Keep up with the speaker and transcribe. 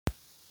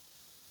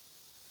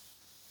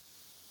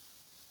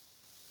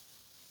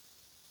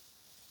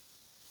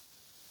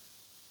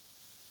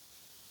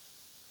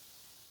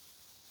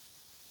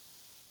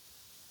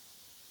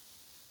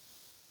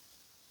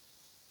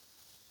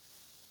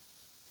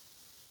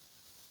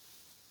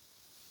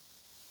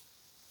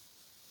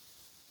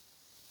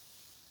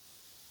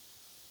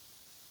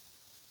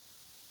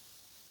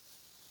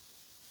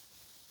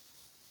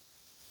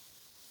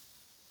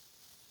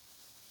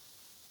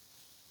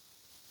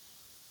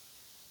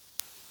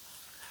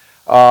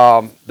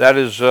That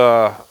is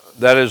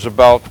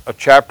about a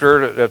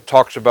chapter that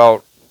talks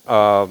about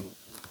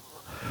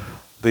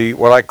the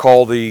what I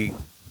call the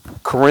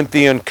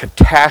Corinthian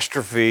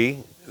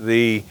catastrophe,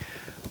 the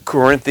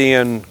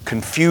Corinthian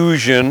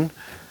confusion,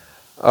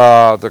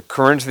 the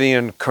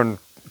Corinthian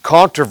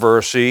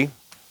controversy,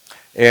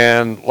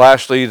 and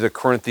lastly the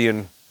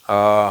Corinthian.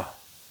 Oh,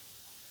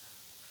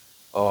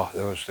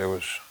 there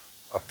was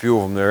a few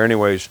of them there.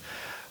 Anyways,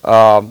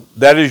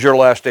 that is your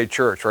last day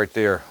church right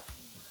there,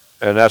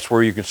 and that's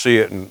where you can see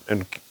it.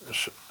 And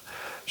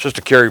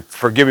Sister Carrie,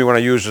 forgive me when I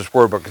use this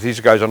word, but these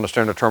guys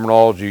understand the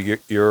terminology.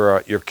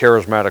 Your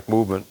charismatic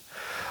movement.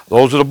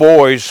 Those are the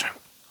boys.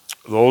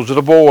 Those are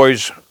the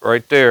boys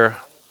right there.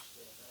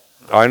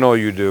 I know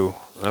you do.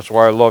 That's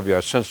why I love you.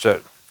 I sense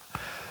that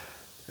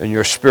in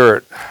your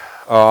spirit.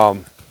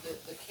 Um,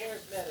 The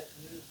charismatic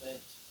movement,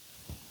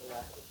 for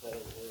lack of a better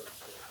word,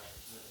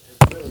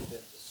 has really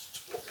been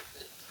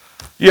distorted.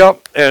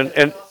 yep, The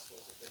and Gospels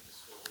have been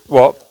distorted as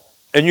well, well.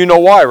 and you know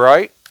why,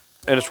 right?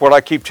 And it's what I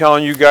keep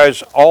telling you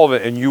guys, all of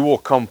it, and you will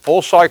come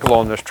full cycle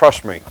on this.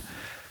 Trust me.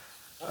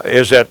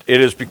 Is that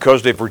it is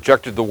because they've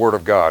rejected the Word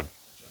of God,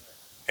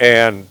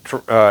 and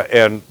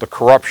the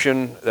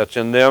corruption that's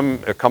in them.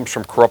 It comes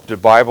from corrupted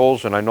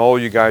Bibles, and I know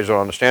you guys don't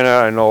understand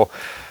that. I know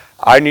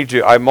I need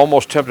to. I'm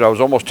almost tempted. I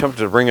was almost tempted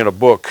to bring in a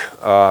book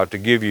to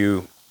give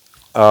you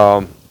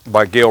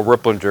by Gail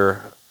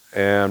Riplinger,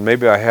 and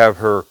maybe I have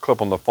her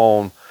clip on the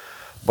phone.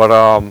 But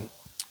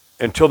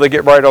until they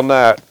get right on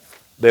that,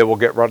 they will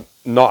get right,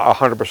 not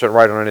 100%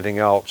 right on anything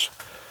else.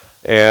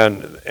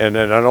 And then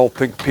I don't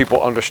think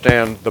people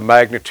understand the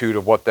magnitude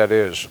of what that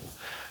is.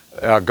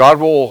 God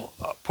will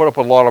put up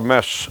a lot of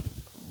mess,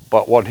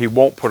 but what He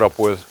won't put up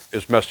with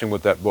is messing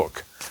with that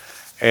book.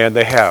 And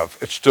they have.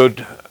 It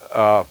stood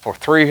for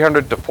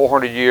 300 to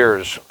 400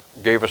 years,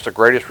 gave us the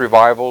greatest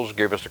revivals,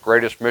 gave us the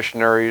greatest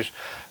missionaries,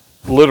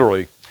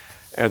 literally.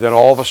 And then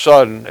all of a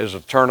sudden, as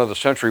the turn of the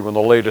century, when the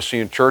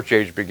Laodicean church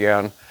age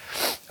began,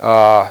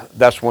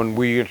 that's when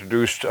we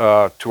introduced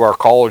to our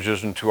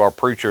colleges and to our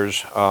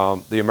preachers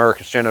the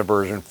American Standard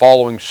Version,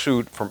 following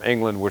suit from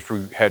England, which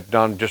we had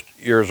done just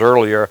years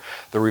earlier,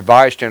 the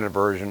Revised Standard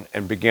Version,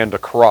 and began to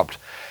corrupt.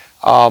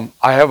 I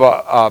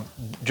have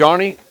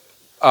Johnny,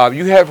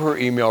 you have her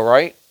email,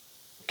 right?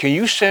 Can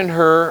you send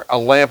her a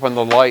lamp in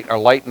the light, a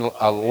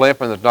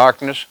lamp in the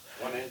darkness?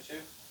 One and two,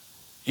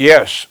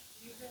 Yes,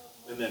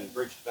 and then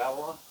Bridge to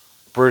Babylon.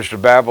 Bridge to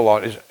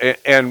Babylon is,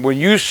 and when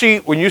you see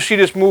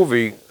this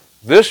movie,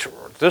 this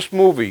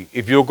movie,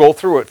 if you'll go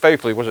through it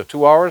faithfully, was it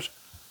 2 hours?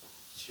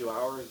 2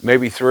 hours,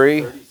 Maybe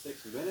three.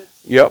 36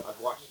 minutes. Yep.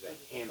 I've watched it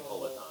a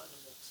handful of times.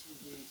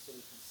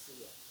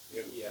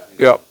 Yeah.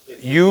 Yep.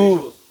 The You.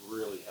 visuals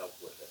really help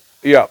with it.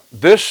 Yeah.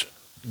 This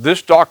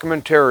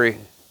documentary,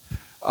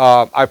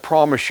 I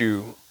promise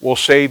you, will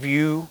save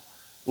you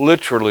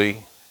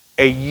literally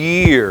a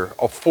year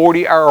of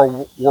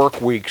 40-hour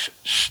work weeks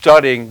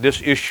studying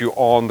this issue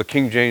on the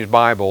King James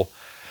Bible.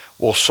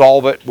 Will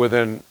solve it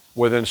within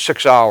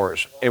 6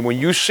 hours. And when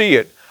you see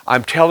it,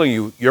 I'm telling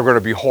you, you're going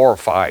to be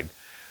horrified.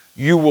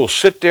 You will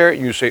sit there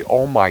and you say,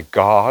 "Oh my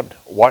God,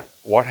 what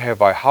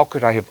have I? How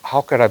could I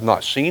have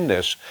not seen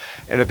this?"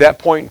 And at that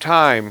point in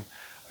time,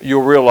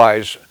 you'll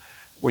realize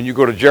when you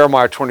go to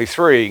Jeremiah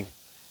 23,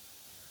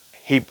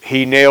 he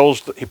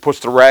puts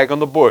the rag on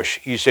the bush.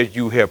 He said,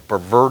 "You have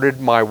perverted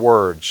my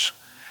words."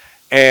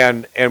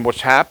 And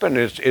what's happened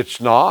is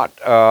it's not.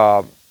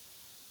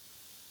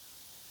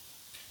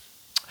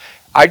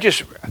 I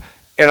just,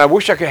 and I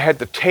wish I could have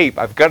the tape.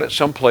 I've got it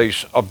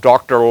someplace of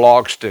Dr.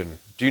 Logston.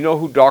 Do you know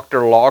who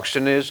Dr.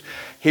 Logston is?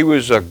 He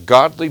was a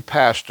godly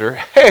pastor.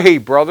 Hey,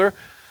 brother.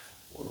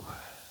 Oh,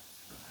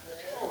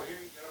 here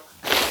you go.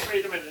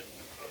 Wait a minute.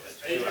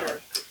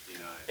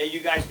 Hey, you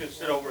guys can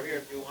sit over here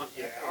if you want.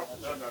 Yeah,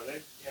 no,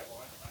 they have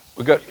one.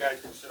 We got You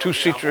guys can sit two over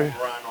here. seats. I'm gonna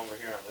run over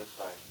here on this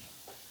side.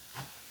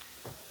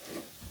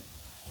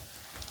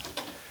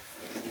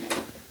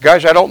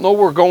 Guys, I don't know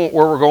where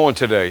we're going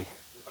today.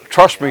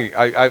 Trust me,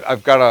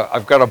 I've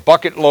got a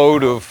bucket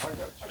load of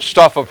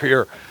stuff up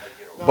here,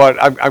 but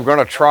I'm going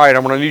to try it.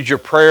 I'm going to need your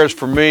prayers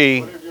for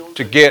me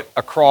to get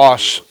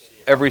across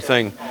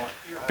everything,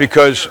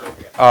 because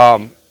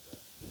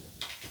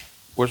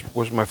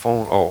where's my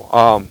phone?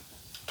 Oh,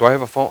 do I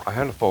have a phone? I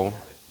had a phone.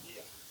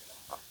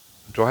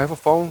 Do I have a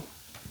phone?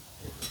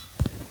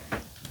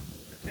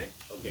 Okay,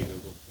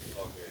 Google.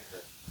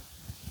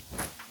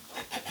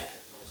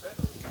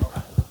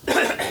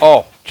 Okay.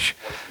 Oh,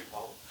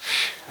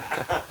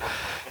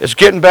 it's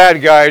getting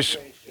bad, guys.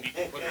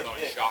 Put it on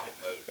shock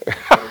mode.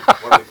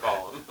 What do they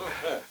call them?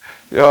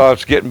 Yeah,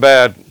 it's getting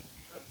bad.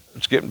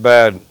 It's getting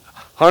bad.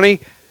 Honey,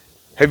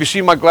 have you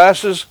seen my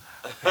glasses?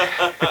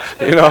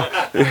 You know,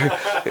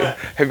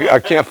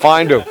 I can't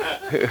find them.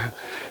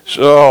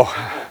 So,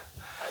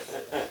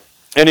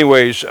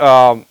 anyways,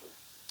 who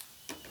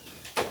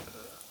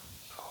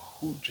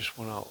just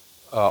went out?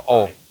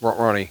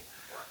 Ronnie.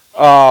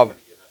 Um,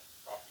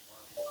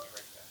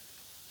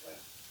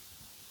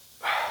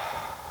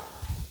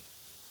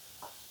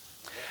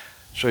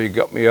 so you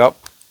got me up.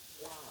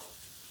 Wow.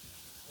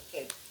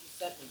 Okay, you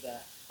sent me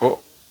that. Oh,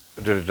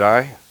 Did it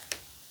die?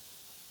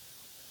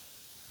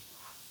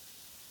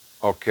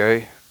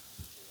 Okay.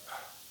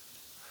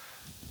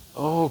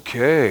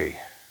 Okay.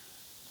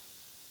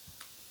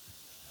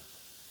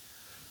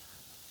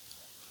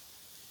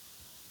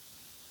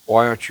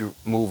 Why aren't you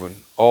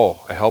moving?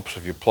 Oh, it helps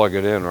if you plug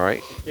it in,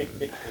 right?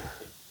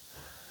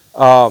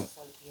 Um, It's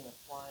like being a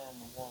fly on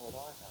the wall at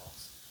our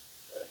house.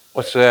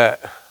 what's that?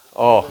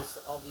 Oh,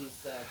 All these,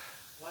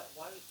 why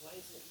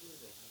isn't it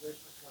moving? Where's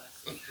my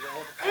glasses? Do I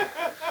have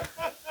a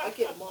phone? I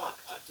get mocked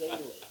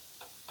daily.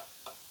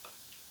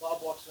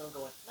 Bob walks around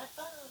going, my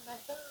phone.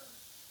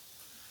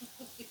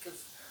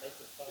 Because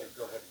making fun.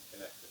 Go ahead and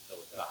connect it so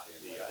it's not the,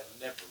 I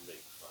never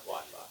make fun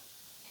Wi-Fi.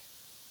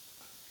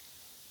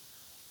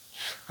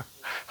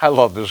 I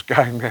love this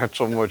guy, man,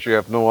 so much. You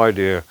have no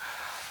idea.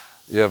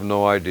 You have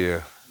no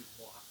idea. You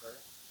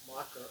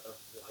mocker of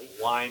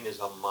life. Wine is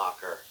a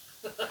mocker,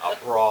 a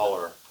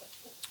brawler.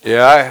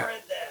 Yeah, I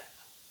read that.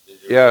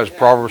 yeah, it's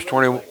Proverbs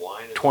 20. Wine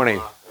is 20. a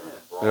mocker,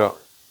 a brawler. Yeah.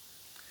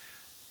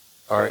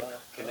 All right.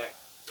 Connect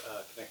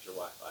your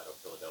Wi-Fi to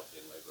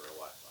Philadelphia and Labor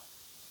Wi-Fi.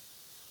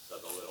 So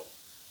the little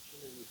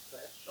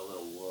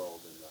world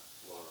in the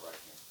lower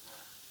right-hand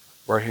corner.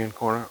 Right-hand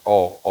corner?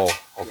 Oh,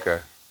 okay.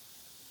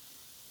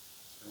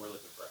 And we're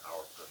looking for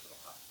our personal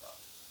hotspot.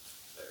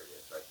 There it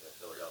is, right there,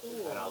 Philadelphia.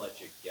 Ooh. And I'll let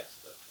you guess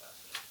the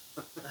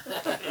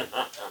password.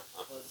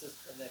 Well, it says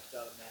connect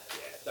automatically.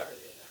 Yeah, it's already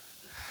in there.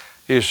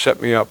 He has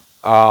set me up.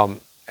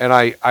 And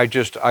I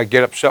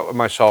get upset with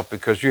myself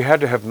because you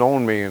had to have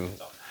known me in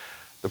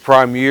the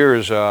prime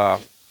years that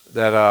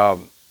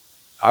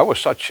I was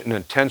such an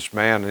intense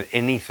man in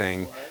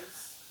anything.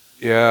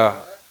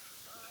 Yeah.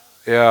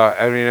 Yeah,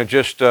 I mean, it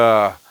just,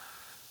 and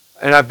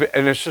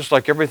it's just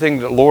like everything,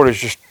 the Lord has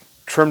just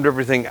trimmed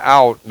everything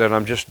out that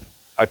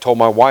I told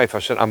my wife, I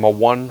said, I'm a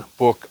one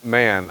book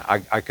man.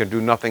 I can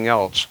do nothing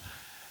else.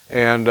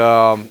 And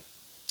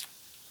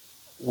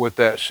with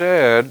that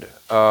said,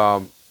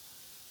 I'm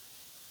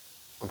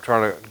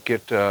trying to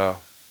get,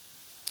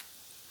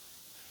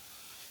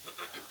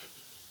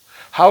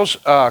 how's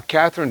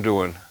Catherine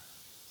doing?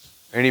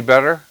 Any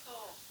better?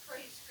 Oh,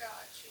 praise God.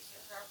 She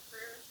says our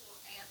prayers were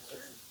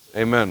answered.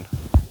 Amen.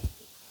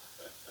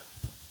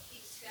 He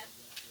sent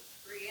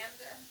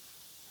Brianda,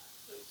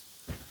 who's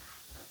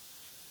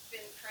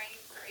been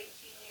trained for 18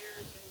 years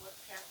in what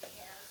Kathy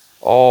has.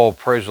 Oh,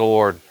 praise the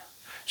Lord.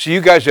 See,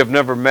 you guys have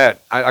never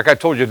met. Like I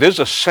told you, there's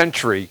a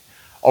century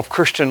of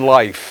Christian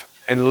life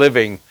and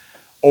living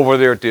over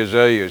there at the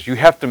Azaleas. You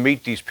have to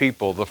meet these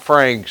people, the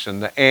Franks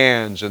and the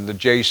Anns and the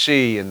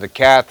JC and the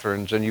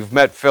Catherines, and you've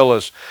met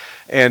Phyllis.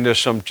 And there's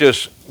some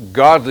just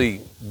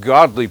godly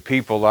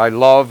people I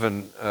love,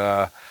 and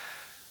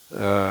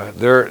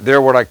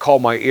they're what I call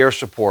my ear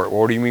support.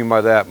 What do you mean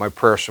by that? My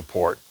prayer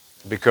support.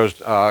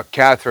 Because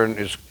Catherine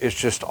is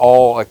just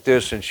all like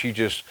this, and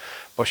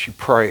but she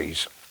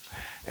prays.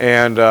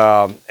 And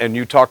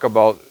you talk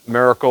about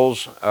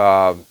miracles.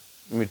 Let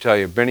me tell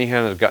you, Benny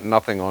Hinn has got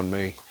nothing on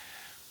me.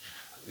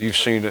 You've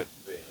seen it.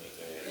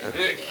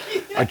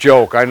 A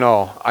joke, I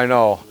know. You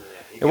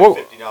got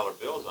 $50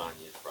 bills on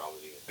you,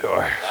 probably.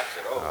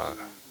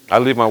 I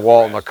leave my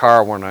wallet in the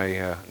car when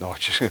I no,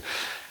 just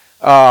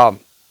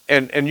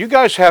and you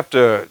guys have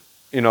to,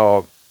 you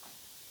know.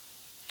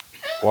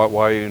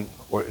 Why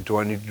do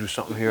I need to do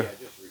something here? Yeah,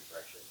 just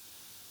refresh it.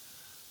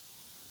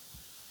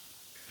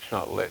 It's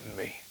not letting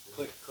me.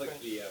 Click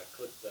the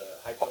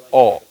hyperlink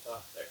Oh. at the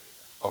top. There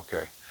you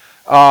Okay.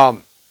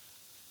 go.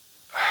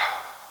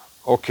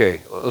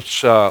 Okay.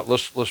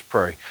 Let's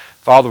pray.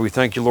 Father, we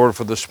thank you, Lord,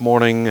 for this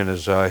morning, and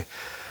as I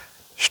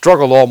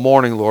struggled all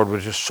morning, Lord,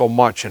 with just so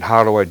much, and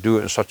how do I do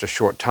it in such a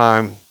short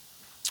time?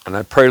 And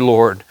I pray,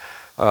 Lord,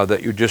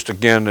 that you just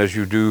again, as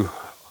you do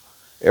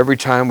every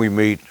time we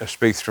meet,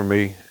 speak through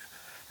me.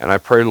 And I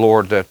pray,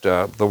 Lord, that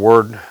the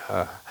word,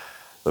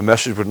 the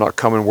message would not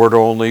come in word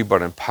only,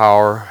 but in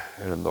power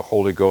and in the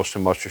Holy Ghost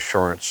and much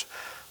assurance.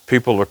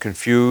 People are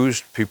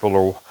confused. People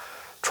are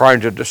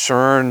trying to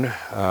discern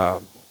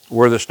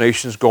where this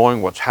nation's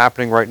going, what's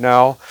happening right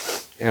now.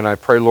 And I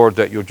pray, Lord,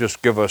 that you'll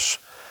just give us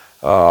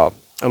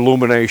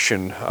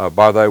illumination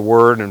by thy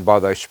word and by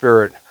thy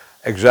spirit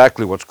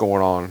exactly what's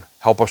going on.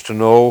 Help us to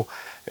know,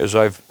 as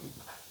I've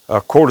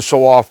quoted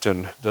so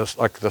often, just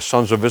like the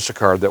sons of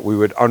Issachar, that we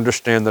would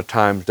understand the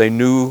times. They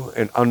knew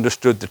and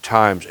understood the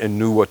times and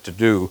knew what to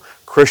do.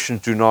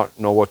 Christians do not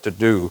know what to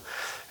do.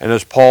 And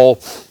as Paul,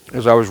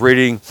 as I was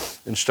reading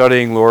and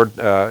studying, Lord,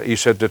 he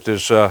said that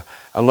there's,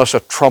 unless a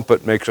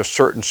trumpet makes a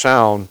certain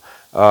sound,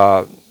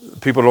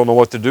 people don't know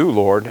what to do,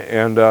 Lord,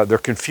 and they're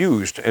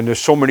confused. And there's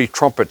so many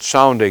trumpets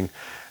sounding.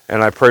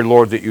 And I pray,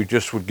 Lord, that you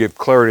just would give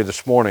clarity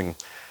this morning.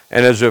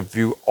 And as if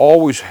you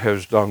always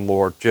has done,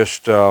 Lord,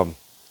 just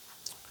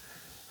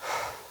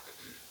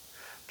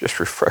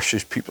refresh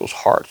these people's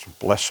hearts.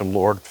 Bless them,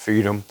 Lord.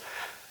 Feed them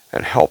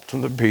and help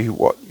them to be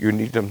what you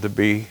need them to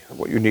be,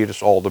 what you need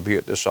us all to be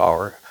at this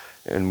hour.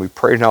 And we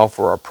pray now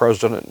for our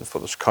president and for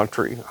this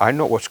country. I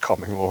know what's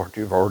coming, Lord.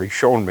 You've already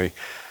shown me.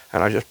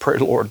 And I just pray,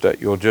 Lord,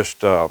 that you'll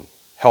just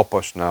help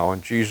us now.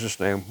 In Jesus'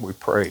 name we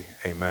pray.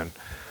 Amen.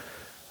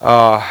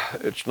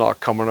 It's not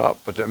coming up,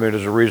 but I mean,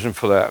 there's a reason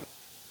for that.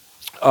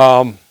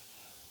 How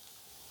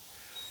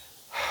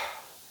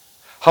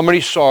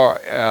many saw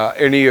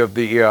any of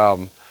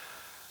the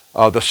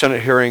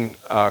Senate hearing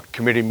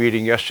committee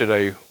meeting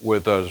yesterday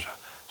with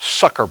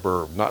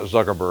Zuckerberg, not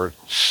Zuckerberg,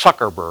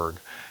 Zuckerberg,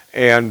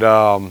 and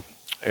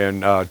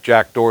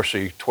Jack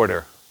Dorsey,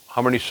 Twitter?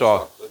 How many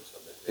saw?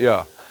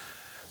 Yeah,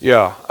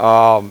 yeah.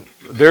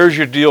 There's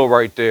your deal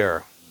right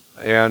there.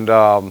 And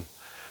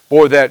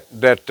boy, that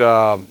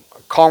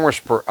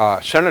Commerce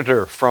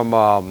senator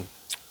from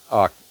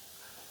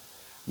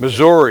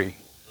Missouri.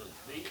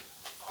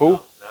 Who?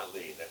 Not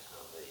Lee, that's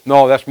not Lee.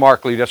 No, that's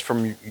Mark Lee. That's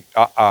from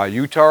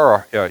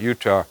Utah.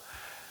 Utah.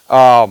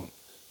 Holly?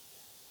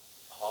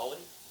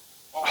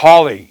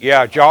 Hawley.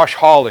 Yeah, Josh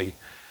Hawley.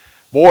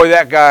 Boy,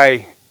 that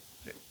guy.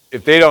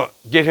 If they don't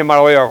get him out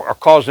of the way or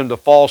cause him to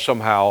fall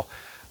somehow,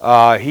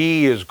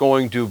 he is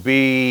going to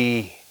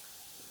be.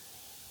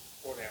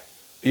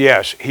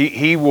 Yes,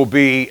 he will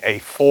be a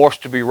force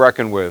to be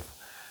reckoned with,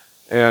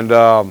 and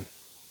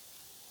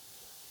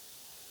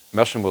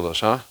messing with us,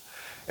 huh?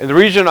 And the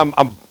reason I'm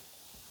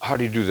how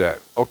do you do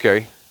that? Okay.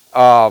 Switch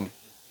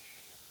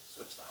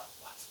the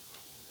hotspots.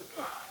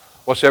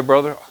 What's that,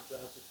 brother?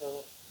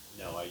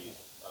 No, I use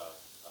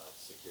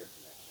secure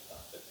connection.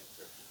 That's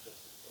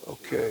encrypted.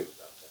 Okay.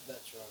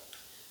 That's right.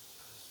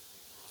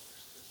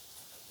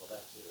 Well,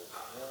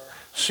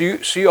 that's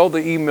it. See all the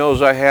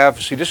emails I have?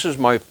 See, this is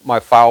my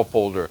file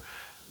folder.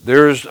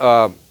 There's,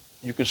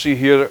 you can see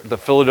here the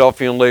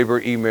Philadelphian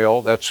Labor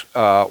email. That's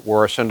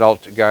where I send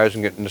out to guys,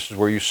 and this is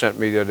where you sent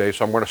me the other day.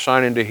 So I'm going to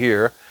sign into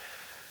here.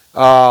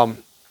 I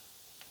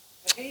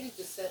hated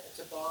to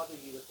bother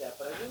you with that,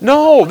 but I really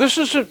No, this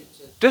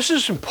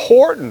is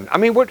important. I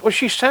mean, what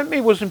she sent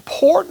me was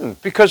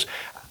important because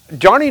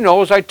Johnny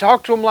knows. I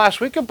talked to him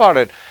last week about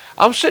it.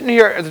 I'm sitting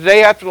here the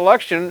day after the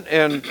election,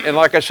 and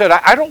like I said,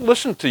 I don't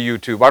listen to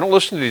YouTube. I don't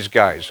listen to these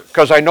guys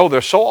because I know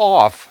they're so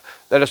off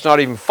that it's not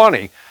even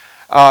funny.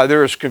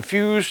 They're as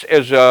confused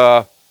as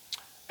a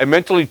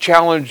mentally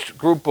challenged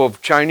group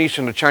of Chinese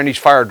in a Chinese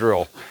fire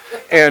drill,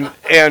 and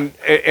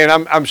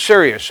I'm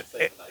serious,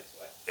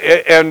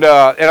 and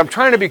I'm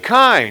trying to be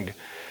kind,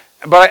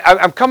 but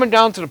I'm coming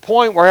down to the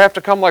point where I have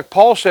to come like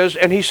Paul says,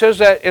 and he says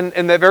that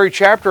in that very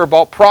chapter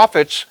about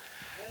prophets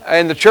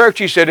in the church.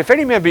 He said, "If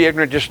any man be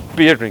ignorant, just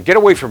be ignorant. Get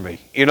away from me,"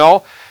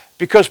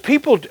 because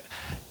people,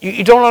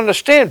 you don't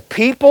understand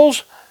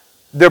people's.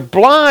 They're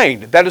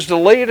blind. That is the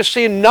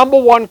Laodicean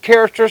 #1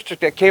 characteristic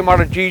that came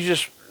out of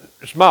Jesus'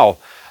 mouth.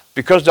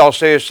 Because thou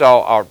sayest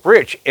thou art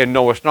rich, and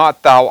knowest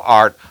not thou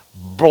art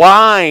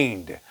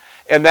blind.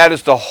 And that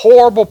is the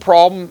horrible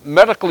problem,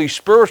 medically,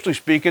 spiritually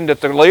speaking,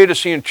 that the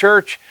Laodicean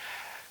church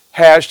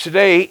has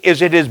today,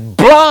 is it is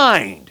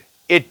blind.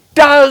 It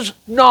does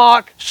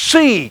not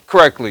see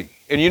correctly.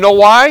 And you know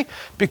why?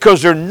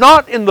 Because they're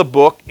not in the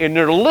book, and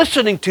they're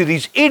listening to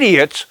these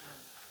idiots,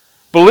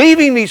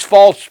 believing these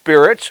false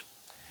spirits,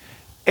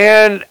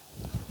 and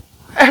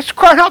that's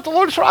crying out to the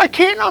Lord. So I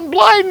can't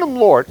unblind them,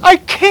 Lord. I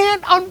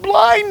can't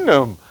unblind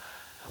them.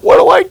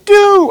 What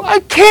do? I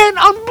can't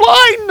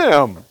unblind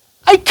them.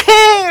 I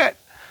can't.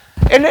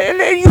 And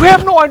you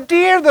have no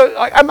idea.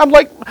 I'm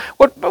like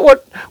what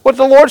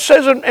the Lord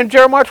says in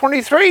Jeremiah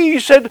 23. He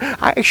said,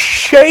 I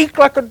shake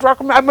like a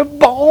drunken man. My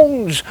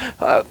bones,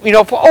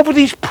 over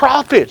these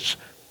prophets.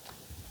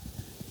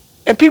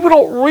 And people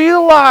don't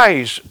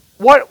realize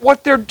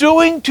what they're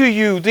doing to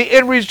you, the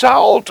end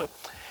result.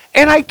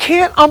 And I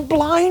can't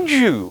unblind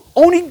you.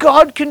 Only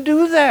God can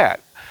do that.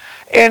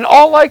 And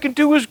all I can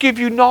do is give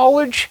you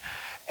knowledge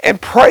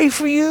and pray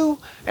for you.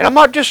 And I'm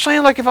not just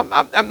saying, like, if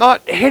I'm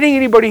not hitting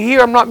anybody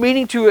here, I'm not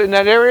meaning to in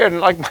that area.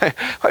 And like I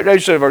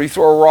said, if you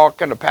throw a rock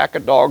and a pack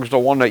of dogs, the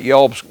one that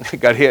yelps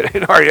got hit.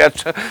 All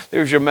right,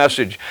 there's your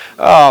message.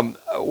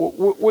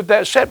 With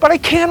that said, but I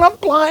can't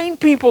unblind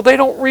people. They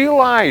don't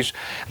realize.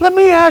 Let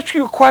me ask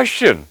you a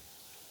question.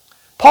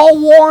 Paul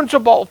warns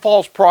about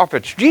false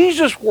prophets.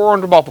 Jesus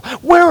warned about.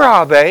 Where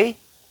are they? In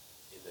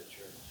the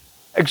church.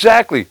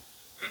 Exactly.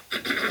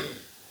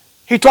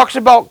 He talks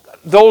about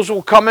those who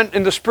will come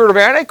in the spirit of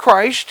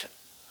Antichrist.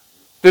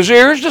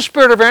 There is the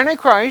spirit of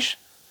Antichrist,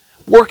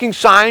 working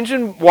signs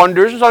and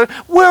wonders. And so,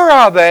 where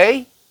are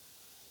they?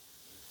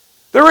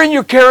 They're in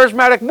your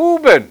charismatic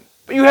movement.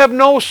 But you have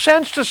no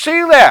sense to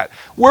see that.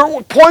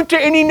 Point to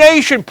any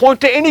nation, point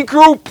to any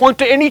group, point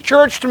to any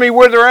church to me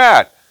where they're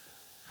at.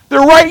 They're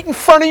right in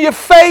front of your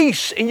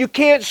face, and you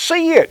can't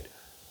see it.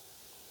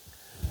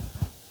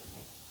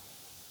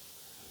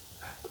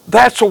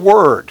 That's a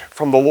word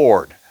from the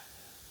Lord.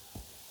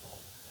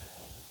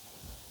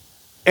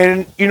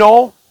 And,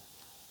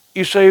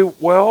 you say,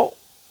 well,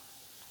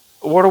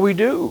 what do we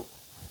do?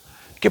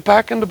 Get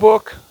back in the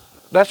book.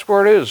 That's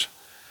where it is.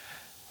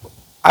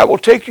 I will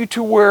take you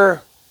to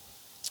where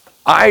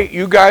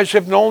you guys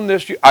have known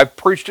this. I've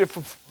preached it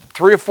for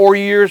 3 or 4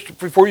 years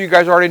before you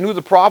guys already knew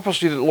the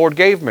prophecy that the Lord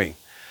gave me.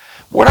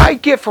 What I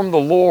get from the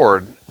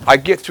Lord, I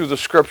get through the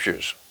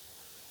scriptures.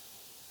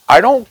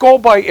 I don't go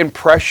by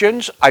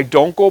impressions. I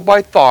don't go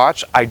by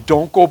thoughts. I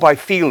don't go by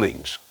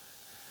feelings.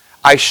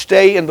 I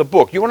stay in the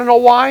book. You want to know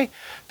why?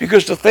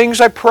 Because the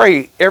things I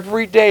pray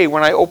every day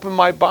when I open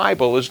my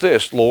Bible is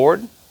this: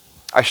 Lord,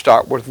 I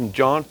start with in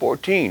John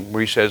 14,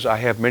 where he says, I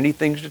have many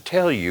things to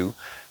tell you,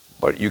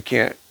 but you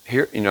can't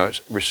hear,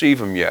 receive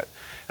them yet.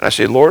 And I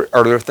say, Lord,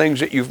 are there things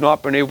that you've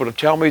not been able to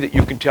tell me that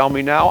you can tell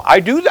me now? I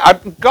do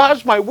that.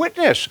 God's my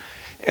witness.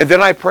 And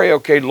then I pray,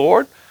 okay,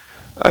 Lord,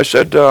 I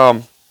said,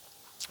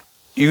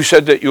 you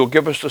said that you'll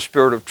give us the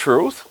Spirit of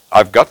truth.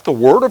 I've got the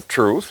Word of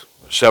truth.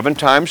 7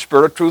 times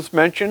Spirit of truth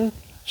mentioned,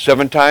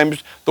 7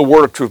 times the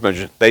Word of truth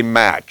mentioned. They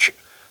match.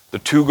 The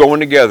two going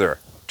together.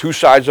 2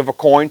 sides of a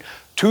coin,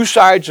 2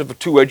 sides of a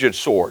two-edged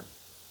sword.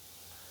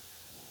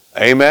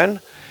 Amen?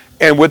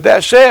 And with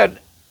that said,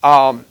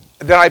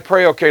 then I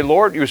pray, okay,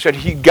 Lord, you said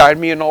He'd guide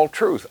me in all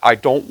truth. I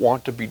don't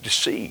want to be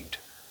deceived.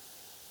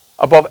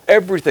 Above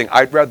everything,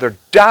 I'd rather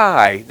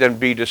die than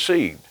be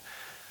deceived.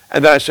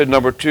 And then I said,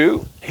 number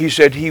 2, He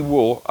said He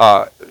will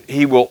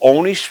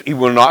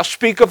not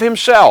speak of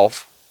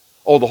Himself.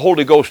 Oh, the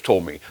Holy Ghost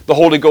told me. The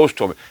Holy Ghost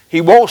told me. He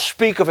won't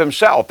speak of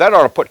Himself. That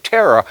ought to put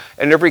terror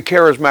in every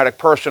charismatic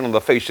person on the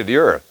face of the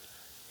earth.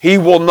 He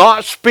will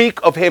not speak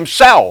of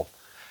Himself.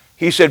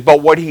 He said,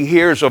 but what He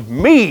hears of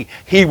me,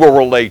 He will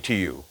relay to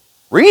you.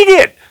 Read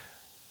it.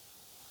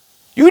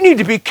 You need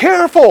to be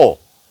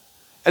careful.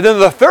 And then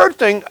the third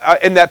thing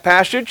in that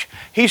passage,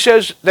 He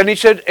said,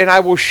 and I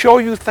will show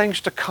you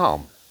things to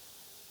come.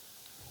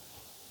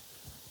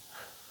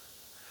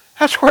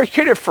 That's where I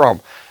get it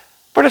from.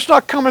 But it's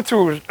not coming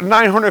through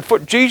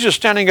 900-foot Jesus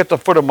standing at the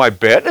foot of my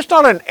bed. It's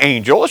not an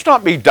angel. It's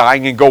not me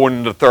dying and going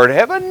into third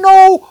heaven.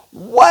 No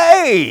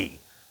way.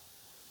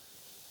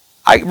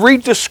 I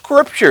read the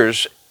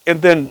scriptures,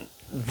 and then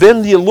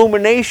the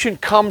illumination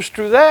comes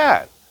through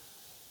that.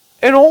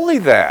 And only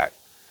that.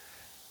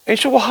 And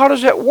so, well, how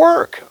does that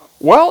work?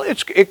 Well,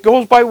 it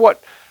goes by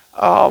what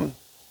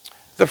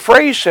the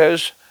phrase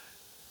says,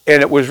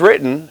 and it was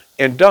written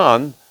and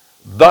done,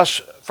 thus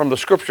from the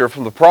scripture,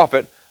 from the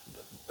prophet,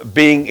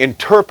 being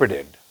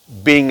interpreted.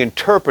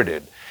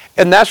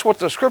 And that's what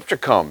the scripture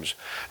comes.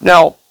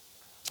 Now,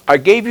 I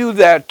gave you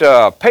that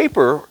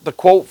paper, the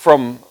quote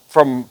from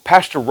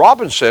Pastor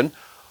Robinson,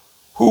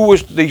 who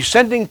was the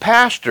sending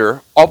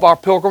pastor of our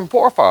Pilgrim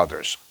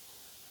forefathers.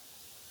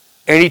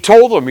 And he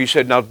told them, he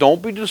said, now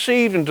don't be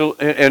deceived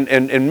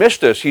and miss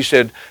this. He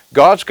said,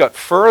 God's got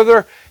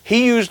further.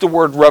 He used the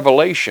word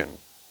revelation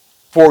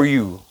for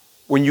you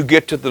when you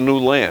get to the new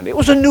land. It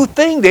was a new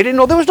thing. They didn't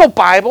know. There was no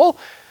Bible.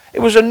 It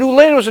was a new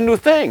land. It was a new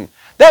thing.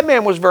 That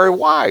man was very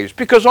wise,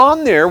 because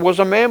on there was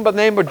a man by the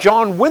name of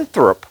John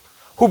Winthrop,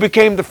 who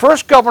became the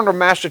first governor of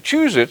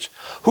Massachusetts,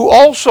 who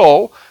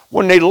also,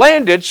 when they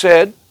landed,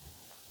 said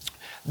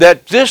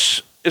that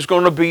this is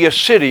going to be a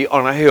city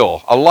on a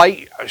hill,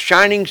 a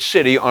shining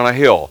city on a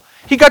hill.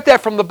 He got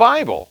that from the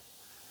Bible.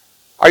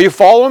 Are you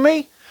following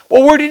me?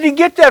 Well, where did he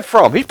get that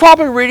from? He's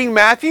probably reading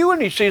Matthew,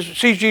 and he sees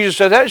Jesus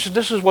say that. He says,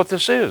 this is what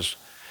this is.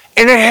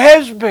 And it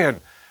has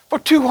been for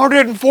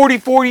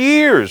 244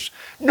 years.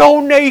 No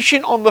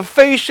nation on the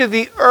face of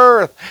the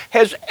earth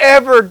has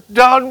ever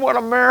done what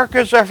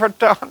America's ever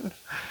done.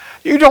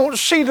 You don't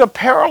see the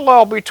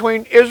parallel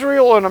between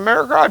Israel and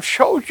America. I've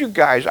showed you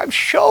guys. I've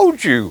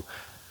showed you.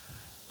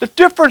 The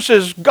difference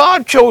is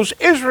God chose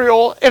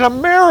Israel, and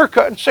America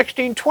in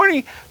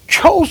 1620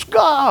 chose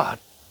God.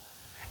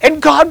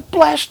 And God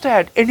blessed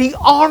that, and He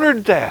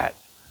honored that.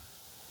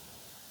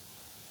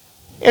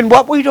 And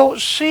what we don't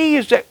see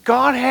is that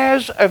God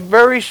has a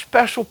very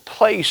special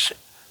place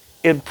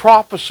in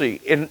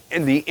prophecy, in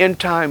the end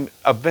time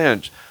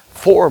events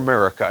for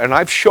America. And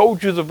I've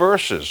showed you the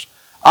verses.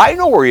 I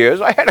know where He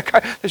is. I had a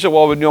guy, they said,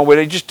 well,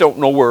 they just don't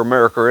know where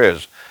America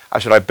is. I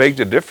said, I beg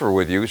to differ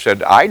with you. He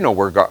said, I know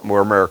where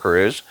America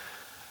is.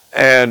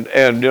 And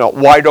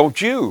why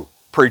don't you,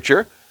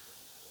 preacher?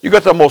 You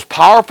got the most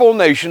powerful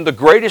nation, the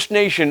greatest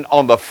nation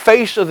on the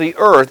face of the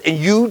earth, and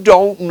you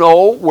don't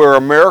know where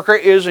America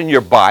is in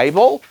your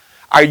Bible?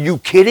 Are you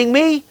kidding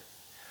me?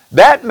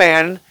 That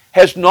man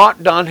has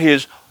not done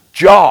his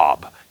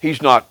job.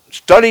 He's not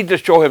studied to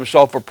show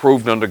himself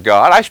approved unto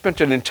God. I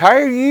spent an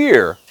entire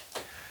year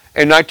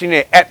in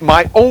 1980 at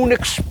my own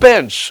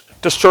expense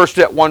to search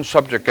that one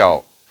subject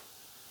out.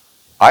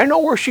 I know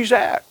where she's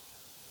at.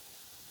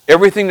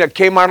 Everything that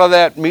came out of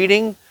that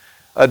meeting,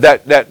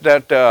 that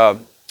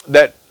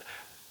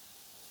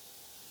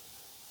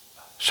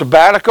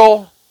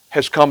sabbatical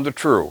has come to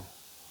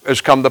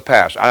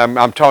pass.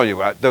 I'm telling you,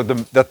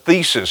 the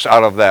thesis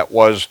out of that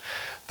was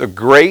the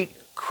great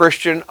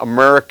Christian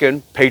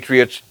American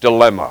patriot's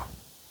dilemma.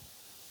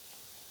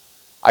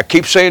 I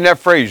keep saying that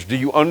phrase. Do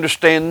you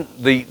understand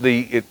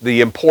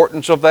the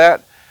importance of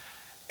that?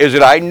 Is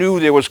that I knew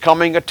there was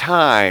coming a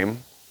time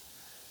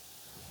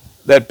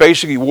that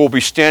basically we'll be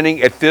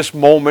standing at this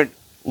moment,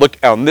 look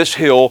on this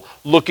hill,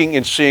 looking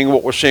and seeing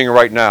what we're seeing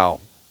right now.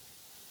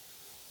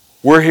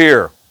 We're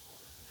here.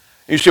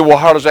 You say, well,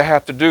 how does that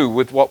have to do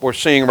with what we're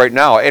seeing right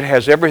now? It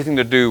has everything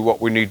to do with what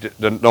we need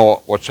to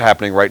know what's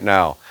happening right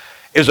now.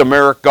 Is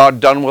God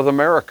done with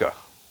America?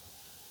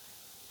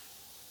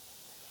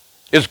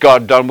 Is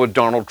God done with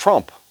Donald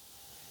Trump?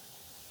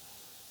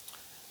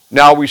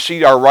 Now we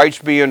see our rights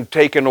being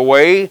taken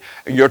away,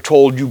 and you're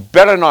told you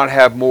better not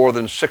have more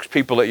than 6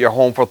 people at your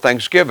home for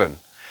Thanksgiving.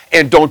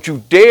 And don't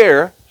you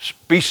dare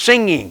be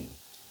singing.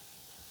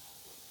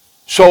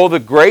 So the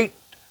great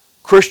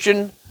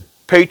Christian,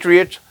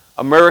 patriot,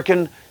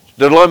 American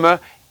dilemma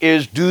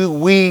is, do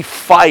we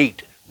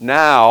fight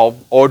now,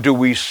 or do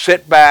we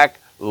sit back,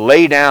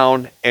 lay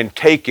down, and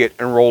take it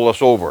and roll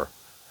us over?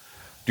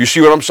 Do you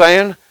see what I'm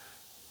saying?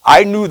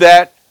 I knew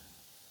that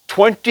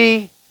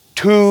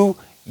 22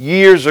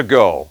 years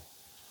ago.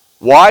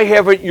 Why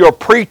haven't your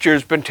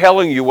preachers been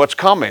telling you what's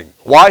coming?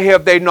 Why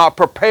have they not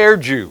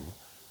prepared you?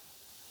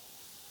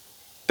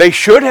 They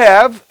should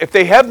have. If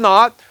they have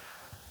not,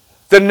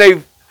 then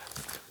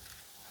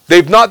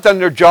they've not done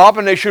their job,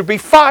 and they should be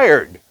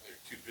fired. They're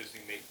too busy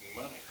making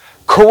money.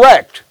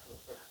 Correct.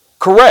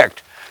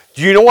 Correct.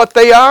 Do you know what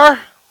they are?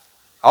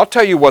 I'll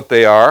tell you what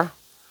they are.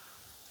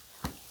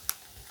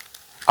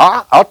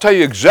 I'll tell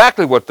you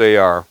exactly what they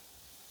are.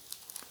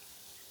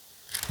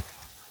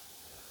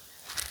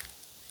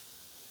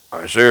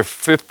 Isaiah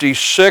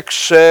 56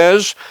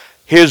 says,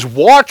 his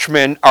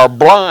watchmen are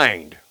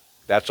blind.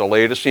 That's a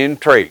Laodicean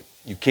trait.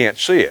 You can't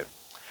see it.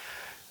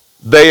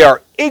 They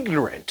are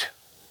ignorant.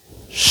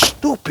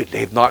 Stupid.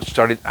 They've not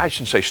studied. I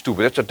shouldn't say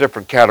stupid. That's a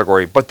different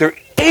category. But they're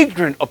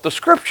ignorant of the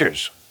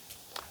scriptures.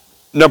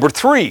 Number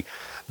 3,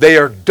 they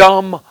are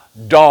dumb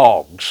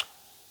dogs.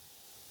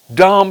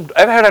 Dumb.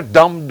 Ever had a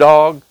dumb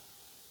dog?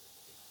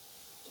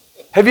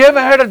 Have you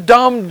ever had a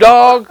dumb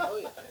dog?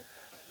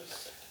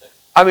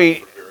 I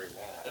mean,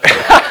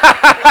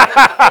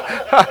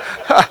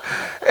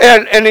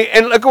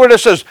 and look at what it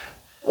says.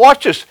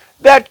 Watch this.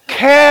 That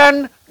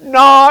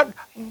cannot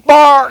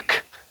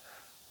bark.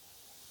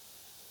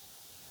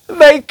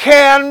 They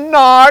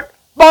cannot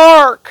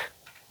bark.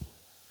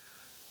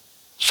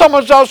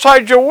 Someone's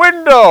outside your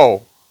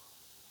window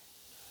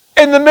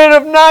in the middle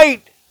of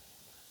night,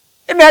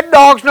 and that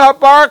dog's not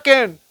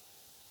barking.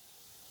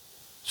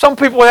 Some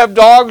people have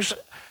dogs,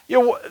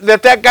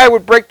 that guy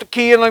would break the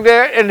key in like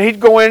that, and he'd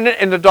go in,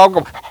 and the dog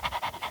would go,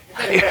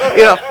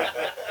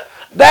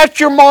 That's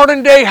your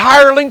modern day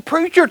hireling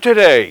preacher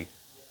today.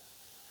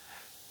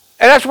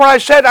 And that's what I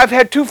said. I've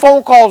had 2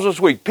 phone calls this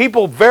week.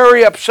 People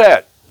very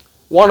upset.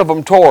 One of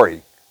them,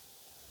 Tory.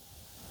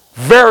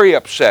 Very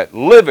upset,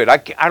 livid. I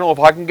don't know if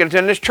I can get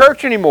in this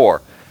church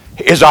anymore.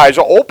 His eyes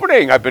are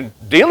opening. I've been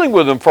dealing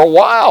with him for a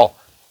while.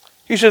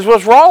 He says,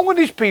 what's wrong with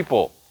these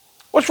people?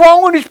 What's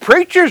wrong with these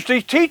preachers,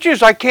 these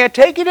teachers? I can't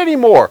take it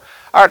anymore.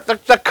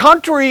 The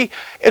country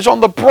is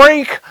on the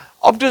brink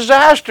of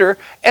disaster,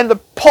 and the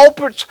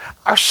pulpits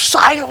are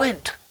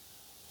silent.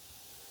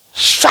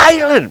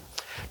 Silent.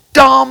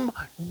 Dumb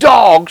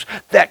dogs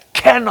that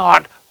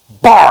cannot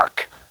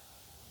bark.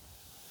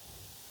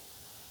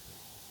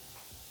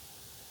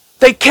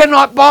 They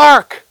cannot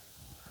bark.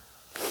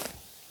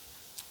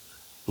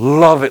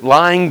 Love it,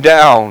 lying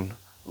down,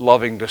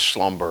 loving to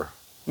slumber.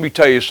 Let me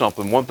tell you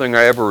something. One thing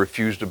I ever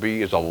refused to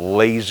be is a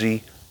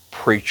lazy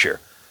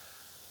preacher.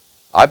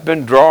 I've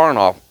been drawing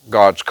off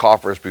God's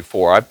coffers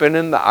before. I've been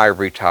in the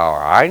ivory tower.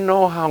 I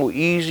know how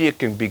easy it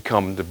can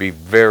become to be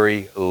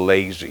very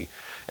lazy.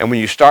 And when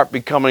you start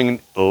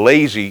becoming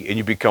lazy and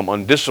you become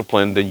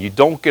undisciplined, then you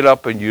don't get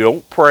up and you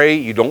don't pray,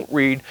 you don't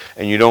read,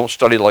 and you don't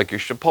study like you're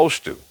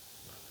supposed to.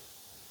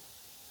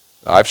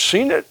 I've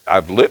seen it.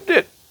 I've lived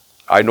it.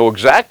 I know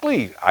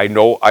exactly. I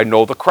know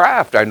the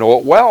craft. I know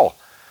it well.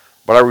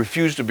 But I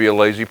refuse to be a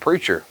lazy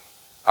preacher.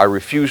 I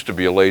refuse to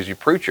be a lazy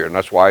preacher, and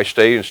that's why I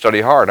stay and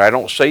study hard. I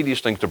don't say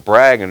these things to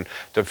brag and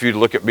for you to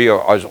look at me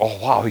as, oh,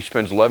 wow, he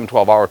spends 11,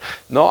 12 hours.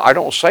 No, I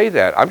don't say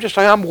that. I'm just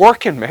saying I'm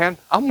working, man.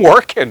 I'm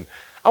working.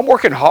 I'm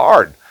working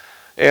hard.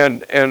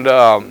 And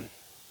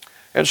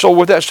so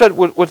with that said,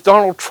 with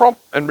Donald Trump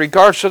in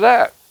regards to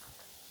that,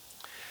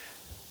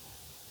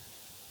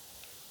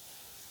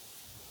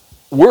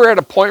 we're at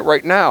a point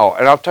right now,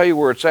 and I'll tell you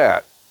where it's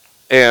at.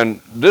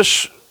 And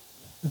this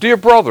dear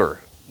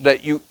brother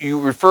that you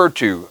referred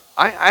to,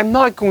 I'm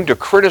not going to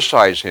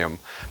criticize him,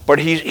 but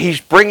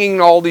he's bringing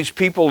all these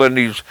people in,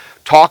 these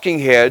talking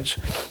heads,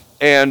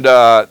 and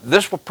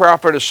this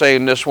prophet is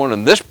saying this one,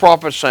 and this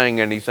prophet saying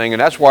anything,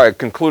 and that's why I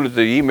concluded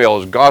the email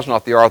is God's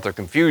not the author of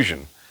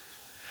confusion.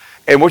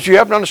 And what you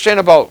have to understand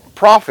about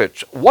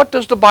prophets, what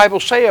does the Bible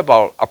say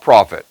about a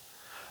prophet?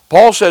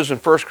 Paul says in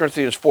 1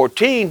 Corinthians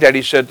 14 that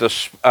he said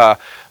that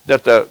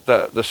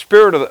the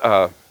spirit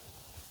of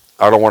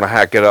I don't want to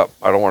hack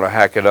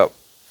it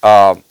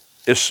up.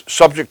 Is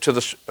subject to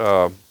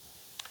the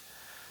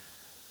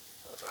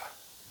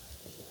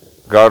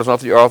God is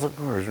not the author,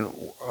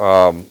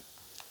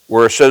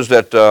 where it says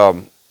that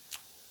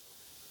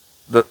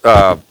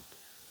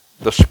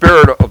the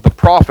spirit of the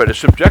prophet is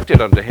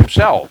subjected unto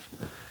himself.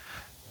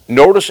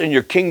 Notice in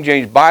your King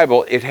James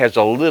Bible it has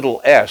a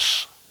little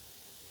s.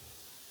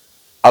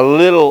 A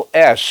little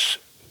s.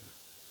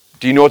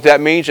 Do you know what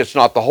that means? It's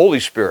not the Holy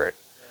Spirit.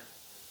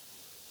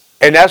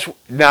 And that's,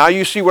 now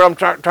you see what I'm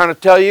trying to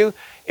tell you,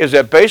 is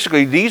that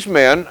basically these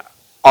men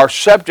are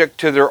subject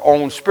to their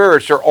own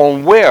spirits, their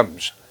own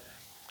whims.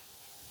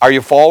 Are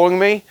you following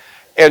me?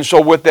 And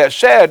so with that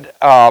said,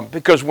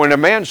 because when a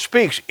man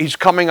speaks, he's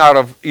coming out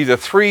of either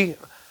three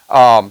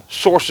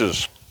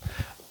sources.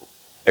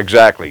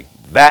 Exactly.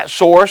 That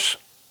source,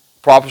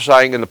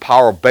 prophesying in the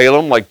power of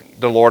Balaam, like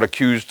the Lord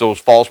accused those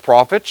false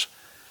prophets.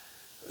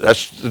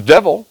 That's the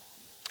devil.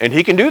 And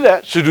he can do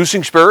that.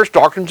 Seducing spirits,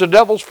 doctrines of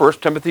devils,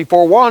 1 Timothy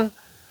 4:1.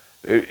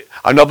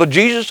 Another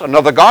Jesus,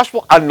 another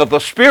gospel, another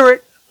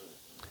spirit.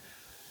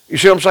 You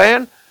see what I'm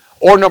saying?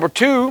 Or number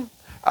two,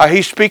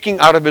 he's speaking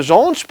out of his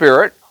own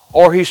spirit,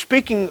 or he's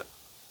speaking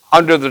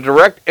under the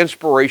direct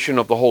inspiration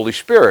of the Holy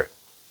Spirit.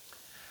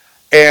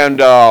 And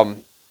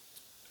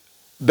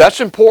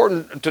that's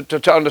important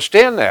to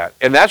understand that.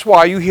 And that's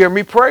why you hear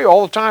me pray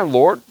all the time,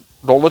 Lord,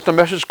 don't let the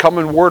message come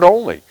in word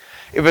only.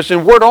 If it's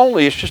in word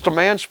only, it's just a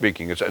man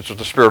speaking. It's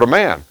the spirit of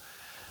man.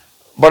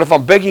 But if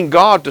I'm begging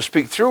God to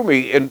speak through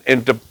me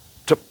and to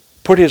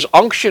put his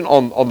unction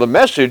on the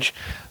message,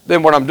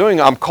 then what I'm doing,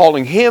 I'm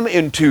calling him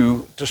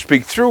into to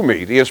speak through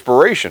me, the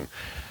inspiration.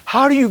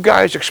 How do you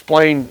guys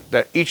explain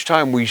that each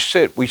time we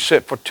sit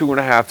for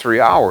 2.5, 3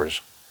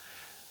 hours?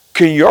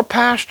 Can your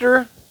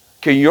pastor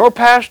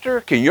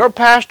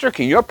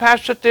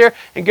sit there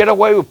and get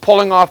away with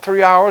pulling off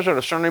 3 hours at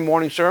a Sunday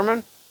morning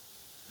sermon?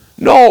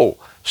 No,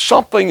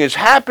 something is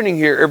happening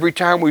here every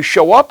time we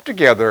show up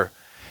together.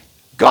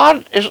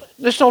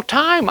 There's no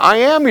time.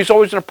 He's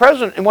always in the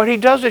present. And what he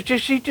does is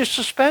he just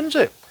suspends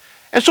it.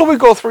 And so we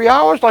go 3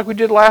 hours like we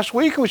did last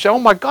week, and we say, oh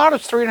my God,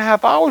 it's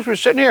 3.5 hours. We're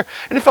sitting here,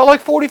 and it felt like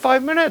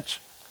 45 minutes.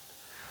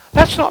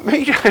 That's not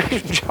me,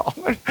 ladies and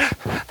gentlemen.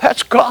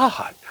 That's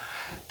God.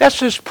 That's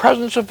his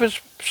presence of his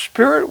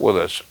spirit with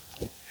us.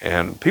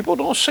 And people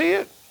don't see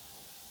it.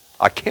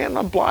 I can't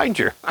unblind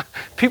you.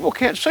 People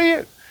can't see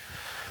it.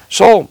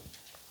 So,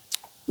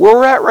 where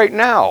we're at right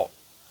now,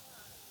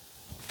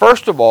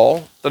 first of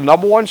all, the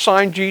number one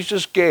sign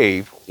Jesus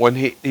gave when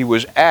he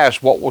was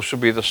asked what should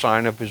be the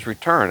sign of his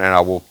return, and I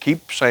will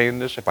keep saying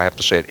this if I have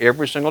to say it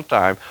every single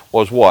time,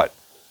 was what?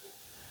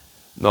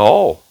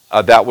 No,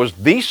 that was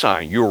the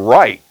sign. You're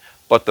right.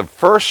 But the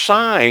first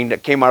sign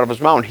that came out of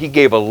his mouth, he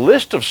gave a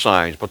list of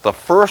signs, but the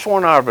first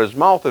one out of his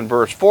mouth in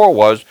verse 4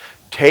 was,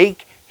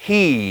 take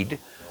heed,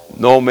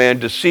 no man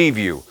deceive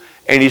you.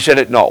 And he said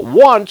it not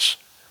once,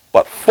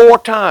 but 4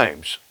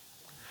 times.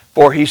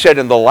 For he said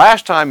in the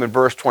last time in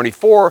verse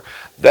 24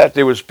 that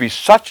there would be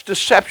such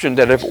deception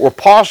that if it were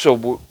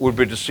possible would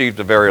be deceived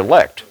the very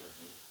elect.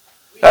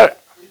 We were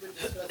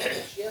discussing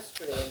this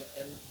yesterday,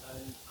 and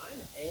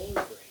I'm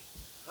angry.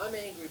 I'm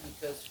angry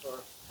because for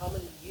how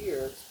many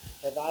years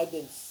have I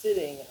been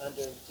sitting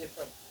under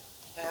different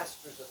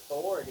pastors'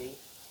 authority,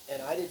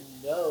 and I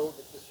didn't know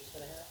that this was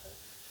going to happen?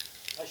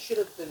 I should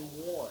have been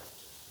warned.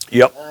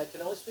 Yep. And I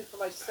can only speak for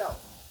myself.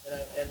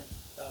 And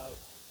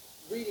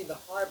reading The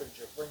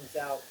Harbinger brings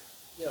out,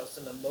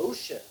 some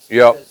emotions.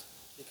 Yep.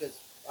 Because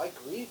I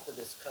grieve for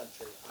this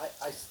country.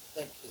 I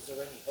think, is there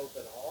any hope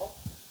at all?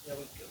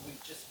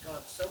 We've just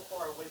gone so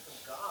far away from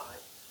God.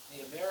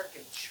 The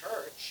American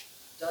church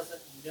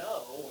doesn't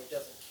know or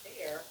doesn't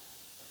care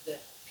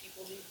that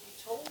people need to be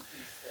told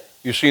these things.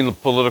 You've seen the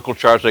political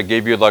charts I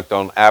gave you, like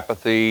on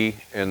apathy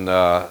and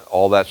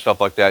all that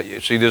stuff like that. You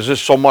see, there's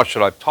just so much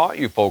that I've taught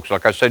you folks.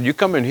 Like I said, you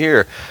come in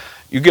here,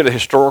 you get a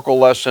historical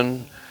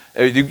lesson.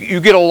 You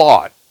get a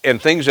lot. And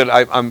things that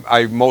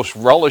I most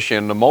relish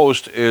in the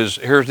most is,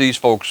 here's these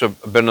folks have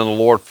been in the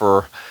Lord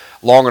for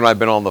longer than I've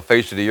been on the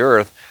face of the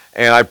earth.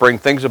 And I bring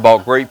things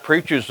about great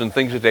preachers and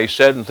things that they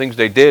said and things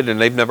they did,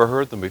 and they've never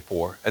heard them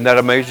before. And that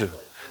amazes them.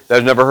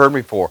 They've never heard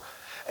me before.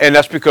 And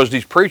that's because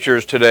these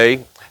preachers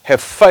today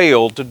have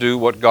failed to do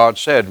what God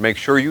said. Make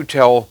sure you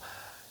tell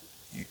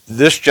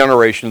this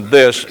generation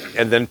this,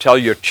 and then tell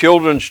your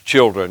children's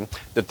children,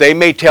 that they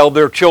may tell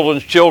their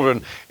children's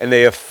children, and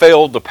they have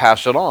failed to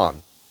pass it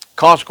on.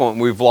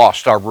 Consequently, we've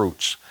lost our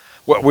roots.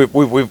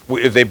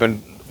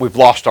 We've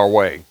lost our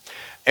way.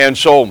 And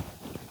so,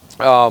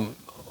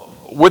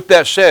 with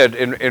that said,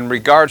 in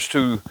regards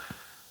to,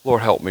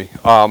 Lord help me,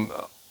 on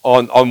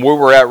where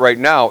we're at right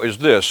now is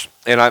this,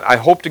 and I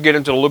hope to get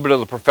into a little bit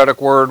of the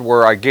prophetic word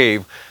where I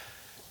gave.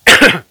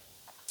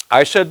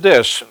 I said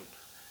this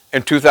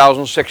in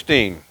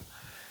 2016.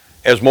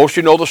 As most of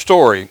you know the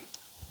story,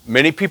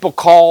 many people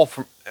call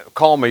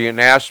me and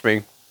ask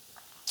me,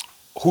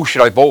 who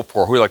should I vote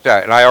for, who like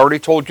that. And I already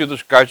told you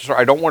this, guys.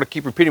 I don't want to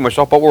keep repeating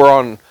myself,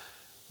 but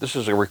this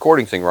is a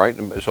recording thing, right?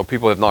 So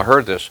people have not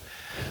heard this.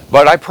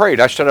 But I prayed.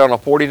 I set on a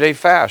 40-day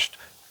fast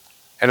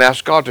and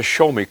asked God to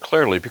show me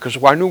clearly,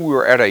 because I knew we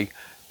were at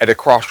a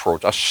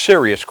crossroads, a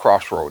serious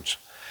crossroads,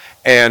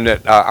 and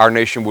that our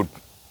nation would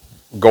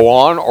go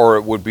on or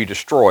it would be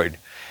destroyed.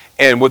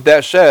 And with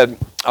that said,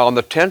 on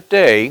the 10th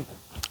day,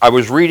 I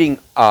was reading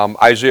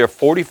Isaiah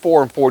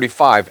 44 and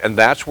 45, and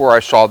that's where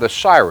I saw this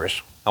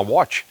Cyrus. Now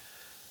watch.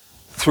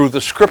 Through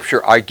the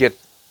scripture, I get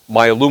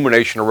my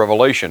illumination or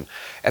revelation.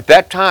 At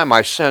that time,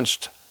 I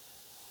sensed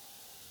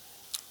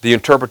the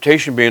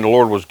interpretation being the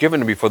Lord was given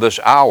to me for this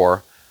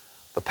hour.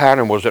 The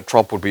pattern was that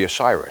Trump would be a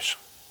Cyrus.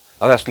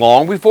 Now, that's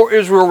long before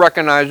Israel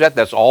recognized that.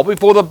 That's all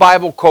before the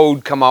Bible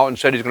code come out and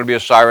said he's going to be a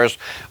Cyrus.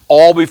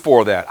 All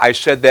before that. I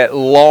said that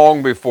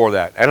long before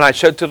that. And I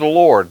said to the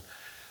Lord,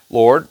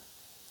 Lord,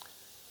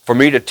 for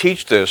me to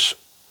teach this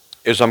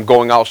is I'm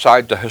going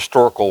outside the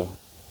historical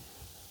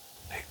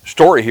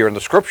story here in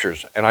the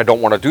scriptures, and I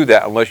don't want to do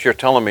that unless you're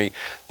telling me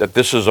that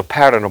this is a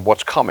pattern of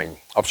what's coming,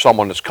 of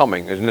someone that's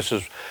coming, and this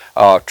is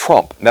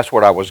Trump. And that's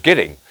what I was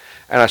getting.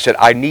 And I said,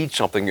 I need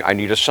something. I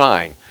need a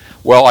sign.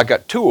 Well, I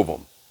got two of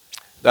them.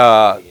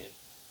 I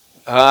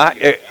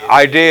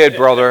did,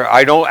 brother.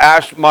 I don't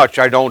ask much.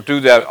 I don't do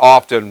that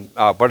often,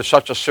 but it's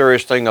such a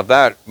serious thing of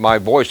that. My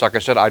voice, like I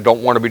said, I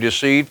don't want to be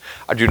deceived.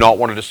 I do not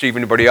want to deceive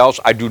anybody else.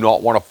 I do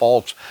not want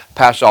to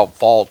pass out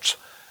false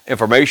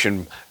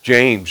information.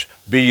 James,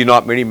 be ye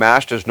not many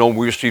masters, no one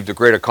will receive the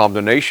greater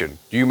condemnation.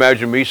 Do you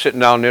imagine me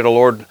sitting down near the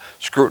Lord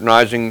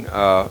scrutinizing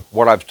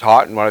what I've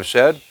taught and what I've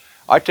said?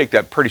 I take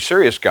that pretty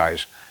serious,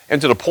 guys. And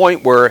to the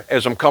point where,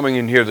 as I'm coming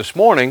in here this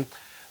morning,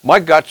 my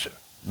gut's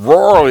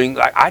roaring.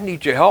 I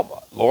need your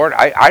help, Lord.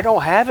 I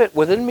don't have it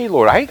within me,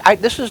 Lord. I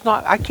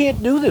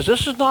can't do this.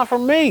 This is not for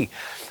me.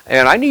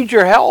 And I need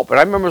your help. And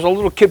I remember as a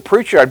little kid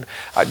preacher,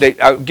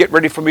 I'd get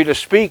ready for me to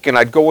speak, and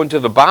I'd go into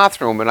the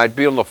bathroom, and I'd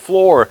be on the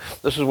floor.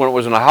 This is when it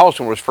was in the house,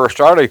 when it was first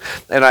starting.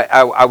 And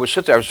I would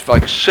sit there. I was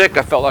like sick.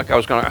 I felt like I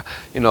was going to,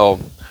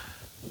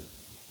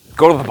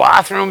 go to the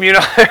bathroom,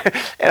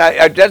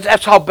 and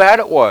that's how bad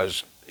it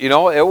was.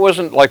 It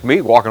wasn't like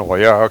me walking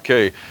away. Yeah,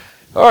 okay.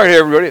 All right,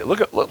 everybody,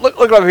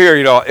 look up here.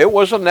 It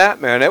wasn't that,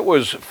 man. It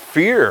was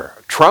fear,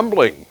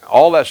 trembling,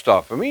 all that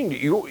stuff. I mean,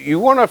 you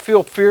want to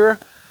feel fear?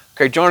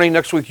 Okay, Johnny.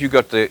 Next week you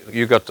got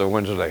the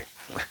Wednesday.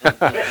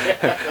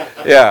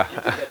 Yeah.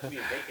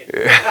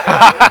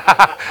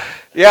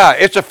 Yeah,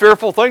 it's a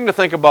fearful thing to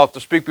think about, to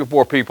speak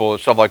before people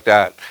and stuff like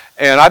that.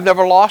 And I've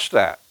never lost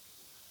that.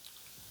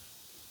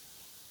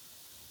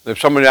 If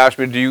somebody asks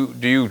me, do you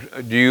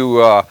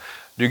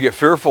get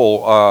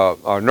fearful,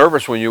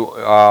 nervous when you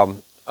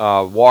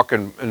walk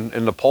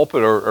in the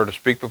pulpit or to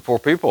speak before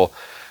people?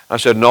 I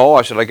said, no.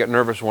 I said, I get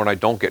nervous when I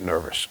don't get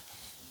nervous.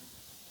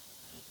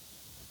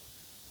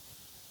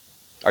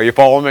 Are you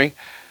following me?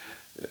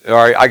 All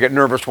right, I get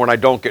nervous when I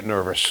don't get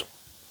nervous.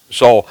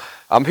 So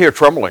I'm here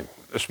trembling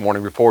this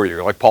morning before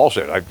you. Like Paul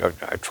said, I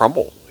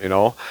tremble, With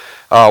all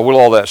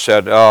that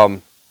said,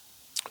 I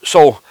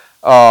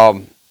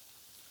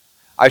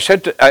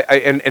said,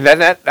 and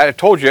then I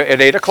told you,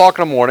 at 8 o'clock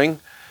in the morning,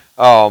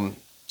 a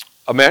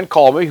man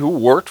called me who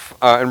worked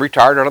and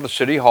retired out of the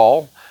City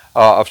Hall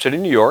of City,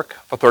 New York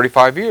for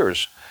 35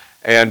 years.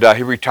 And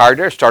he retired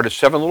there, started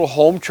 7 little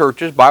home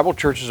churches, Bible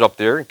churches up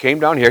there, and came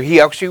down here. He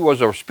actually was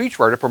a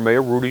speechwriter for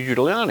Mayor Rudy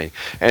Giuliani.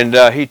 And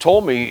he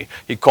called me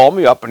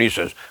up and he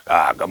says,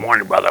 good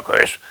morning, Brother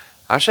Chris.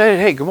 I said,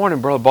 hey, good morning,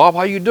 Brother Bob,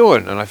 how you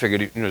doing? And I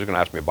figured he was going to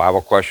ask me a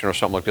Bible question or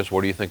something like this.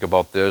 What do you think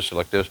about this,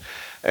 like this?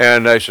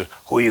 And I said,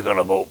 who are you going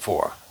to vote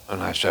for?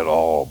 And I said,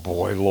 oh,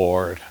 boy,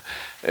 Lord.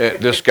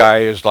 This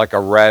guy is like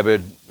a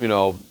rabid,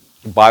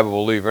 Bible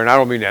believer. And I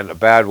don't mean that in a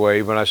bad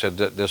way, but I said,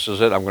 this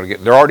is it.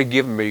 They're already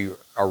giving me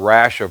a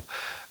rash of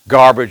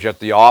garbage at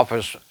the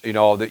office,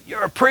 that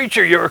you're a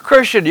preacher, you're a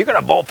Christian, you're going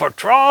to vote for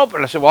Trump.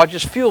 And I said, well, I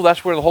just feel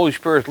that's where the Holy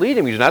Spirit's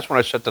leading me. And that's when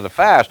I set to the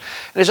fast.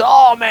 And they said,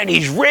 oh, man,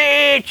 he's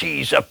rich,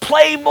 he's a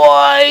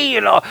playboy,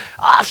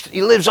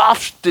 he lives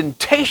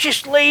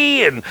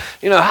ostentatiously. And,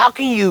 how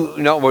can you,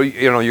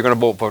 you're going to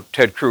vote for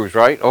Ted Cruz,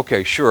 right?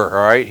 Okay, sure,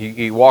 all right.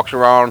 He walks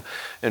around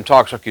and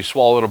talks like he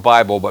swallowed a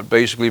Bible. But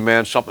basically,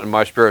 man, something in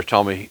my spirit's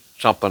telling me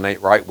something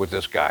ain't right with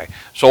this guy.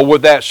 So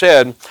with that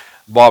said,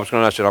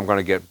 I said, I'm going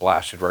to get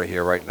blasted right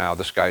here, right now.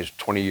 This guy's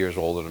 20 years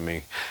older than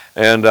me.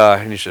 And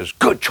he says,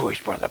 good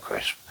choice, Brother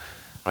Chris.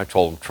 I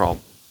told him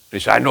Trump. He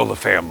said, I know the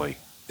family.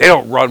 They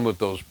don't run with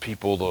those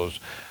people, those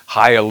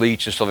high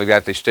elites and stuff like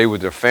that. They stay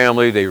with their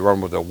family. They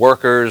run with their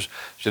workers.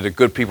 He said, they're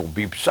good people.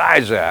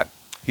 Besides that,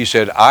 he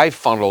said, I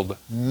funneled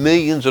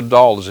millions of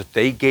dollars that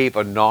they gave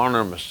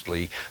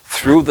anonymously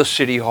through the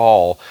City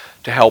Hall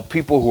to help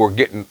people who are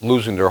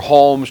losing their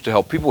homes, to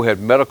help people who had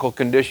medical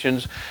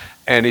conditions.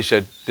 And he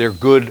said, they're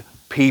good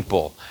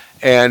people.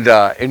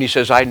 And he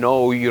says, I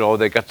know, he's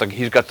got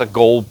the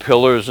gold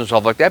pillars and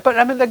stuff like that, but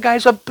I mean, the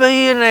guy's a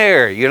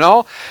billionaire,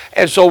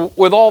 And so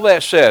with all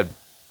that said,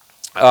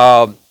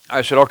 I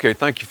said, okay,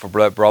 thank you for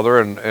that, brother,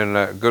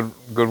 and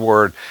good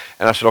word.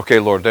 And I said, okay,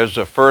 Lord, there's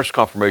the first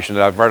confirmation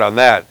that I've read on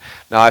that.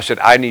 Now I said,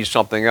 I need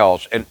something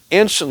else. And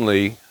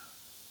instantly,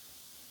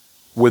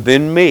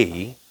 within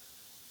me,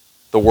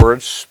 the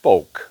word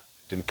spoke.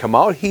 It didn't come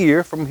out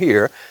from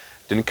here,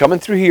 didn't come in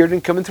through here,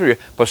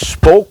 but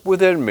spoke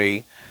within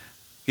me.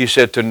 He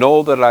said, to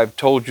know that I've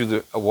told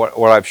you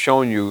what I've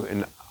shown you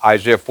in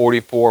Isaiah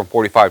 44 and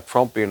 45,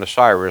 Trump being a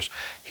Cyrus,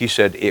 he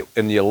said,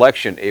 in the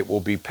election, it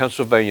will be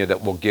Pennsylvania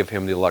that will give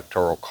him the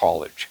Electoral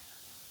College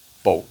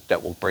vote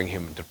that will bring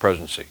him into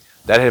presidency.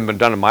 That hadn't been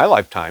done in my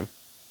lifetime.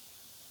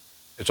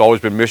 It's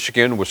always been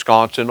Michigan,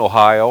 Wisconsin,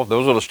 Ohio.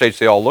 Those are the states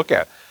they all look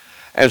at.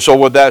 And so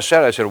with that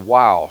said, I said,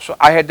 wow. So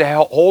I had to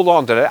hold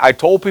on to that. I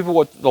told people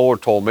what the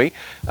Lord told me.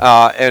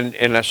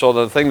 And so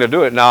the thing to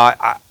do it.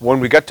 Now, when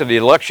we got to the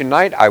election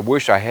night, I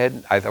wish I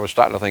hadn't. I was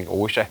starting to think, I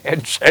wish I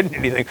hadn't said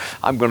anything.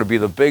 I'm going to be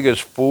the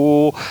biggest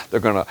fool. They're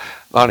going to,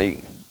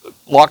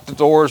 lock the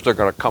doors. They're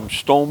going to come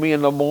stone me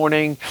in the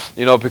morning,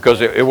 because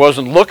it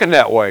wasn't looking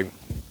that way.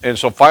 And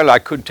so finally, I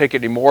couldn't take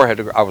it anymore.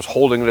 I was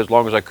holding it as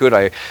long as I could.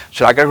 I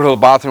said, I got to go to the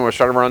bathroom. I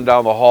started running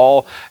down the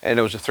hall, and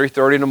it was at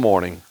 3:30 in the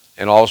morning.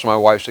 And all of a sudden, my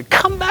wife said,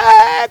 come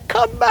back,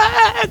 come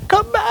back,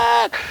 come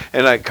back.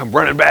 And I come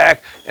running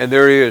back, and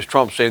there he is,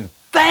 Trump, saying,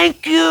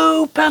 thank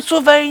you,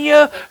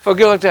 Pennsylvania, for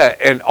giving like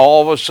that. And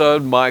all of a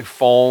sudden, my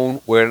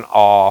phone went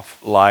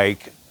off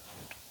like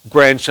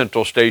Grand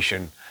Central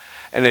Station.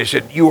 And they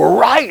said, you were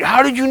right.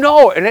 How did you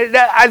know? And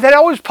that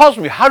always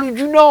puzzled me. How did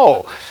you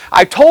know?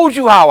 I told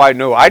you how I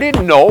knew. I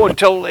didn't know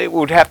until it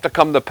would have to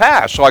come to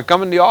pass. So I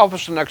come in the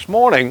office the next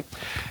morning,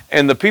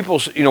 and the people, were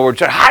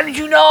saying, how did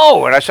you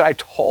know? And I said, I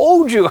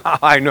told you how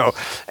I know.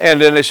 And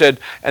then they said,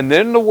 and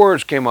then the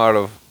words came out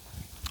of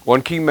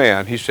one key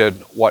man. He said,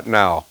 what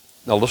now?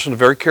 Now listen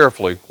very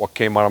carefully what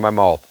came out of my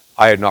mouth.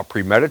 I had not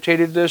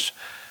premeditated this.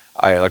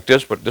 But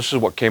this is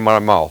what came out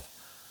of my mouth.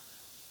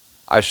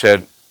 I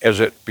said, as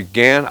it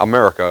began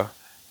America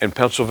in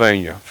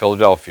Pennsylvania,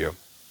 Philadelphia,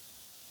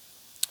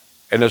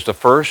 and as the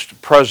first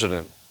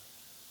president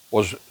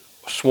was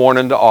sworn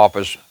into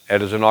office at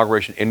his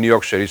inauguration in New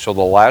York City, so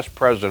the last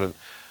president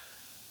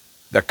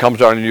that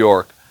comes out of New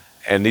York,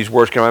 and these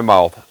words came out of my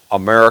mouth,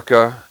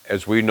 America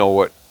as we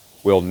know it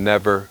will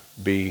never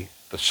be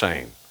the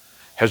same.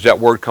 Has that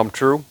word come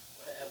true?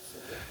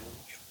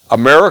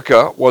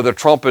 America, whether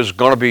Trump is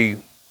going to be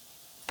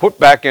put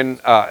back in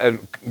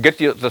and get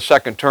the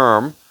second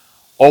term,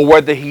 or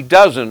whether he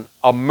doesn't,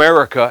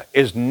 America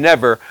is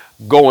never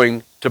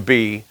going to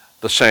be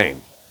the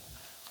same.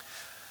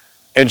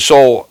 And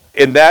so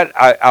in that,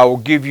 I will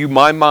give you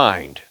my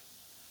mind.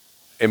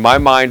 And my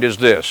mind is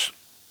this.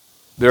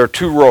 There are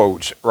two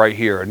roads right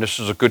here, and this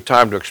is a good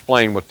time to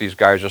explain what these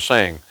guys are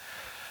saying.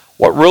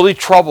 What really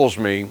troubles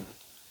me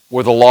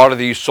with a lot of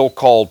these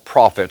so-called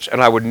prophets, and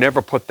I would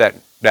never put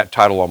that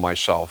title on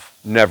myself.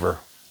 Never.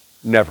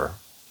 Never.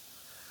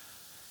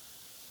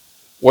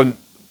 When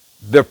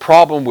the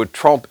problem with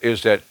Trump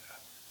is that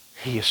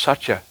he is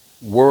such a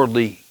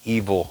worldly,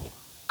 evil,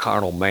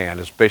 carnal man,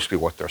 is basically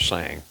what they're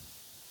saying.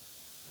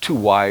 2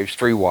 wives,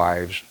 3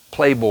 wives,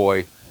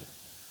 playboy.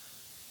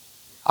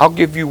 I'll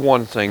give you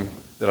one thing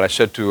that I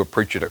said to a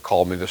preacher that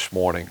called me this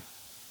morning.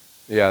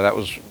 Yeah, that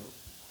was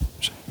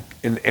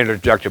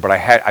interjected, but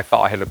I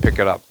felt I had to pick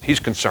it up. He's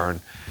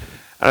concerned.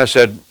 And I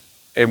said,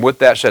 and with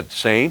that said,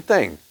 same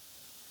thing.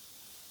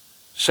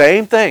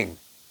 Same thing.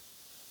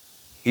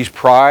 He's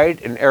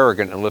pride and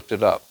arrogant and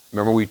lifted up.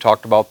 Remember we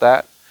talked about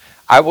that?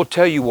 I will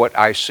tell you what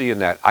I see in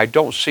that. I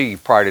don't see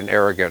pride and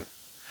arrogant.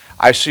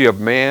 I see a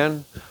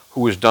man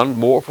who has done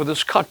more for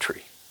this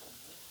country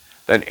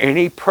than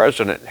any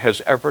president has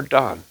ever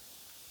done.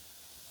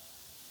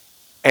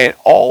 And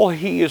all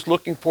he is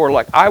looking for,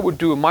 like I would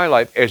do in my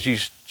life, as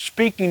he's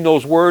speaking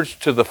those words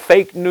to the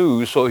fake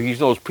news, so he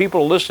knows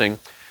people are listening,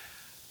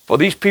 for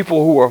these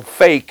people who are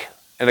fake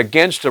and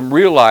against him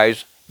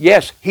realize,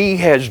 yes, he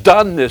has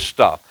done this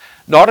stuff.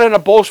 Not in a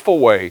boastful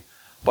way,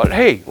 but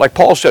hey, like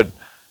Paul said,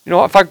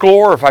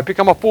 if I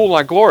become a fool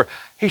and I glory,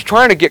 he's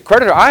trying to get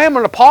credit. I am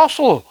an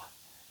apostle.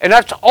 And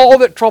that's all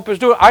that Trump is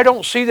doing. I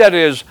don't see that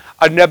as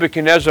a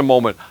Nebuchadnezzar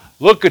moment.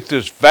 Look at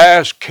this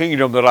vast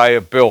kingdom that I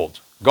have built.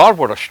 God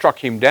would have struck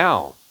him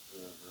down.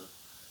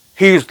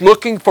 He's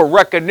looking for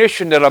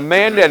recognition that a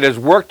man that has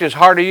worked as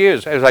hard as he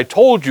is, as I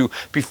told you,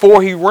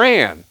 before he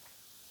ran,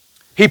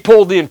 he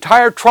pulled the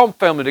entire Trump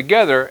family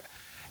together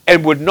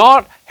and would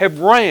not have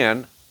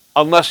ran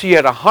unless he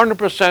had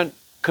 100%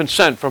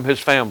 consent from his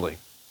family.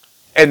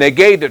 And they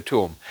gave it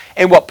to him.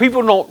 And what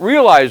people don't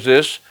realize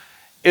is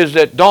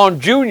that Don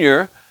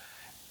Jr.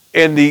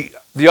 and the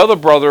other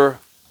brother,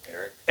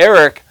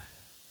 Eric,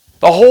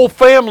 the whole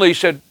family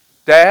said,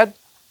 Dad,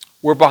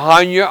 we're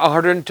behind you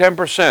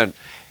 110%.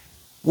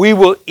 We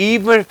will,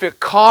 even if it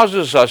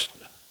causes us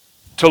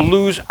to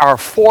lose our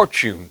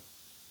fortune,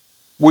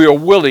 we are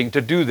willing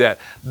to do that.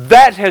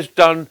 That has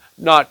been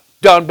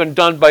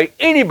done by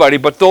anybody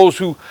but those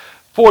who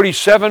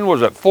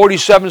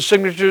 47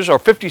 signatures or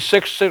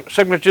 56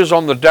 signatures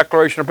on the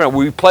Declaration of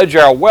Independence. We pledge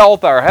our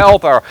wealth, our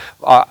health, our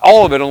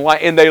all of it,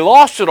 and they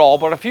lost it all,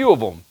 but a few of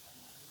them.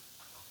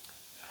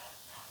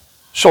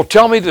 So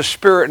tell me the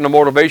spirit and the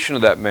motivation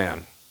of that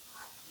man.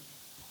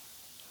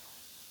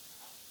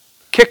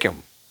 Kick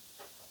him.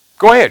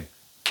 Go ahead,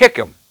 kick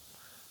him.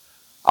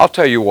 I'll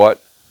tell you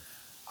what.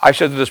 I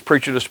said to this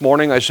preacher this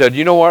morning, I said,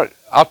 you know what?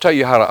 I'll tell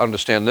you how to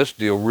understand this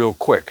deal real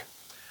quick.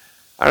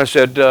 And I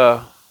said,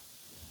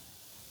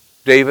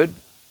 David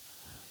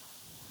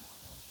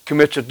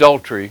commits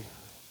adultery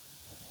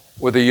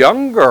with a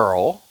young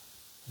girl,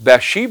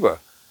 Bathsheba.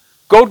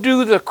 Go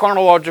do the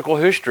chronological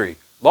history.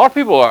 A lot of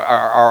people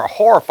are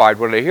horrified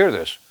when they hear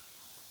this.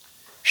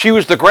 She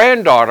was the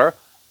granddaughter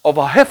of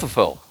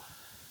Ahithophel.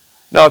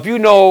 Now, if you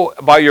know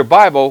by your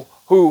Bible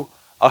who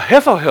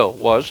Ahithophel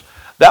was,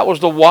 That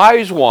was the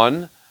wise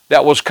one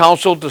that was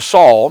counsel to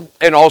Saul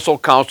and also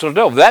counsel to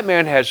David. That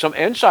man had some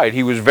insight.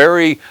 He was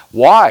very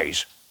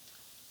wise.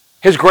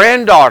 His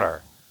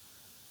granddaughter.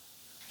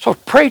 So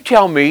pray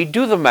tell me,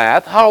 do the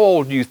math, how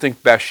old do you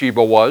think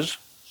Bathsheba was?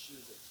 She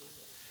was a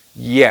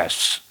teenager.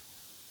 Yes.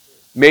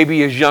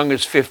 Maybe as young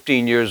as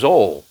 15 years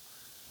old.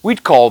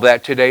 We'd call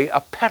that today a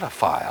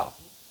pedophile.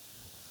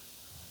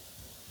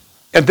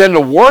 And then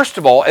the worst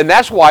of all, and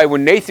that's why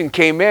when Nathan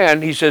came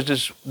in, he says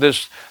this,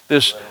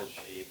 Little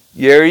sheep,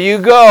 here you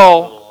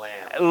go,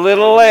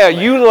 little lamb.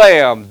 you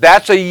lamb.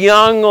 That's a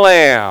young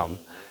lamb.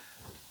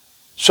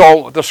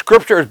 So the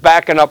scripture is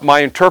backing up my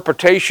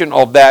interpretation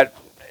of that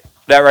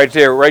right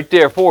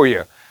there for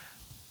you.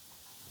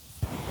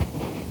 Then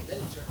he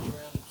turns around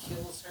and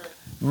kills her.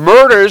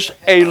 Murders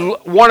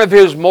one of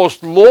his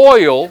most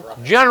loyal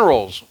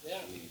generals. Yeah.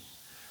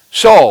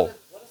 So,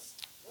 What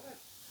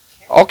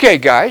a okay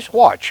guys,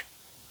 watch.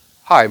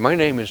 Hi, my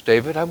name is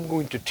David. I'm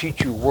going to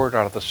teach you a word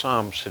out of the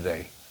Psalms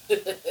today.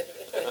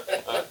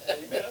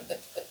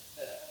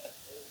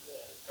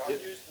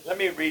 Let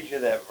me read you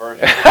that verse.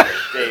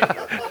 David,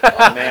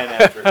 a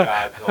man after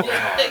God's own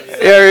heart.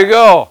 There you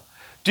go.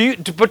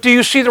 But do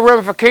you see the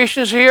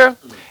ramifications here?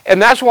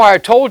 And that's why I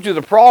told you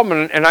the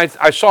problem, and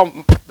I saw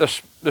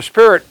the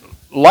Spirit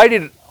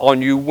lighted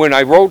on you when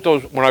I read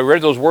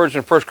those words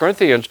in 1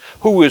 Corinthians.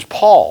 Who is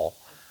Paul?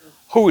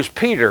 Who is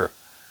Peter?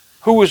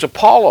 Who is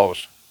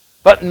Apollos?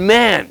 But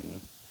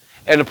men.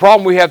 And the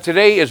problem we have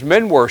today is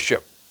men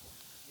worship.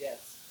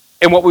 yes.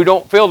 And what we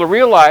don't fail to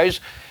realize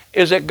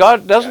is that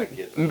God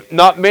doesn't,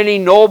 not many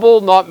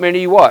noble, not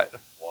many what?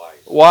 Wise.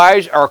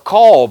 Wise are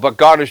called, but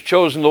God has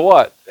chosen the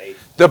what?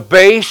 Faith. The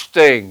base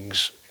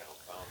things.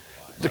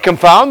 Confound To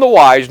confound the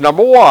wise,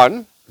 number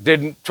one.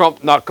 Didn't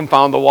Trump not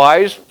confound the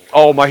wise?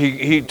 Oh my,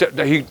 he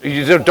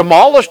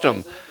demolished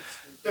them.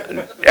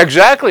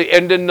 Exactly.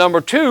 And then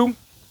number two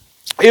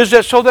is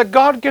that so that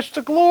God gets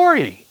the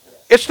glory.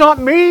 It's not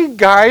me,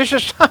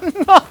 guys. I'm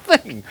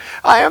nothing.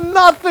 I am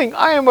nothing.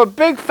 I am a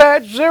big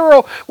fat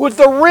zero with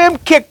the rim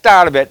kicked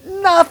out of it.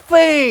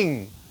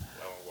 Nothing.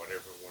 What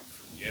everyone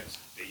forgets,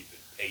 David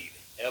paid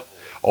heavily.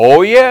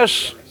 Oh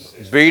yes.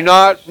 Be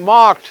not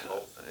mocked.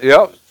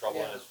 Yep.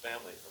 Trouble in his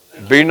family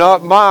from that. Be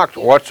not mocked.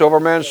 Whatsoever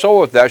man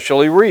soweth, that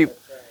shall he reap.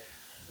 That's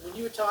right. When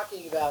you were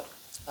talking about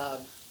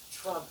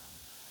Trump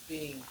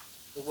being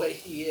the way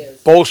he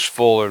is,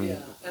 Boastful and yeah,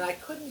 and I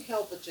couldn't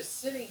help but just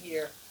sitting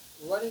here,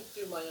 running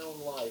through my own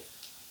life,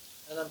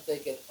 and I'm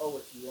thinking, oh,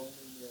 if you only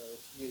knew,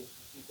 if you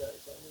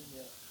guys only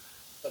knew.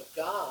 But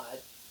God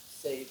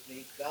saved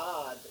me,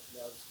 God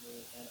loves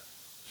me, and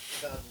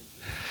God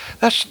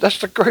will use me. that's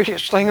the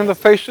greatest thing on the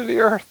face of the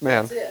earth,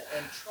 man. That's it.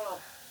 And Trump,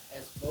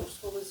 as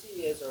boastful as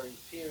he is, or he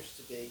appears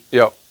to be,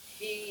 Yep.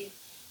 he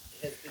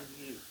has been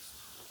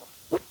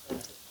used.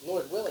 And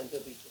Lord willing, he'll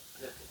continue.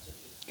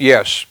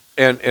 Yes.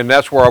 And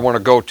that's where I want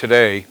to go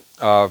today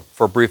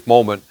for a brief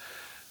moment.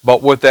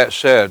 But with that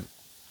said,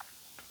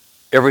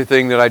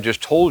 everything that I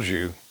just told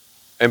you,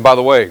 and by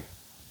the way,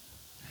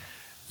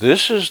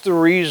 this is the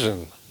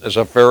reason, is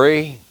a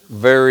very,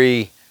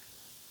 very,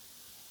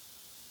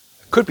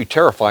 could be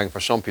terrifying for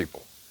some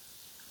people,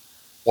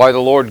 why the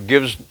Lord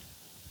gives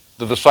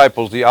the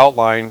disciples the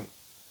outline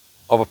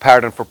of a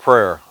pattern for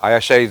prayer. I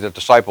say the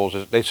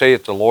disciples, they say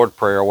it's the Lord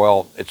prayer.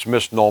 Well, it's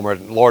misnomer.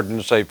 The Lord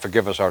didn't say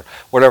forgive us our,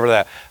 whatever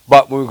that.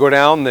 But when we go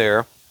down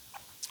there,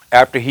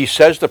 after he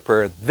says the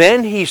prayer,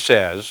 then he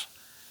says,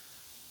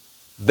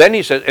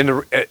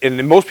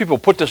 and most people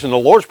put this in the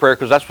Lord's Prayer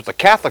because that's what the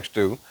Catholics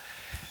do,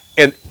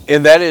 and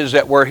that is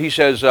that where he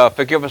says,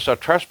 forgive us our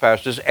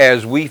trespasses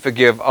as we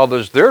forgive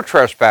others their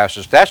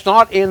trespasses. That's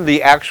not in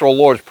the actual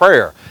Lord's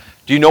Prayer.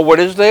 Do you know what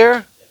is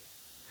there?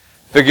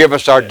 Forgive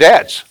us our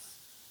debts.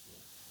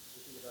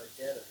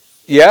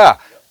 Yeah.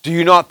 Do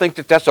you not think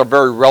that that's a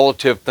very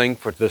relative thing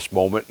for this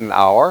moment and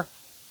hour?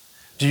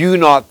 Do you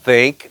not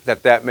think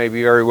that that may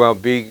be very well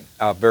be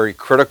a very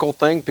critical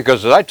thing?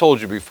 Because as I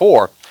told you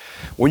before,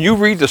 when you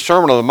read the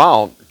Sermon on the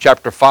Mount,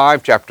 chapter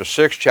 5, chapter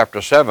 6,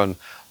 chapter 7,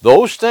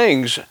 those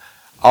things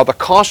are the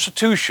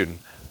Constitution,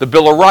 the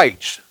Bill of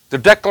Rights, the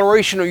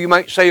Declaration, or you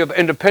might say, of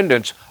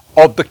Independence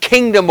of the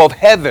Kingdom of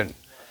Heaven.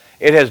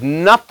 It has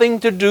nothing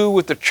to do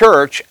with the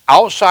church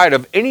outside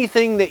of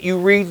anything that you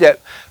read that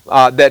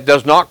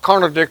does not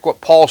contradict what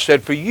Paul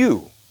said for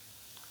you.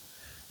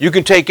 You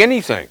can take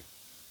anything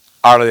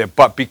out of it,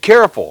 but be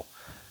careful.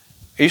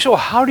 You say, well,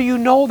 how do you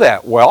know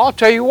that? Well, I'll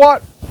tell you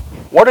what.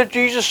 What did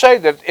Jesus say?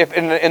 That if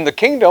in the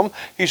kingdom,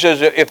 he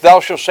says, if thou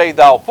shalt say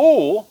thou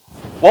fool,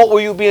 what will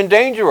you be in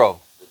danger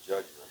of? The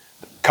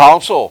judgment.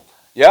 Counsel.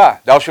 Yeah,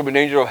 thou shalt be in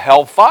danger of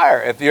hell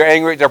fire if you're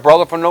angry at their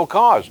brother for no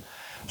cause.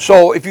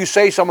 So if you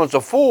say someone's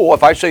a fool,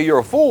 if I say you're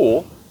a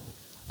fool,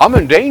 I'm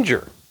in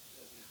danger.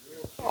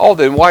 Oh,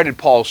 then why did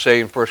Paul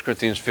say in 1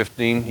 Corinthians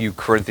 15, you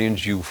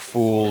Corinthians, you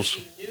fools?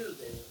 He knew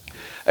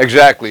they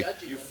Exactly.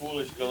 You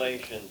foolish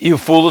Galatians. You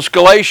foolish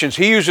Galatians.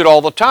 He used it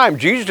all the time.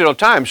 Jesus did it all the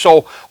time.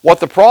 So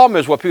what the problem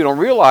is, what people don't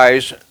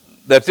realize,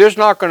 that there's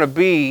not going to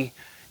be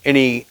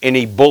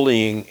any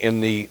bullying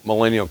in the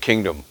millennial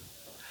kingdom.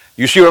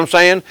 You see what I'm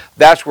saying?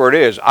 That's where it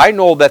is. I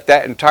know that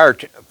that entire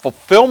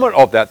fulfillment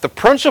of that, the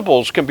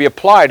principles can be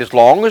applied as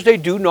long as they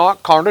do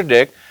not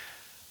contradict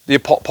the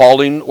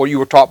Pauline, what you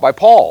were taught by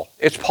Paul.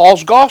 It's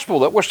Paul's gospel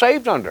that we're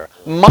saved under.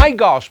 My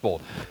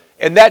gospel.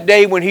 And that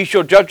day when he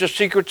shall judge the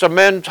secrets of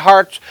men's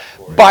hearts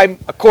by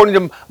according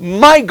to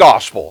my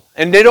gospel.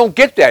 And they don't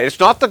get that. It's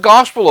not the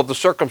gospel of the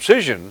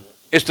circumcision.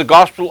 It's the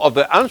gospel of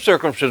the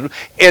uncircumcision,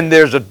 and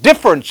there's a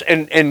difference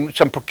and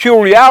some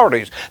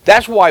peculiarities.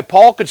 That's why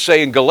Paul could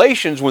say in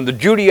Galatians, when the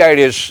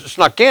Judaizers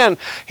snuck in,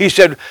 he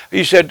said,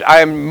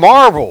 I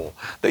marvel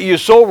that you're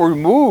so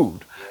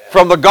removed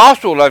from the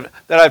gospel that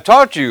I've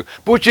taught you,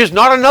 which is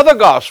not another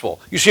gospel.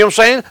 You see what I'm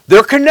saying?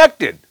 They're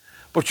connected.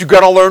 But you've got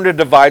to learn to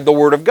divide the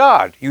Word of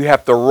God. You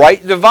have to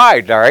right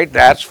divide, all right?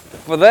 That's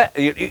for that.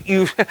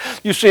 You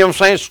see what I'm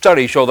saying?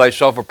 Study, show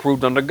thyself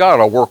approved unto God,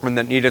 a workman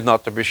that needeth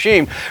not to be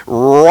ashamed.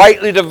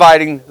 Rightly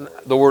dividing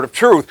the Word of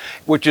truth,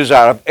 which is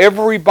out of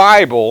every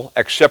Bible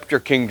except your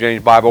King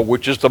James Bible,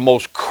 which is the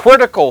most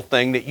critical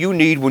thing that you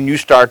need when you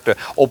start to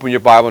open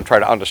your Bible and try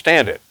to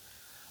understand it.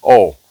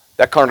 Oh,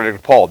 that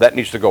contradicts Paul. That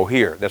needs to go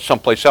here. That's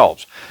someplace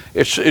else.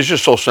 It's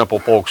just so simple,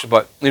 folks.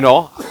 But, you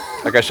know,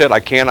 like I said, I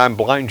can't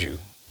unblind you.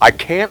 I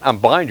can't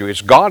unblind you.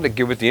 It's God that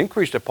giveth the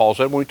increase, that Paul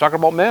said when we talk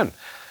about men.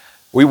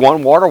 We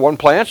one water, one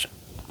plants,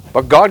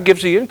 but God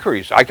gives the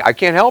increase. I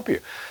can't help you.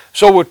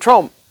 So with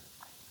Trump,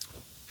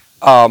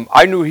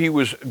 I knew he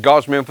was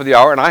God's man for the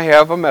hour, and I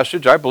have a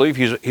message. I believe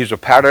he's a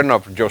pattern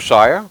of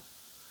Josiah,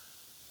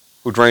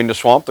 who drained the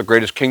swamp, the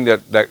greatest king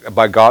that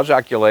by God's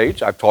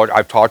accolades.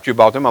 I've taught you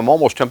about him. I'm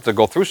almost tempted to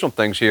go through some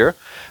things here.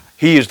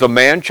 He is the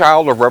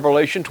man-child of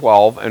Revelation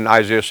 12 and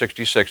Isaiah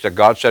 66, that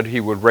God said he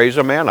would raise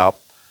a man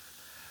up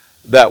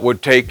that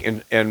would take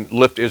and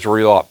lift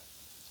Israel up.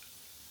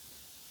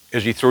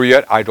 Is he through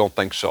yet? I don't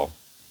think so.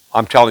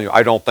 I'm telling you,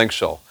 I don't think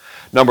so.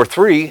 Number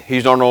 3,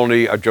 he's not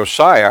only a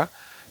Josiah,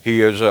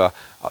 he is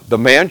the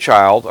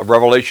man-child of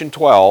Revelation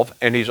 12,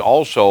 and he's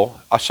also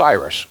a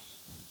Cyrus.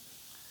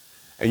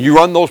 And you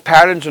run those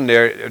patterns in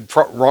there,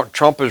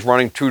 Trump is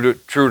running true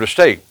to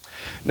state.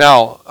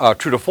 Now,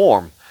 true to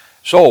form.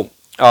 So,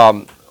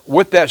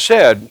 with that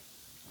said,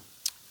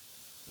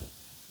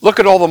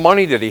 look at all the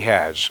money that he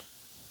has.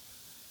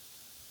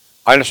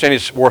 I understand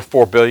he's worth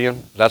 $4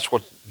 billion. That's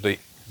what the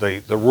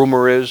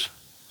rumor is.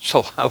 It's a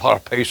lot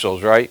of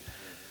pesos, right?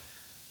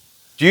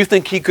 Do you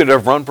think he could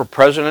have run for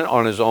president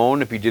on his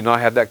own if he did not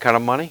have that kind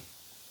of money?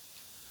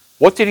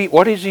 What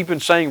has he been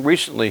saying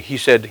recently? He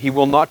said he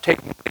will not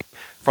take money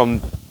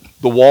from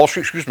the Wall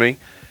Street,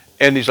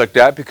 and he's like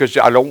that because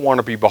I don't want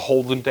to be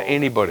beholden to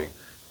anybody.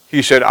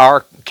 He said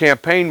our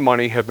campaign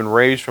money has been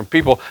raised from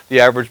people, the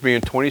average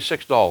being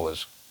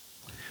 $26.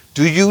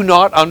 Do you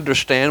not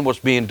understand what's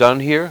being done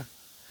here?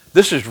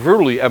 This is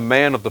really a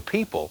man of the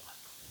people.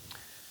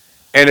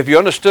 And if you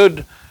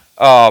understood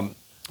by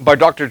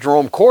Dr.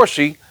 Jerome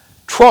Corsi,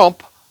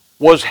 Trump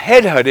was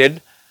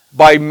headhunted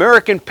by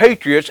American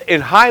patriots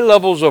in high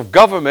levels of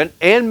government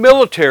and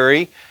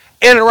military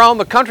and around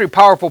the country,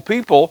 powerful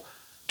people,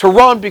 to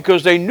run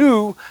because they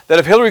knew that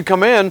if Hillary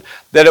come in,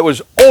 that it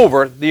was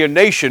over, the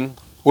nation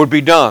would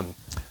be done.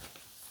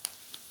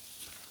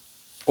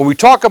 When we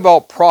talk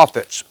about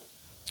prophets,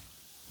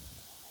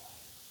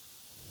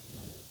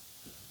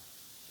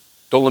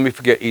 don't let me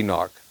forget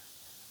Enoch.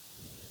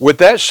 With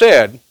that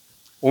said,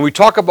 when we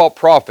talk about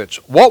prophets,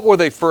 what were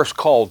they first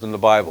called in the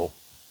Bible?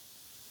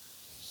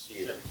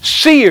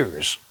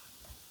 Seers.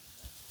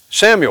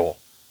 Samuel.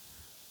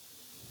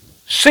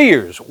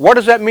 Seers. What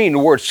does that mean, the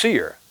word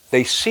seer?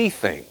 They see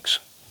things.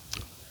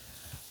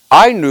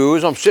 I knew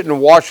as I'm sitting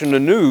and watching the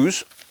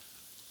news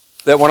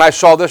that when I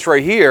saw this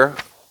right here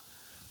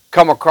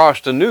come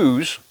across the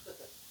news,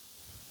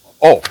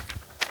 oh.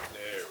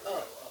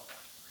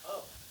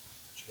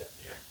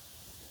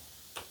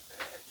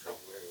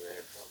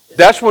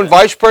 That's when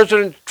Vice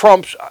President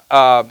Trump's,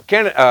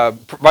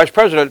 Vice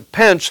President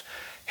Pence,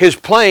 his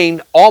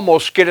plane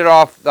almost skidded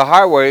off the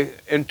highway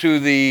into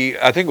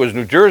I think it was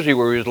New Jersey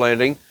where he was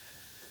landing.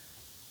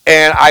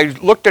 And I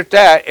looked at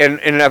that,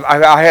 and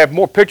I have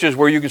more pictures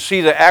where you can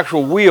see the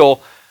actual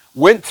wheel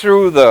went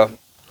through the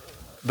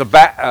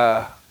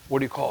back, what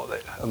do you call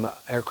it on the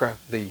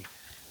aircraft? The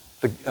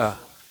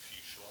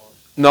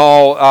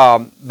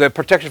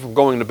protection from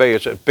going in the bay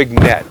is a big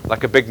net,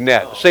 like a big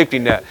net, safety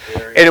net.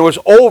 And it was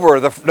over,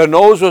 the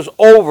nose was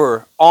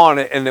over on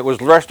it, and it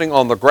was resting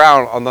on the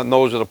ground on the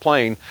nose of the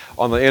plane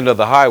on the end of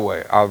the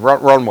highway,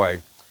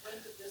 runway. When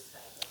did this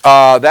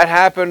happen? That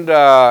happened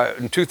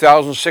in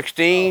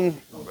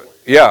 2016.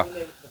 Yeah.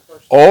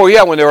 Oh,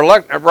 yeah, when they were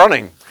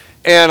running.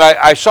 And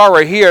I saw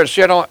right here,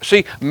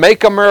 see,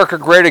 Make America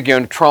Great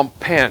Again, Trump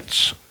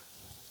Pence.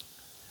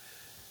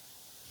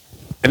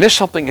 And there's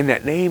something in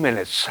that name in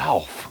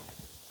itself.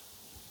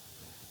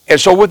 And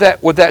so with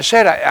that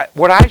said,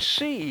 what I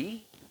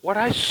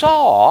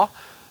saw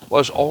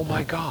was, oh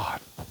my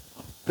God,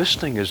 this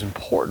thing is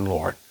important,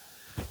 Lord.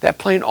 That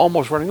plane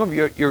almost running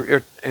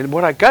over. And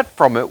what I got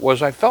from it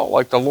was I felt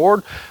like the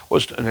Lord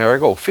was, and there I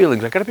go,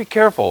 feelings. I got to be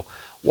careful.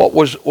 what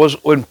was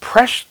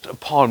impressed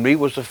upon me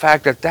was the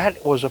fact that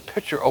that was a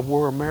picture of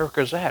where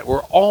America's at.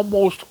 We're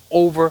almost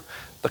over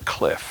the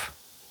cliff,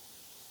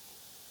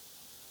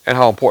 and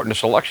how important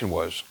this election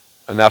was.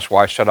 And that's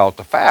why I set out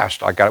to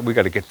fast. We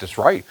got to get this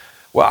right.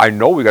 Well, I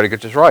know we got to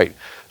get this right.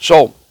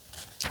 So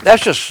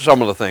that's just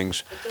some of the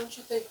things. But don't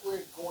you think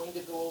we're going to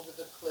go over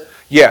the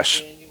cliff Yes.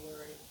 in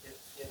January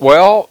if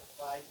Well,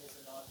 Biden is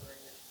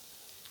inaugurated?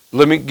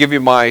 let me give you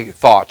my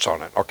thoughts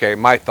on it, okay?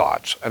 My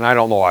thoughts. And I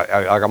don't know,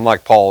 I'm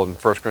like Paul in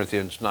 1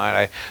 Corinthians 9.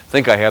 I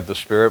think I have the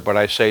Spirit, but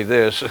I say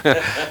this. And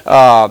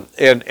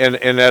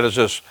that is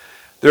this.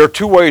 There are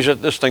two ways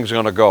that this thing's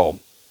going to go.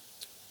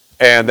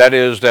 And that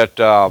is that,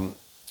 and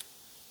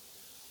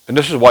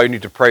this is why you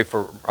need to pray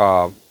for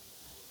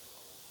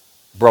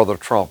Brother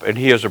Trump. And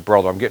he is a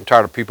brother. I'm getting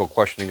tired of people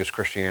questioning his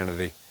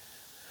Christianity.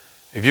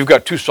 If you've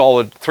got three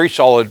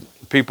solid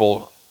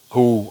people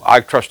who I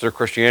trust their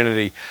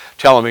Christianity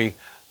telling me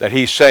that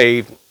he's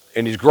saved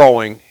and he's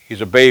growing,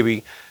 he's a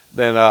baby,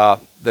 then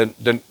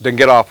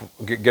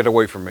get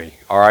away from me.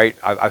 All right,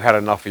 I've had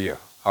enough of you.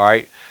 All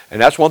right,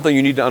 and that's one thing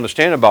you need to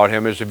understand about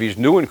him is if he's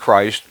new in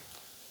Christ,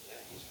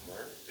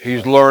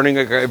 he's learning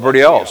like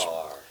everybody else.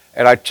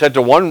 And I said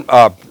to one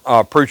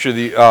preacher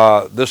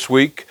this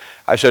week,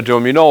 I said to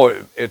him, you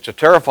know, it's a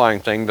terrifying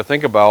thing to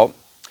think about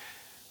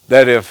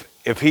that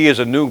if he is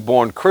a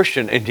newborn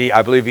Christian, and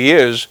I believe he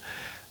is,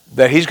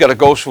 that he's got to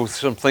go through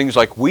some things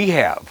like we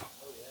have.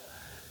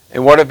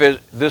 And what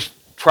if this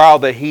trial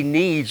that he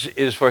needs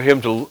is for him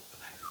to,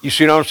 you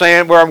see what I'm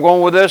saying, where I'm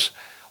going with this?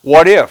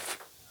 What if?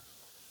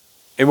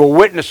 And we'll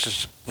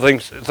witness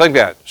things like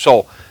that.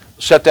 So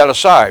set that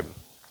aside.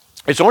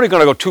 It's only going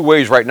to go two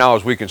ways right now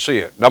as we can see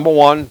it. Number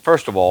one,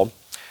 first of all,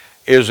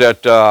 is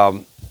that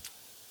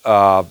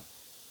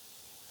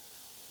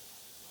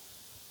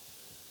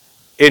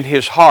in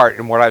his heart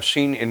and what I've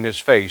seen in his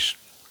face,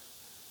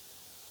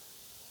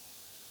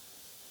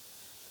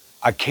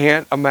 I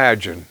can't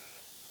imagine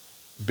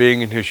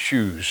being in his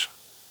shoes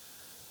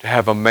to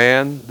have a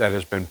man that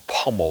has been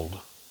pummeled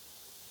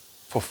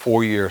for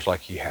 4 years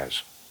like he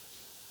has.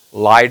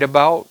 Lied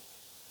about,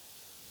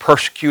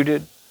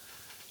 persecuted.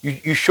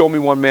 You show me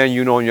one man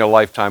you know in your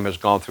lifetime has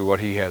gone through what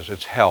he has.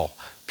 It's hell.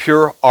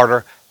 Pure,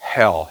 utter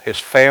hell. His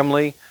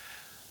family,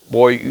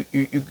 boy,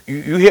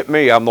 you hit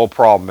me, I'm no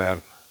problem,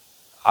 man.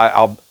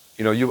 I'll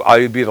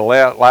be the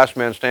last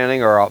man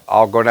standing, or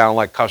I'll go down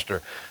like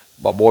Custer.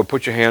 But boy,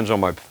 put your hands on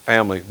my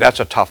family. That's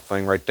a tough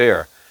thing right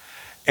there.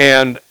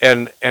 And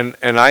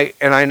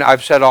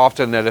I've said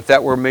often that if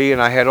that were me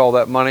and I had all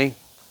that money,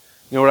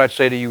 you know what I'd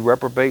say to you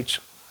reprobates?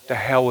 To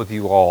hell with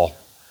you all.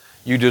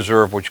 You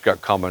deserve what you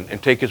got coming.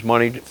 And take his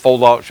money,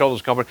 fold out, sell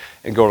his company,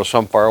 and go to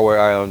some faraway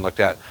island like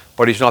that.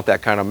 But he's not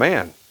that kind of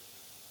man.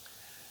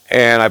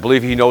 And I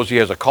believe he knows he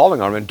has a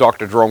calling on him. And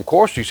Dr. Jerome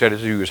Corsi said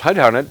he was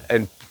headhunted,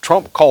 and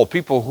Trump called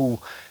people who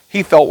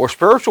he felt were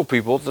spiritual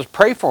people to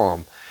pray for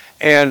him.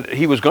 And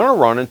he was going to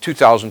run in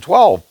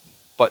 2012,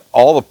 but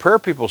all the prayer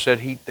people said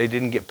they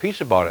didn't get peace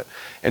about it.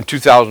 And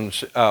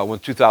when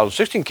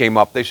 2016 came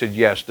up, they said,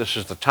 yes, this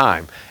is the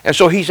time. And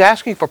so he's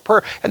asking for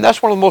prayer. And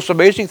that's one of the most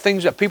amazing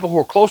things that people who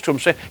are close to him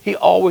say. He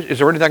always, is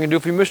there anything I can do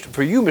for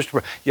you,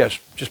 Mr. Yes,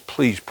 just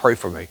please pray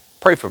for me.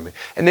 Pray for me.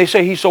 And they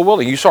say he's so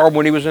willing. You saw him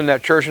when he was in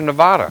that church in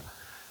Nevada.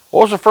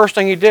 What was the first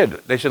thing he did?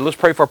 They said, let's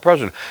pray for our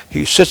president.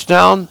 He sits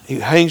down, he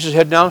hangs his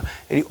head down,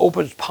 and he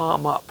opens his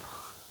palm up.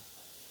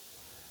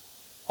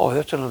 Oh,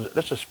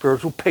 that's a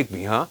spiritual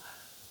pygmy, huh?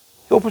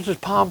 He opens his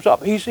palms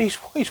up. He's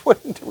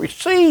waiting to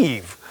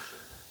receive.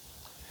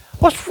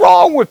 What's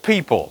wrong with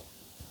people?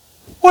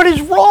 What is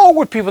wrong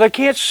with people? They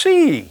can't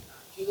see.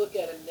 If you look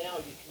at him now,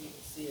 you can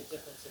even see a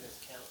difference in his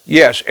countenance.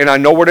 Yes, and I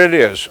know what it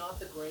is. It's not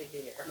the gray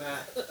hair.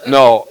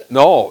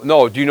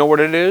 No. Do you know what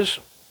it is?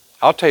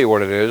 I'll tell you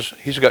what it is.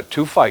 He's got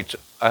two fights,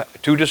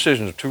 two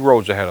decisions, two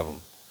roads ahead of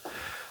him.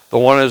 The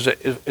one is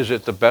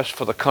it the best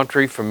for the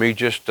country for me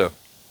just to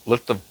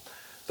let the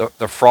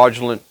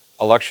fraudulent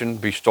election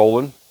be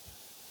stolen?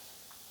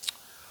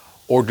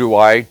 Or do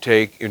I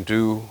take and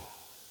do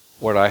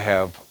what I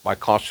have my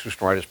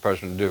constitutional right as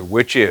president to do,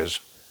 which is,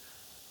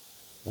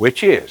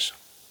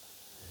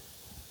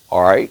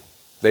 all right,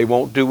 they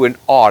won't do an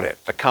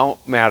audit. The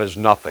count matters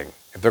nothing.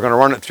 If they're going to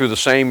run it through the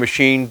same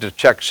machine to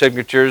check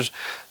signatures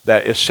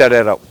that is set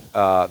at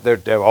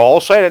they're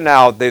all set it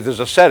now, there's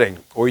a setting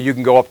where you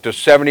can go up to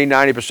 70,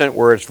 90%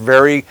 where it's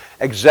very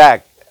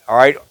exact, all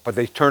right, but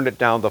they turned it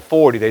down to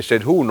 40. They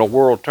said, who in the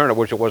world turned it,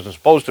 which it wasn't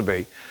supposed to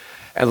be.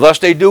 Unless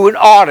they do an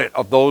audit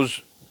of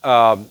those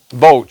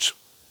votes,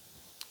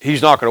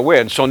 he's not going to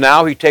win. So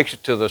now he takes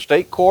it to the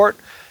state court,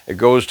 it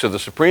goes to the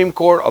Supreme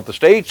Court of the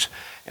states,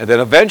 and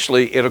then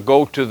eventually it'll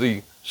go to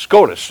the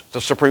SCOTUS,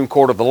 the Supreme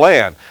Court of the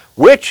land,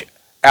 which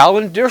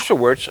Alan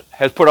Dershowitz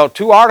has put out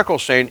 2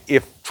 articles saying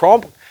if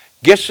Trump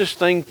gets this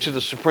thing to the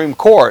Supreme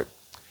Court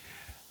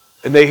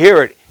and they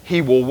hear it,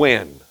 he will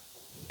win.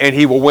 And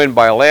he will win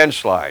by a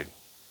landslide.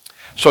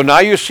 So now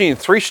you're seeing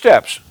 3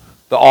 steps.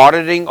 the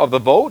auditing of the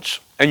votes.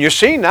 And you're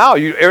seeing now,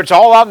 it's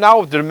all out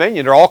now with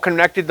Dominion. They're all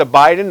connected to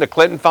Biden, the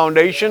Clinton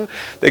Foundation.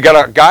 They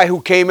got a guy who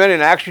came in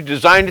and actually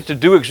designed it to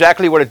do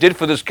exactly what it did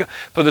for this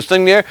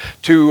thing there,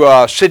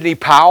 to Sidney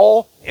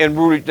Powell and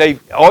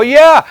Rudy. Oh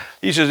yeah,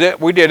 he says,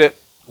 we did it.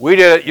 We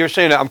did it. You're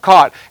saying that I'm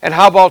caught. And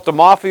how about the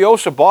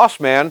mafioso boss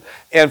man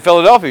in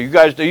Philadelphia? You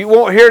guys, you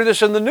won't hear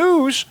this in the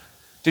news.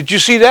 Did you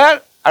see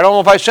that? I don't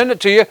know if I sent it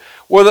to you.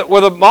 Where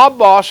the mob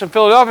boss in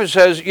Philadelphia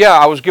says, yeah,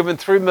 I was given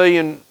 $3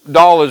 million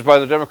by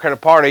the Democratic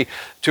Party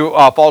to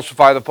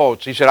falsify the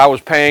votes. He said, I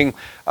was paying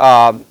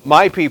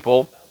my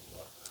people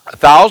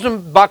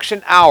 $1,000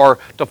 an hour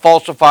to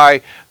falsify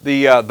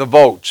the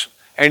votes.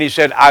 And he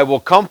said, I will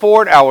come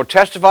forward, I will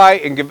testify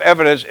and give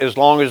evidence as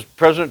long as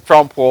President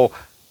Trump will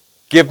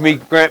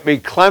grant me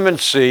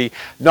clemency,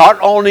 not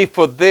only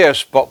for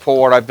this, but for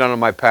what I've done in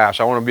my past.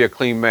 I want to be a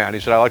clean man.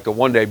 He said, I'd like to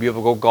one day be able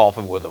to go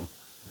golfing with him.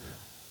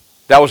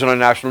 That was in a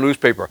national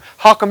newspaper.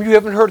 How come you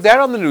haven't heard that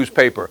on the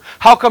newspaper?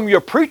 How come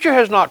your preacher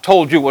has not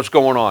told you what's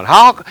going on?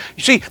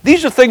 You see,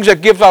 these are things that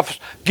gives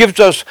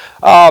us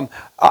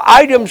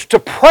items to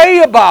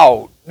pray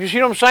about. You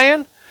see what I'm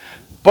saying?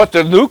 But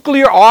the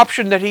nuclear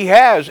option that he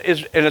has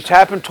is, and it's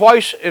happened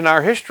twice in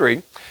our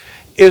history,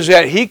 is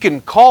that he can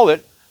call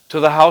it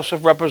to the House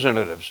of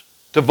Representatives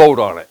to vote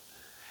on it.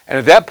 And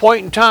at that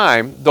point in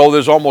time, though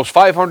there's almost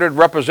 500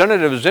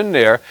 representatives in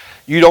there,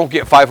 you don't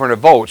get 500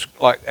 votes.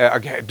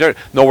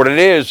 No, what it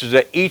is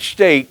that each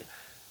state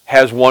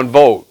has one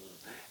vote.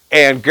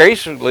 And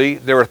basically,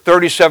 there are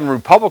 37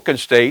 Republican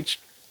states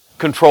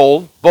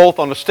controlled, both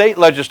on the state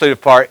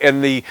legislative part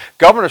and the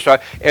governor's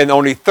side, and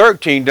only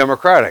 13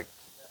 Democratic.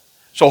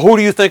 So who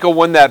do you think will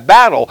win that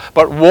battle?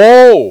 But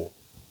whoa,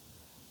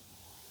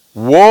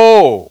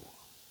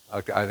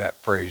 that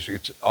phrase,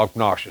 it's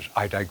obnoxious,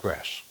 I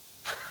digress.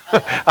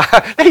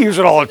 They use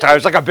it all the time.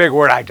 It's like a big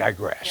word. I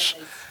digress.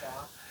 Can they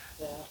stop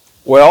that?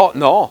 Well,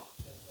 no.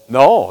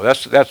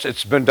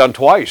 It's been done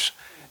twice,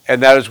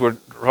 and that is what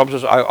Trump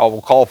says. I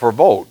will call for a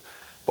vote.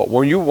 But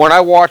when I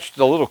watched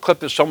the little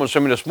clip that someone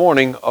sent me this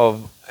morning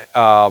of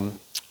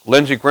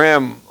Lindsey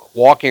Graham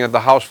walking at the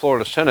House floor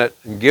of the Senate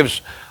and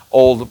gives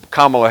old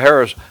Kamala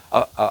Harris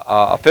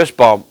a fist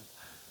bump,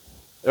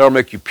 it'll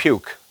make you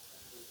puke.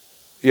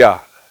 Yeah.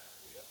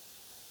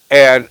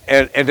 And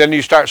then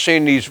you start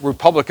seeing these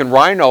Republican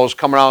rhinos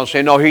coming out and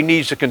saying, no, he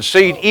needs to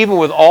concede, even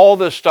with all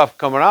this stuff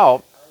coming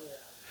out.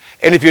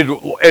 And if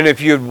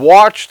you'd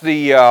watched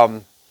the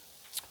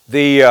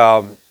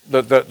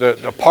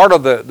part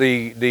of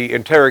the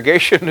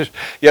interrogation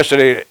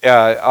yesterday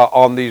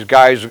on these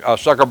guys,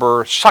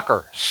 Zuckerberg,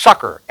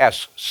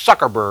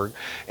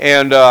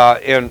 and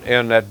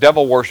that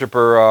devil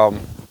worshiper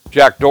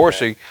Jack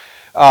Dorsey,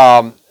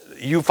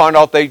 you find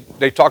out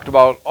they talked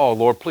about, oh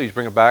Lord, please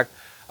bring it back.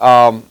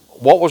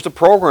 What was the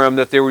program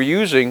that they were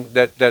using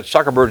that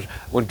Zuckerberg,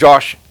 when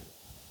Josh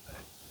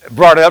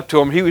brought it up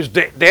to him, he was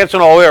dancing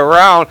all the way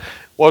around,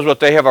 was what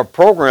they have a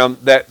program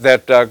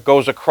that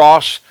goes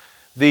across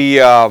the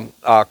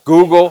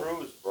Google.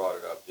 Cruz brought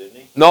it up, didn't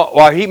he? No,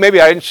 well, I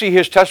didn't see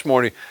his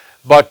testimony,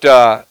 but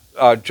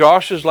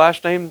Josh's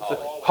last name,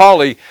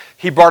 Hawley,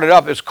 he brought it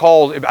up. It's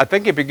called, I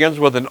think it begins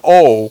with an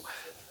O.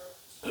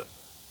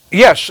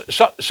 Yes,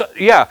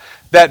 yeah.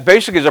 That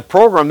basically is a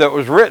program that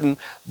was written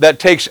that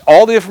takes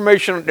all the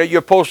information that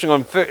you're posting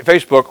on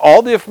Facebook,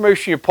 all the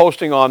information you're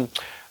posting on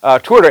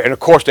Twitter, and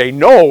of course they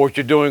know what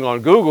you're doing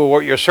on Google,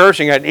 what you're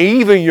searching at, and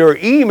even your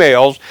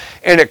emails,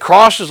 and it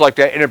crosses like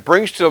that, and it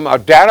brings to them a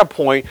data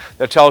point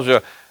that tells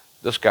you,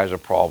 this guy's a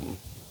problem,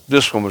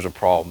 this one was a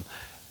problem.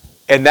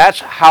 And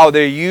that's how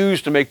they're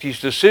used to make these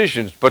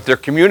decisions, but they're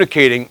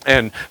communicating,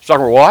 and it's like,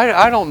 well,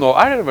 I don't know,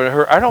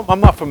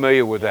 I'm not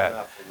familiar with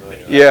that.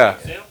 Yeah.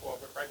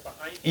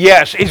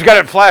 Yes, he's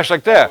got it flashed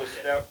like that.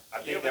 I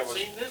think that was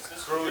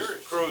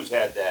Cruz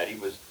had that. He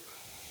was,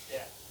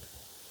 yeah,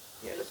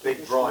 the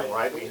big drawing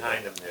right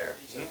behind him there.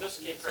 He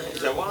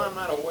said, well, I'm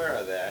not aware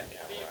of that. Yeah,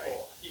 right.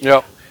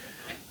 Yep.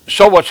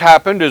 So what's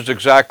happened is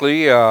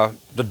exactly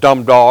the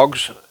dumb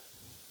dogs,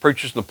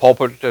 preachers in the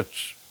pulpit,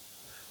 that's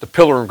the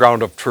pillar and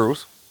ground of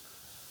truth.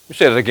 Let me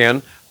say it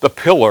again, the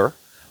pillar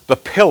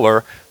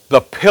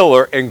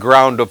and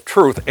ground of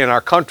truth in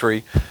our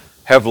country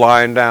have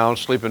lying down,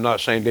 sleeping,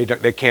 not saying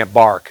they can't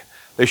bark.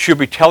 They should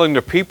be telling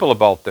the people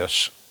about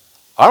this.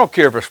 I don't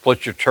care if it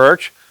splits your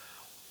church.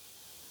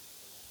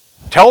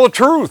 Tell the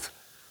truth.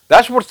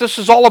 That's what this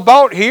is all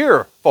about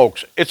here,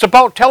 folks. It's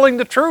about telling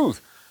the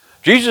truth.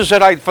 Jesus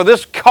said, for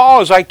this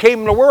cause I came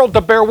in the world to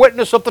bear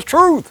witness of the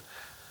truth.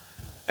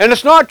 And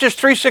it's not just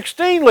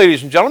 3:16,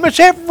 ladies and gentlemen. It's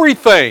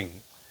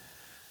everything.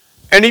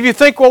 And if you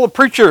think, well, the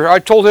preacher, I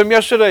told him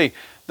yesterday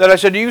that I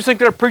said, do you think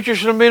that a preacher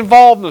shouldn't be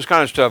involved in this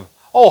kind of stuff?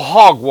 Oh,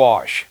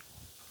 hogwash.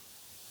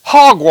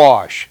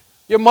 Hogwash.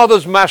 Your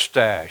mother's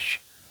mustache.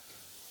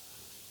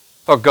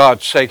 For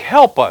God's sake,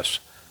 help us.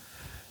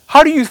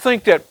 How do you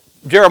think that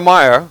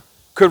Jeremiah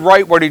could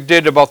write what he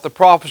did about the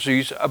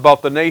prophecies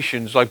about the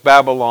nations like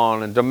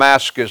Babylon and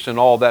Damascus and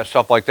all that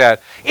stuff like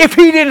that if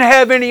he didn't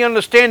have any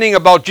understanding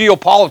about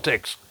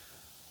geopolitics?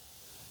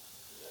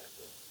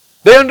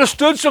 They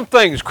understood some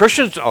things.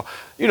 Christians,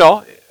 you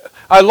know,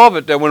 I love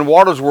it that when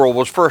Waters World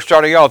was first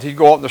starting out, he'd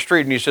go out in the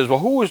street and he says, well,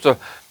 who is this?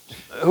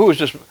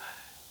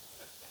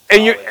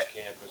 And you, College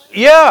campuses,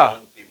 yeah.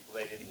 young people,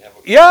 they didn't have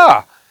a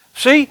yeah.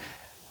 See,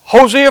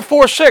 Hosea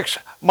 4:6,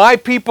 my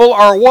people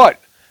are what?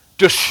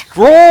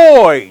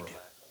 Destroyed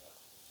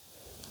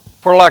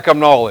for lack of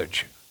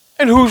knowledge.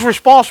 And who's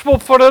responsible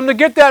for them to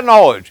get that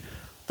knowledge?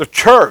 The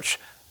church,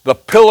 the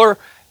pillar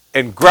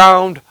and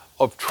ground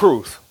of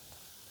truth.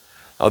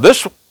 Now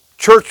this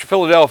church,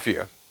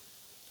 Philadelphia,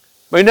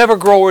 may never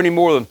grow any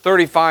more than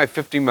 35,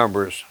 50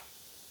 members,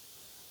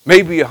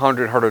 maybe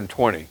 100,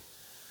 120.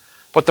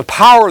 But the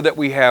power that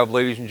we have,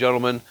 ladies and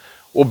gentlemen,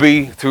 will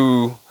be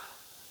through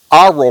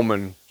our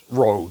Roman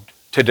road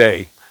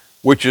today,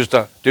 which is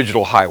the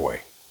digital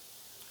highway.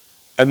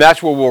 And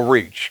that's where we'll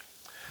reach.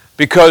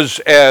 Because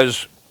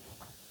as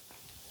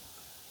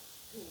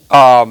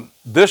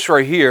this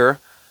right here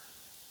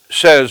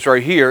says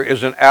right here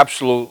is an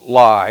absolute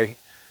lie,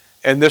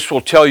 and this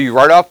will tell you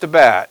right off the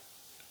bat,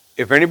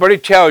 if anybody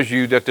tells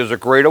you that there's a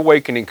great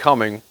awakening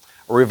coming,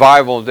 a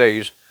revival in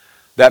days,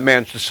 that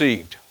man's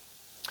deceived.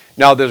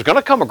 Now there's going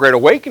to come a great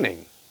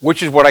awakening,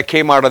 which is what I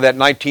came out of that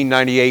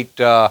 1998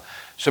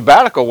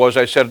 sabbatical was.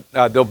 I said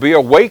there'll be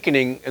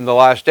awakening in the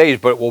last days,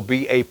 but it will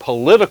be a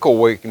political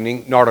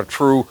awakening, not a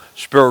true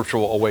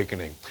spiritual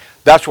awakening.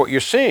 That's what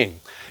you're seeing.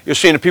 You're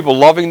seeing the people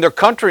loving their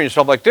country and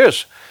stuff like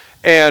this,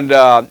 and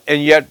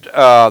yet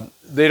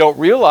they don't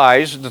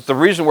realize that the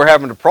reason we're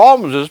having the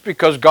problems is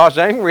because God's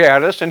angry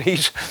at us and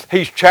He's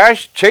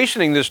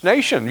chastening this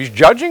nation. He's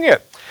judging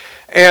it,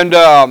 and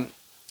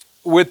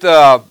with.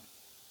 But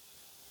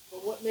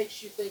what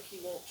makes you think he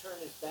won't turn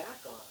his back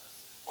on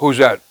us? Who's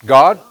that?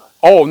 God? God.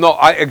 Oh no,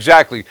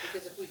 exactly.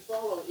 Because if we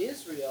follow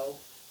Israel,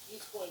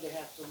 he's going to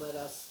have to let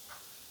us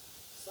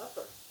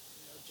suffer.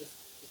 You know, just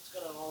it's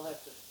going to all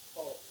have to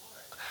fall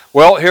apart.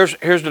 Well,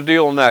 here's the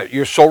deal on that.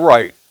 You're so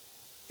right.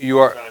 You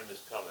are. time is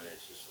coming,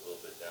 it's just a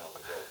little bit down the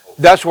road.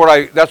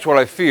 That's what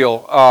I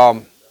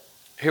feel.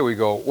 Here we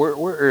go.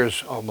 Where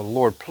is? Oh my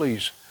Lord,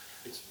 please.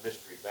 It's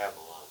Mystery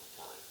Babylon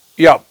time.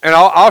 Yeah, and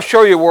I'll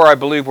show you where I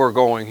believe we're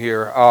going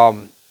here.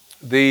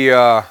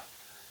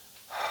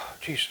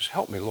 Jesus,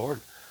 help me, Lord.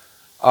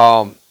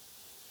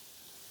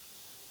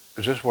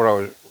 Is this what I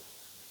was?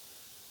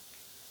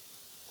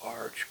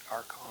 Large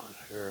Archon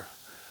here.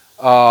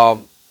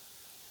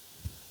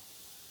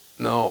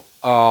 No.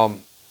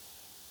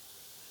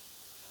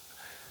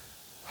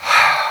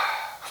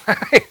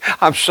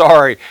 I'm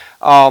sorry.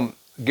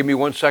 Give me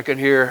 1 second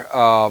here.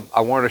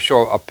 I wanted to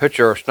show a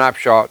picture, a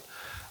snapshot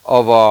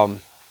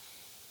of.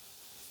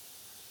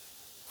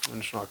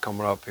 It's not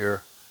coming up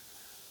here.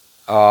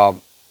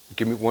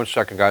 Give me 1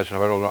 second, guys, and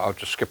if I don't know, I'll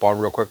just skip on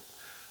real quick.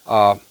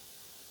 No.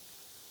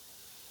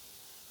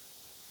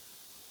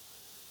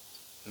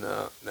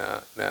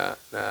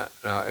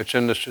 It's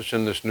in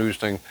this news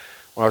thing.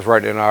 When I was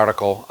writing an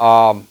article,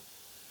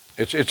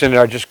 it's in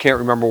there. I just can't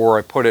remember where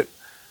I put it.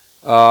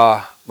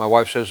 My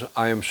wife says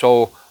I am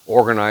so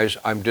organized,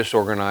 I'm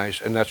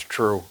disorganized, and that's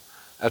true.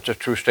 That's a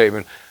true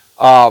statement.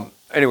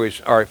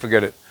 Anyways, all right,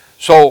 forget it.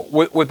 So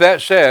with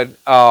that said,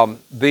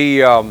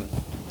 the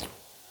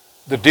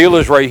deal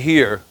is right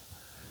here.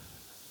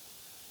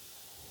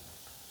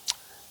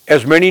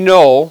 As many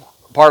know,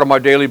 part of my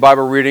daily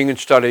Bible reading and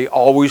study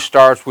always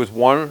starts with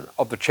one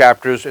of the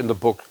chapters in the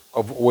book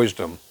of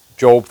wisdom,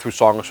 Job through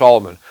Song of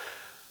Solomon.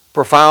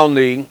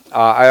 Profoundly,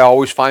 I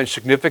always find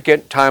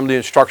significant, timely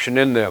instruction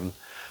in them,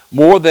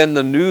 more than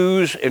the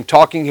news and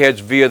talking heads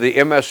via the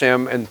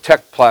MSM and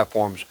tech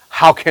platforms.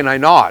 How can I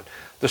not?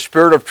 The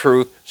Spirit of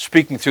Truth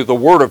speaking through the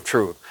Word of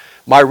Truth.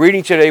 My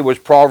reading today was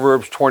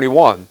Proverbs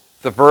 21.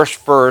 The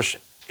verse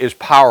is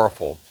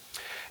powerful.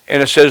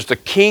 And it says, the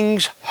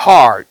king's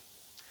heart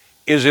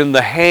is in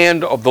the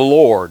hand of the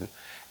Lord.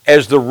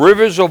 As the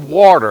rivers of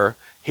water,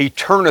 he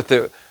turneth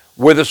it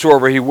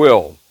whithersoever he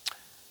will.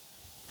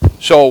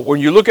 So when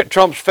you look at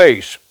Trump's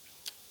face,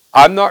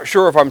 I'm not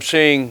sure if I'm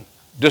seeing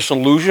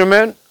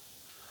disillusionment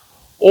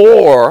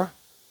or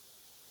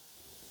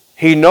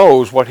he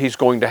knows what he's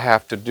going to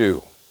have to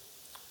do,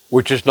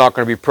 which is not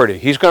going to be pretty.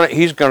 He's going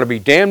to be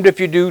damned if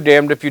you do,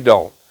 damned if you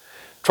don't.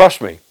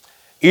 Trust me.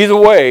 Either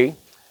way,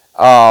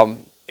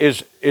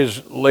 is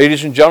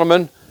ladies and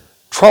gentlemen,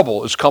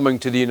 trouble is coming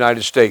to the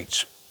United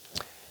States.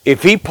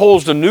 If he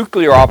pulls the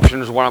nuclear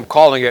option, is what I'm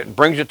calling it, and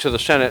brings it to the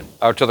Senate,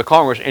 or to the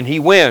Congress, and he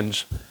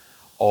wins,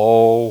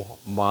 oh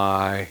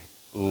my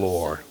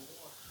Lord.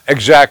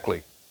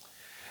 Exactly.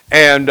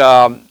 And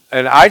I,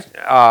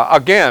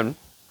 again.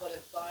 But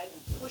if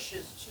Biden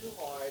pushes too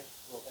hard,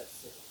 we'll have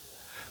civil war.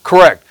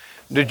 Correct.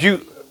 Did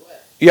you?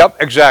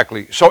 Yep,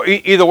 exactly. So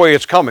either way,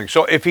 it's coming.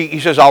 So if he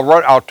says,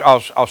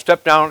 I'll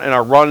step down and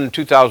I'll run in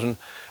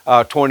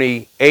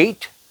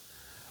 2028.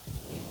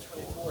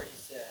 24, he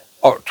said.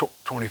 Oh,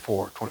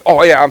 24. 20.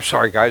 Oh, yeah, I'm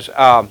sorry, guys. At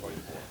that point,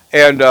 he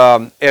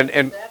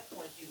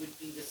would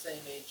be the same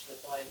age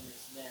that Biden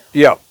is now.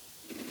 Yeah. I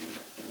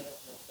don't know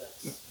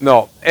if that's...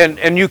 No,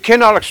 and you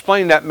cannot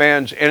explain that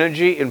man's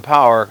energy and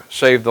power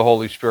save the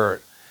Holy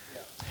Spirit.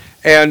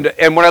 And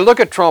when I look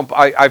at Trump,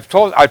 I've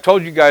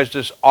told you guys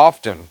this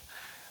often.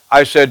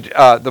 I said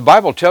the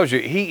Bible tells you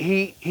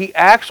he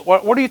acts.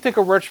 What do you think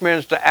a rich man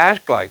is to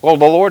act like? Well,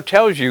 the Lord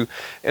tells you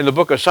in the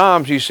book of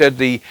Psalms. He said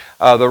the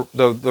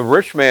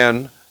rich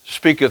man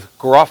speaketh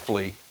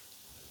gruffly.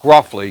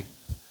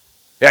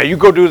 Yeah, you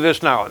go do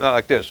this now, not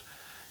like this.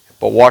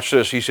 But watch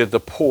this. He said the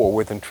poor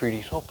with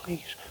entreaties. Oh,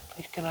 please,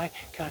 can I?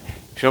 See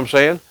what I'm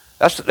saying?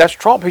 That's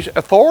Trump. He's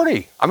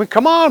authority. I mean,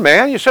 come on,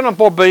 man. You send him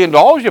 $4 billion,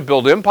 you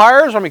build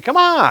empires. I mean, come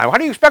on. How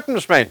do you expect him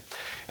to spend?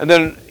 And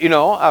then,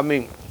 I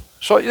mean,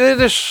 so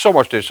there's so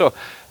much to. So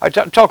I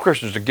tell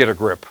Christians to get a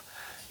grip.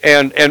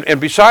 And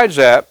besides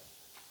that,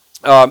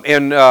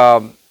 in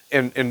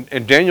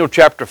Daniel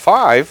chapter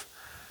 5,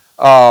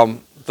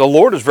 the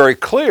Lord is very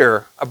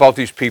clear about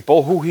these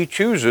people, who he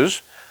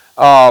chooses.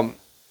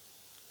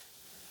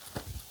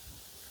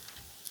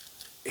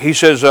 He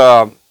says,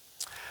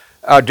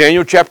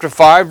 Daniel chapter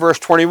 5, verse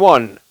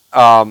 21,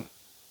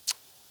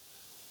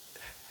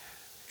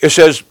 it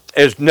says,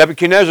 as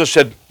Nebuchadnezzar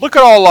said, look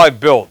at all I've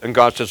built. And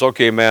God says,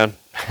 okay, man,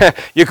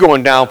 you're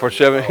going down for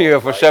 7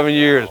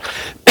 years.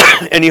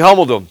 And he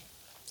humbled him.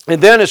 And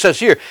then it says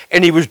here,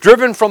 and he was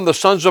driven from the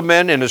sons of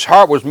men, and his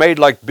heart was made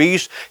like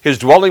beasts. His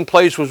dwelling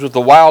place was with the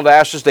wild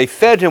asses. They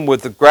fed him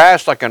with the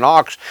grass like an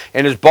ox,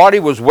 and his body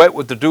was wet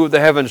with the dew of the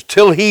heavens,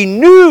 till he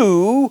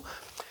knew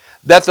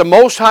that the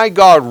Most High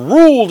God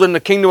ruled in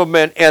the kingdom of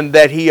men, and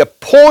that he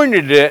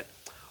appointed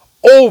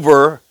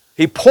over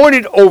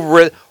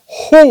it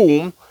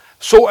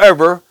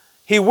whomsoever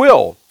he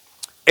will.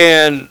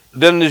 And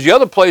then there's the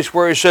other place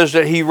where he says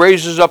that he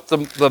raises up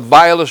the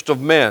vilest of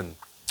men.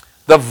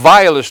 The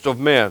vilest of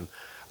men.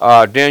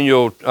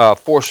 Daniel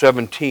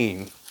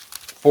 4:17.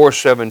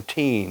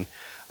 4:17.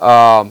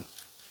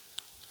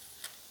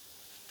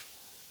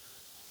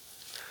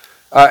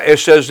 It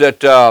says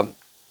that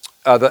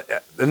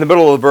in the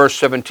middle of verse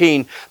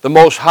 17, the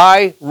Most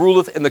High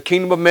ruleth in the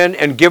kingdom of men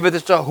and giveth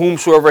it to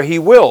whomsoever he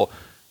will.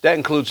 That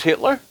includes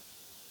Hitler.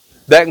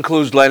 That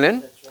includes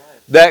Lenin.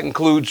 That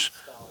includes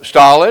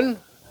Stalin,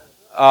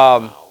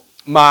 Mao,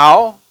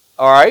 all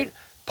right,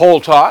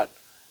 Pol Pot.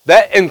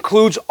 That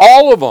includes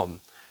all of them.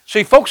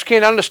 See, folks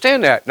can't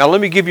understand that. Now, let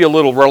me give you a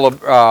little It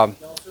also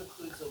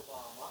includes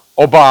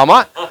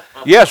Obama. Obama.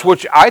 Yes,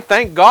 which I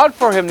thank God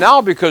for him now,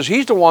 because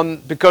he's the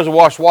one, because of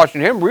watching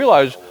him,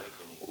 realize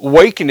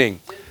awakening.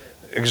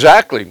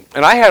 Exactly.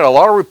 And I had a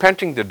lot of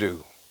repenting to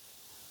do.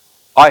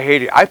 I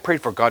hated it. I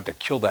prayed for God to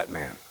kill that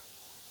man.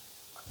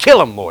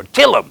 Kill him, Lord.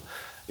 Kill him.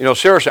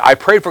 Seriously, I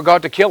prayed for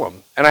God to kill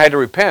him. And I had to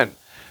repent,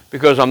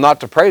 because I'm not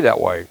to pray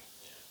that way.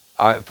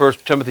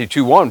 1 Timothy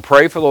 2:1,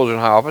 pray for those in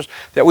high office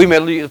that we may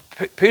live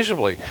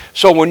peaceably.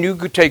 So when you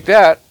could take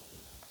that,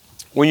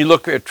 when you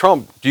look at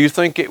Trump, do you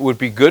think it would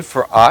be good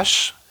for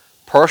us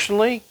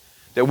personally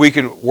that we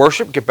can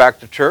worship, get back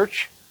to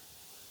church?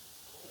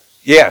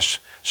 Yes.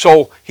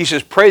 So he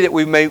says, pray that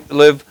we may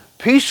live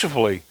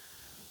peacefully.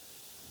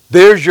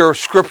 There's your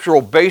scriptural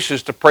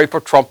basis to pray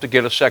for Trump to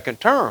get a second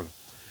term.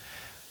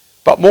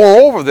 But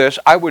moreover this,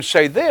 I would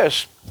say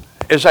this,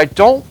 is I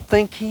don't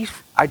think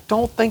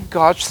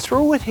God's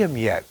through with him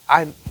yet.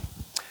 I can't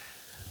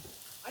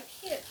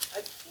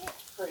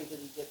pray that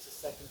he gets a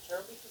second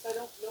term, because I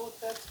don't know if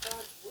that's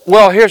God's will.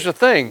 Well, here's the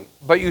thing.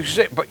 But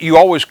you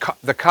always,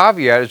 the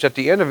caveat is at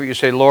the end of it, you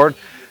say, Lord,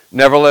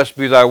 nevertheless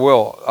be thy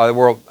will,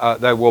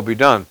 thy will be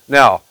done.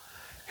 Now,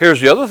 here's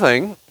the other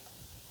thing,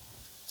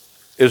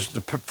 is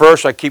the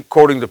verse I keep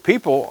quoting to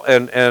people,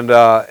 and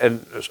I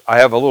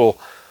have a little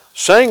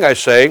saying I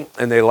say,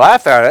 and they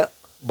laugh at it,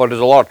 but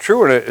there's a lot of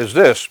truth in it, is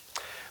this.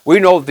 We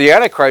know that the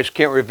Antichrist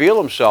can't reveal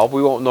himself.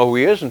 We won't know who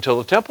he is until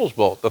the temple's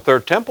built, the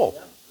third temple,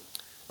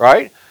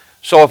 right?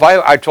 So if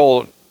I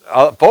told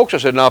folks, I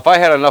said, now if I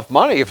had enough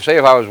money, if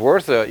I was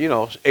worth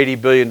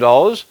 $80 billion,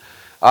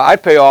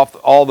 I'd pay off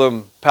all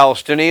the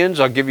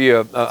Palestinians. I'll give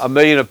you a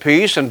million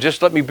apiece, and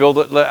just let me build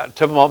a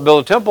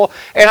temple,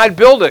 and I'd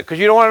build it. Because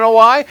you don't want to know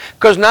why?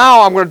 Because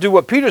now I'm going to do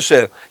what Peter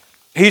said.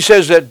 He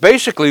says that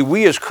basically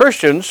we as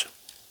Christians,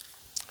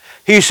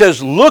 he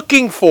says,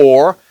 looking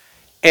for,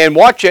 and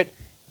watch it,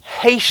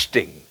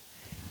 hasting,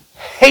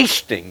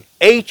 hasting,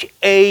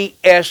 H-A-S-T-I-N-G,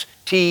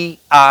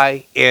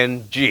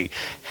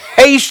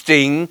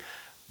 hasting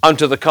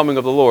unto the coming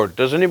of the Lord.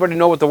 Does anybody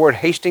know what the word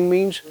hasting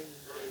means?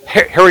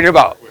 Hearing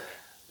about.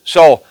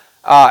 So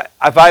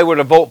if I were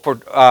to vote for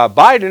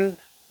Biden,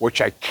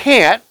 which I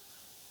can't,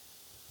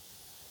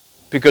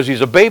 because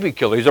he's a baby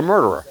killer, he's a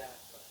murderer.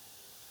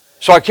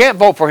 So I can't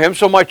vote for him,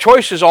 so my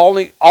choice is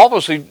only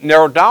obviously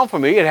narrowed down for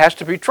me. It has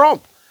to be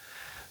Trump.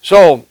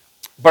 So,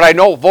 but I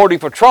know voting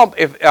for Trump,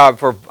 if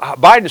for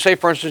Biden, say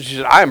for instance, he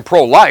said, I am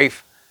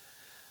pro-life,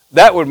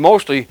 that would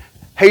mostly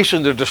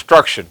hasten the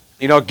destruction.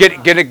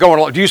 Get it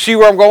going. Do you see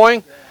where I'm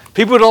going?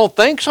 People don't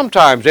think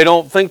sometimes. They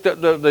don't think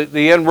that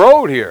the end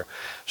road here.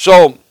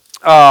 So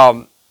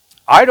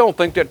I don't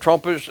think that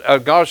Trump is,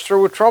 God's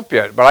through with Trump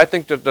yet. But I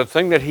think that the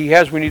thing that he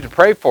has we need to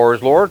pray for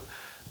is, Lord,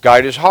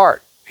 guide his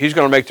heart. He's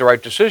going to make the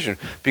right decision.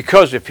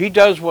 Because if he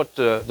does what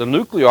the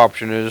nuclear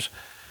option is,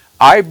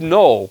 I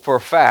know for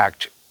a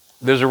fact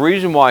there's a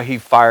reason why he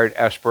fired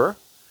Esper.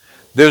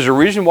 There's a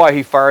reason why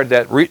he fired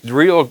that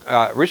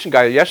recent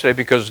guy yesterday,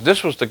 because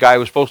this was the guy who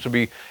was supposed to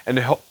be in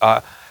the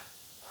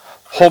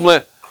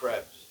Homeland.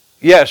 Krebs.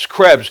 Yes,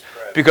 Krebs,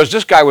 Krebs. because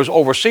this guy was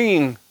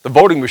overseeing the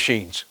voting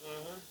machines.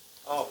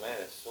 Oh man,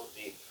 it's so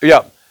deep.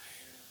 Yeah.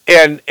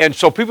 And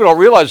so people don't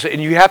realize it,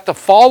 and you have to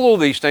follow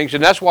these things,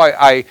 and that's why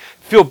I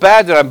feel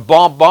bad that I'm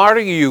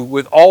bombarding you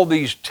with all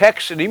these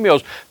texts and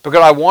emails, because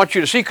I want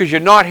you to see, because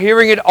you're not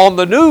hearing it on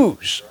the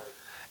news.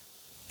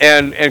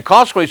 And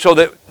consequently, so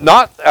that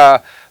not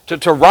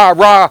to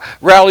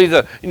rally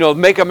the,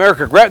 make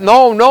America great.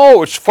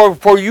 No, it's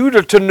for you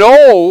to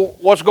know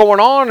what's going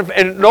on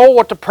and know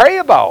what to pray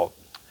about.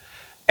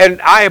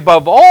 And I,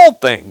 above all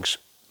things,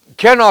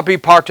 cannot be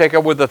partaker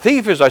with the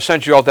thief, as I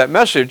sent you out that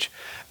message,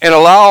 and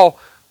allow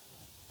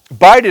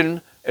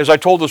Biden, as I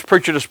told this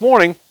preacher this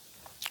morning,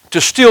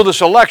 to steal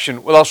this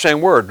election without saying a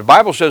word. The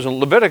Bible says in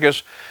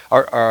Leviticus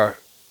that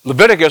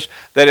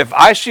if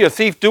I see a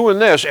thief doing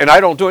this and I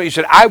don't do it, he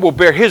said, I will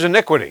bear his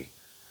iniquity.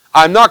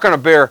 I'm not going to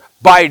bear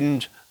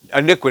Biden's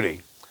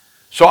iniquity.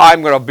 So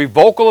I'm going to be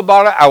vocal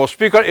about it. I will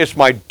speak on it. It's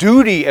my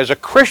duty as a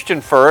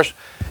Christian first,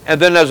 and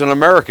then as an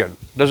American.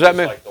 Does that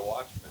mean? Like the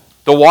Watchman.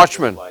 The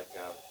Watchman. Like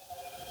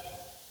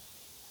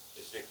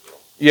Ezekiel.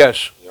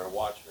 Yes. You're a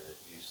watchman.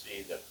 If you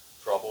see the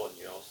trouble and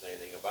you don't say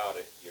anything about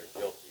it, you're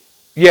guilty.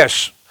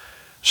 Yes.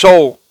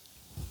 So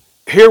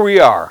here we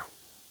are.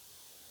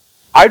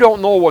 I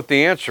don't know what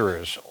the answer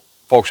is,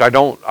 folks. I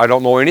don't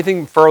know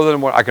anything further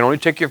than what I can only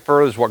take you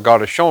further is what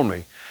God has shown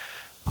me.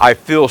 I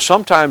feel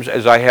sometimes,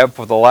 as I have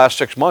for the last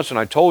 6 months, and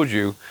I told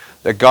you,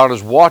 that God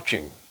is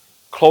watching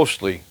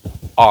closely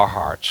our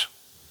hearts.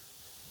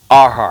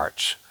 Our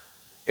hearts.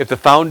 If the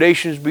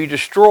foundations be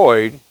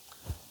destroyed,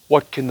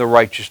 what can the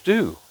righteous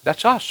do?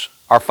 That's us.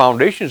 Our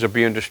foundations are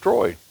being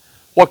destroyed.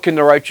 What can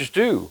the righteous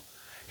do?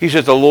 He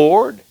says, the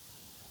Lord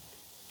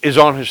is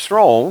on his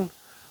throne.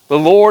 The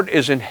Lord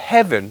is in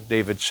heaven,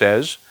 David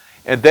says.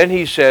 And then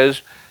he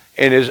says,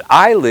 and his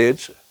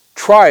eyelids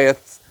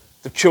trieth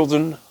the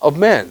children of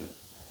men.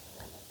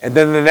 And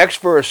then the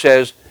next verse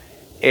says,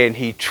 and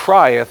he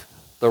trieth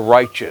the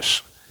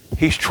righteous.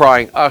 He's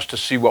trying us to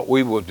see what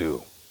we will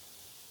do.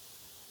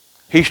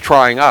 He's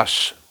trying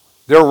us.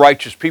 There are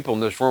righteous people in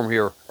this room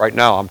here right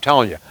now, I'm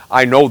telling you.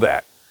 I know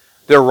that.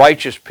 They're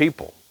righteous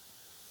people.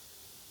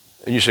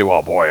 And you say,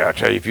 well, boy, I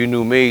tell you, if you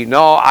knew me.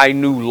 No, I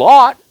knew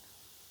Lot.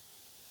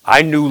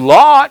 I knew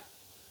Lot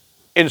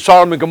in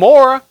Sodom and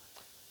Gomorrah.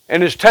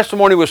 And his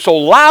testimony was so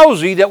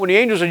lousy that when the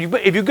angel said,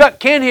 if you got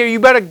Ken here, you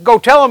better go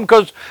tell him,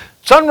 because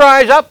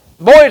sunrise up,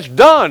 boy, it's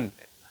done.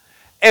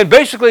 And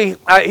basically,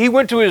 he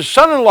went to his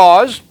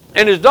son-in-laws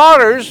and his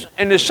daughters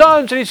and his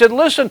sons, and he said,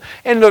 listen,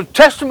 and the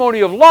testimony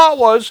of Lot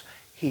was,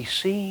 he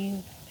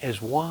seen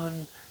as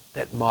one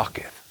that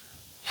mocketh.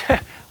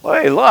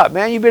 Well, hey, Lot,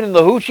 man, you been in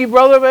the hoochie,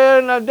 brother,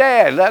 man?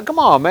 Dad, come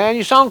on, man,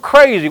 you sound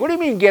crazy. What do you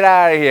mean get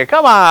out of here?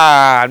 Come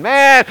on,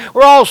 man,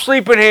 we're all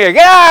sleeping here.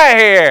 Get out of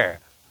here.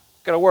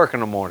 Got to work in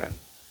the morning.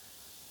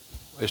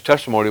 His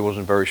testimony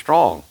wasn't very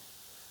strong.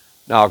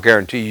 Now, I'll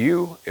guarantee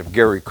you, if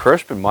Gary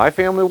Crisp and my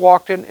family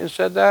walked in and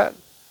said that,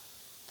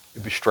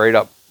 it'd be straight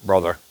up,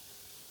 brother.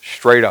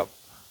 Straight up,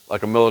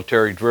 like a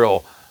military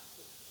drill.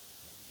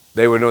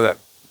 They would know that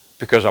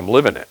because I'm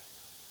living it,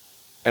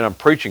 and I'm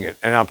preaching it,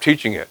 and I'm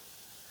teaching it.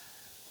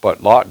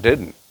 But Lot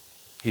didn't.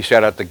 He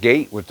sat at the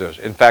gate with this.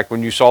 In fact,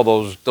 when you saw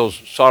those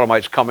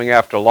sodomites coming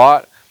after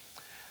Lot,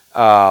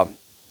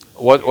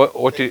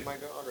 what did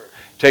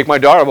take my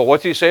daughter? But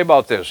what did he say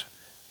about this?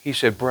 He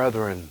said,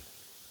 brethren.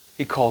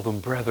 He called them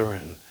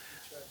brethren.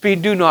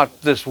 Do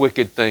not this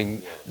wicked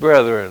thing,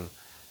 brethren.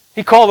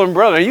 He called them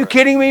brethren. Are you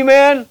kidding me,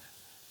 man?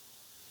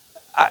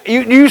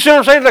 You see what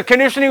I'm saying? The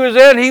condition he was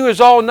in, he was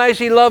all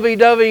nicey,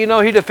 lovey-dovey.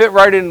 He'd have fit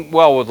right in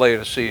well with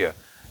Laodicea.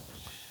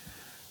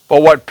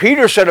 But what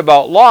Peter said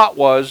about Lot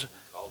was,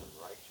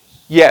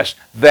 yes,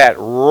 that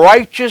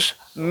righteous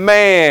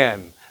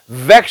man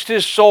vexed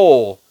his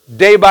soul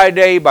day by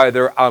day by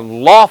their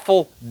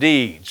unlawful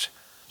deeds.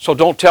 So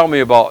don't tell me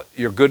about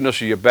your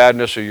goodness or your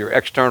badness or your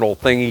external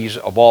thingies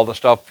of all the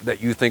stuff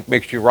that you think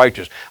makes you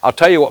righteous. I'll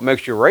tell you what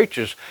makes you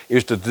righteous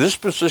is the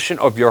disposition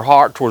of your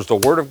heart towards the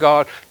Word of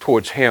God,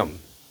 towards Him.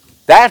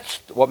 That's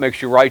what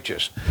makes you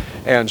righteous.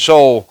 And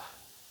so,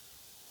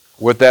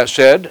 with that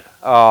said,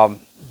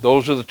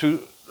 those are the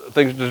two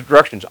things, the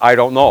directions. I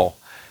don't know.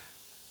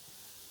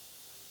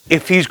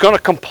 If he's going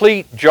to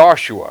complete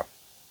Josiah,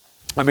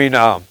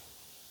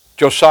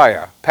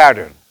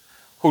 pattern,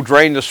 who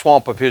drained the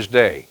swamp of his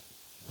day,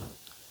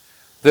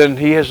 then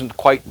he hasn't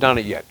quite done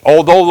it yet.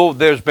 Although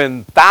there's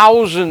been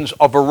thousands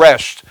of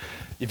arrests.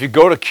 If you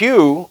go to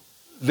Q,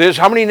 there's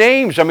how many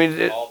names? There's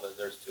 200,000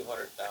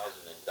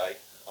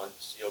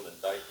 unsealed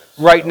indictments.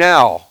 Right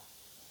now.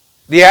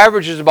 The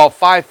average is about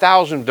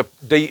 5,000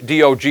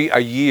 DOG a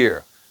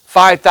year.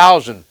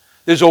 5,000.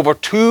 There's over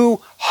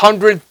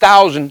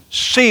 200,000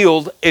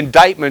 sealed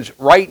indictments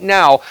right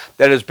now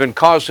that has been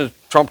caused since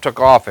Trump took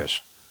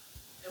office.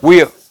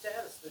 What's the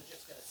status? They're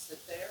just going to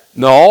sit there?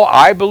 No,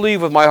 I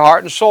believe with my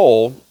heart and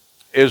soul,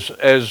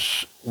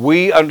 as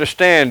we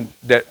understand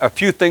that a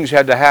few things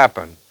had to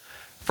happen.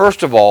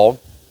 First of all,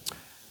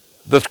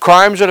 The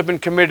crimes that have been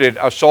committed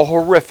are so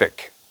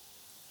horrific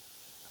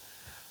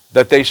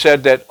that they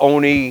said that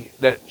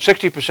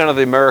 60% of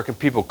the American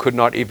people could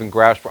not even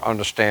grasp or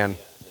understand.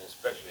 And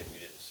especially if you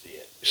didn't see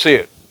it. See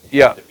it, You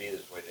yeah. have to be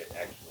this way to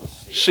actually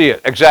see it. See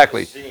it,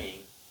 exactly. Seeing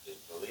is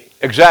believing.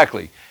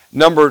 Exactly.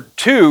 Number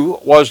two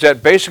was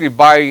that basically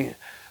by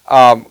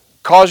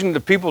causing the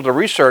people to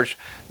research,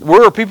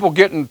 where are people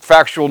getting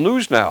factual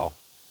news now?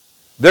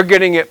 They're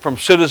getting it from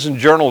citizen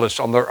journalists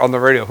on the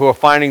radio who are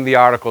finding the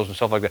articles and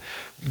stuff like that.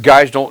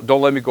 Guys, don't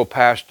let me go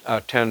past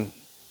 10.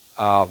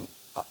 I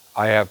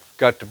have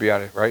got to be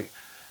out of here, right?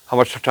 How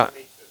much time?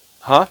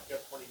 Huh?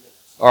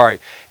 All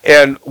right.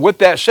 And with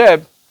that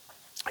said,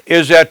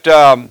 is that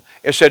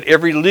it said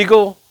every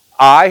legal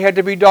I had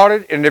to be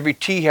dotted and every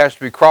T has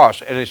to be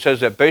crossed. And it says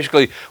that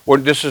basically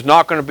this is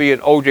not going to be an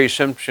O.J.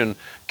 Simpson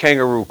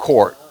kangaroo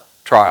court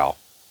trial,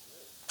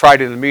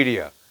 tried in the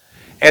media.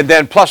 And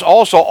then plus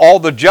also all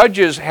the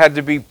judges had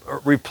to be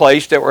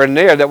replaced that were in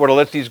there that would have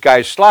let these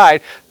guys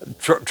slide.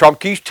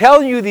 Trump keeps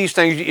telling you these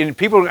things and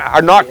people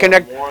are not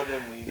connected. More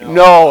than we know.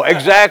 No,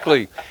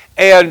 exactly.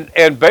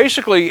 And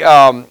basically,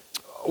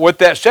 with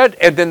that said,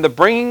 and then the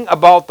bringing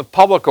about the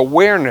public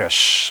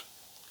awareness.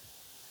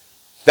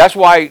 That's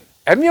why,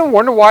 haven't you ever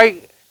wondered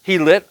why he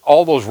let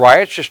all those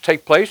riots just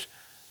take place?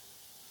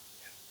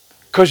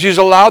 Because he's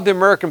allowed the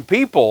American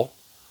people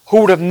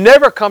who would have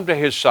never come to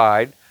his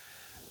side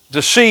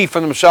to see for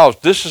themselves,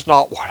 this is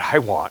not what I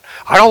want.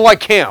 I don't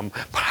like him,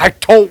 but I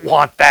don't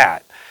want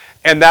that.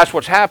 And that's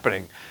what's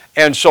happening.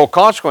 And so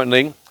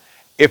consequently,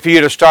 if he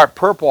had to start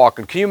perp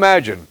walking, can you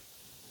imagine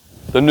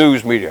the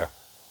news media?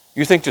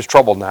 You think there's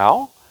trouble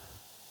now?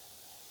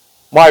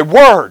 My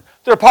word,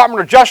 the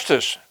Department of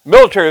Justice,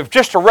 military have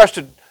just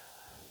arrested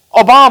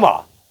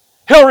Obama.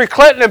 Hillary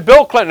Clinton and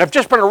Bill Clinton have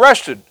just been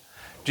arrested.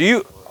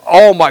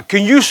 Oh my,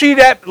 can you see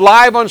that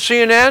live on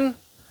CNN?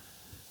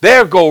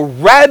 They go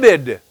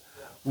rabid.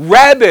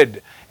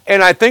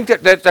 And I think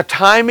that the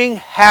timing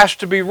has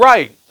to be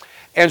right.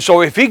 And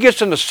so if he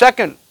gets in the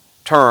second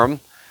term,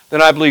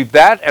 then I believe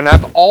that, and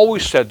I've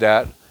always said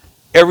that,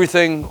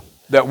 everything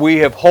that we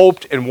have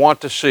hoped and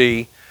want to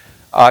see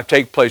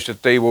take place,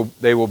 that they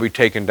will be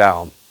taken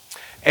down.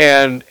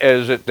 And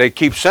as they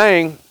keep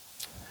saying,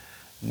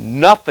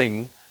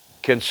 nothing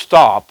can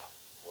stop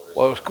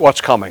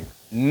what's coming.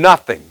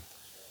 Nothing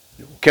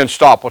can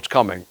stop what's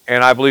coming.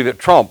 And I believe that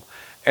Trump,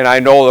 and I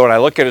know that when I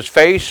look at his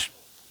face,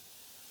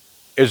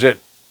 is it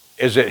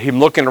him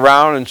looking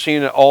around and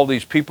seeing all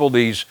these people,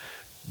 these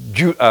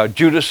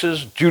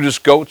Judas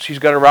goats he's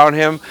got around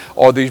him,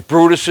 or these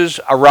Brutuses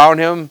around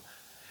him?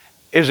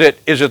 Is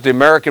it the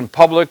American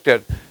public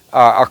that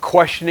are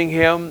questioning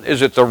him?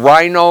 Is it the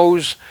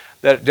rhinos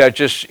that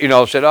just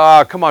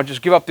said, come on,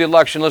 just give up the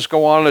election, let's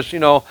go on, let's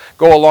go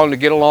along to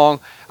get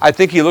along? I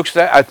think he looks at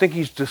that. I think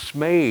he's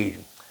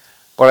dismayed.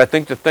 But I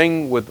think the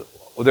thing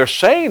they're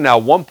saying now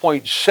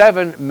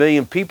 1.7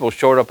 million people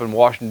showed up in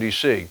Washington,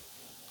 D.C.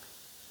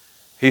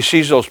 He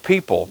sees those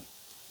people,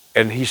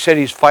 and he said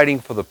he's fighting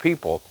for the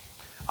people.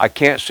 I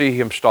can't see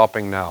him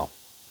stopping now.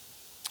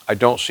 I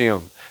don't see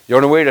him. The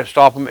only way to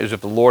stop him is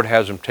if the Lord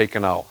has him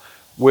taken out,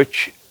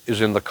 which is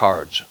in the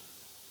cards.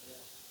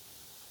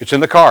 It's in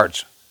the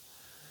cards.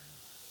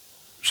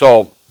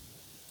 So,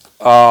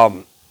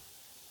 I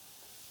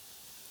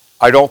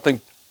don't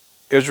think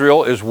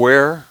Israel is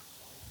where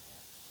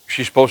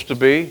she's supposed to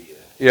be.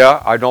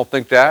 Yeah, I don't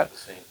think that. The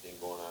same thing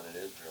going on in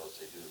Israel as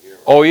they do here.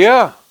 Oh,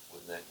 yeah.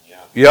 With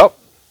Netanyahu. Yep.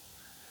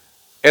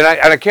 And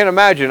I can't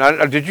imagine.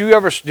 Did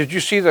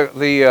you see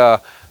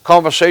the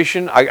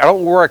conversation? I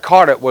don't know where I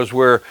caught it. Was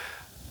where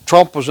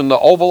Trump was in the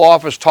Oval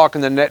Office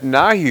talking to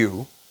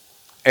Netanyahu,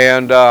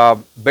 and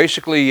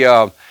basically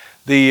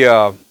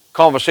the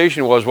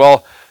conversation was,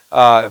 well,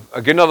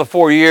 get another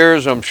 4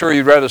 years. I'm sure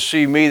you'd rather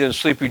see me than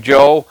Sleepy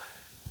Joe.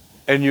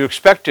 And you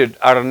expected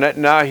out of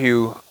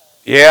Netanyahu,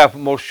 yeah,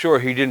 most sure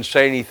he didn't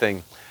say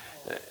anything.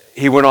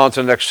 He went on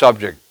to the next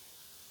subject.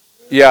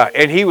 Yeah,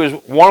 and he was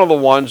one of the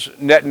ones,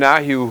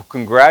 Netanyahu, who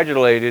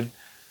congratulated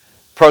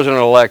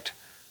President-elect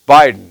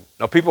Biden.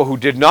 Now, people who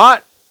did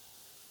not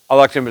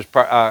elect him as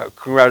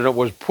congratulated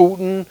was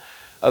Putin,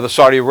 the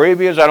Saudi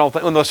Arabians. I don't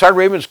think, when the Saudi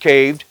Arabians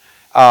caved,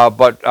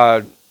 but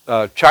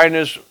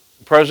China's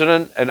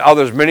president and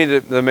others, many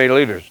of the main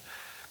leaders,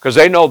 because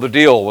they know the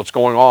deal, what's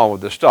going on with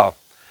this stuff.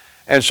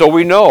 And so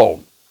we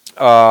know,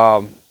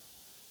 my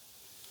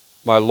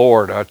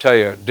Lord, I tell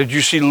you, did you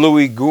see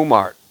Louis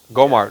Gohmert?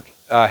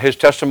 His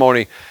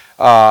testimony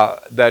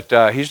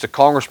that he's the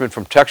congressman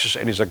from Texas,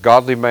 and he's a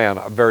godly man,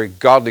 a very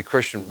godly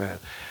Christian man.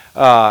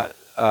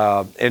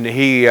 And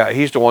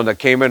he's the one that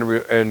came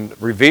in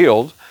and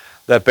revealed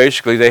that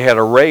basically they had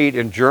a raid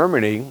in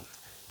Germany,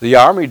 the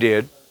army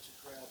did,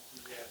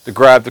 to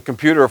grab the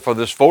computer for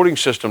this voting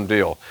system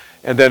deal.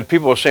 And then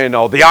people were saying,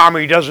 no, the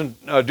army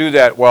doesn't do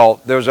that.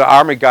 Well, there was an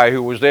army guy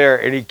who was there,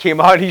 and he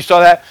came out, he saw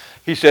that.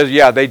 He says,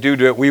 yeah, they do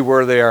it. We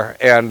were there,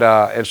 and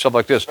stuff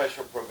like this.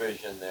 Special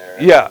provision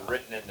there. Yeah.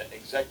 Written in the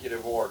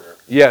executive order.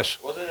 Yes.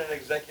 Wasn't it an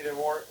executive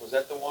order? Was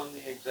that the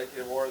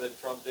executive order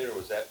that Trump did, or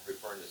was that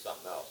referring to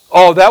something else?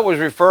 Oh, that was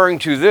referring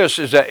to this,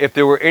 is that if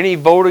there were any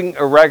voting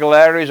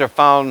irregularities or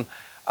found,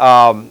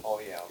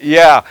 Oh, yeah.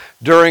 yeah,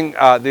 during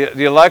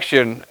the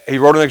election, he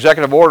wrote an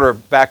executive order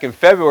back in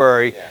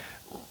February Yeah.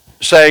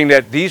 saying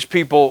that these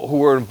people who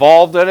were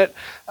involved in it,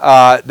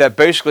 that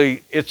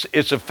basically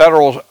it's a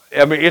federal,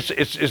 I mean,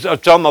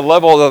 it's on the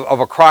level of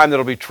a crime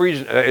that'll be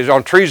treason, is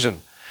on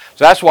treason.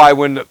 So that's why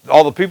when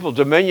all the people of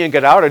Dominion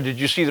get outed, did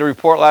you see the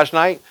report last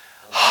night?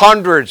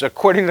 Hundreds are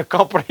quitting the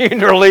company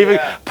and they're leaving,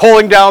 Yeah.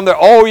 pulling down their,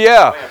 oh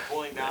yeah. Oh, yeah,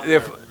 pulling down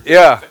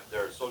Yeah.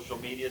 their social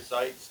media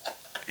sites.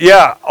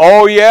 Yeah,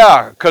 oh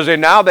yeah, because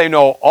now they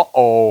know,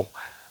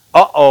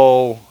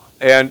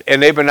 and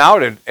they've been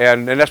outed,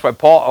 and that's why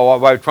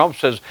Trump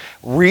says,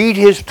 read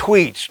his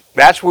tweets.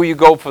 That's where you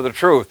go for the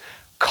truth.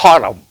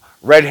 Caught him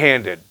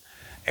red-handed,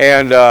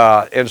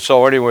 and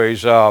so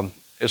anyways,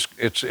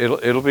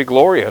 it'll be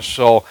glorious.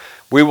 So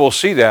we will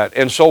see that,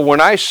 and so when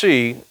I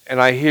see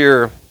and I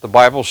hear the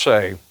Bible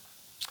say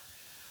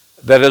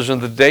that as in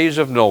the days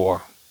of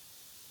Noah,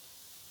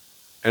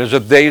 and as the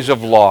days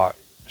of Lot,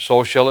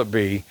 so shall it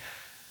be.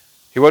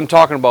 He wasn't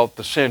talking about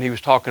the sin. He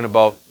was talking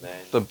about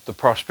the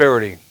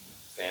prosperity.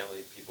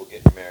 Family, people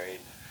getting married.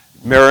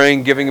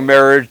 Marrying, giving in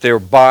marriage. They were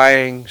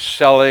buying,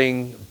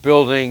 selling,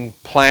 building,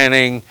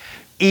 planning,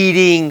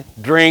 eating,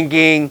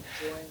 drinking,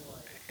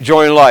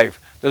 enjoying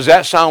life. Does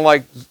that sound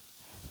like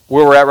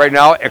where we're at right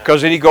now?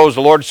 Because then he goes,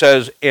 the Lord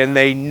says, and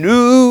they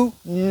knew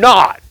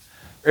not.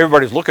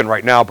 Everybody's looking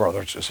right now,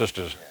 brothers and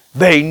sisters.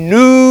 They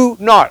knew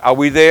not. Are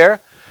we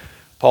there?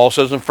 Paul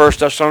says in 1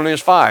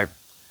 Thessalonians 5,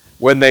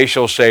 when they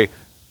shall say,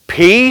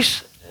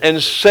 peace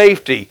and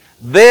safety,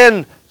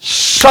 then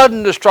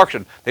sudden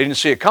destruction. They didn't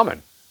see it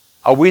coming.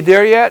 Are we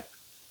there yet?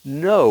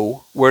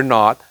 No, we're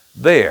not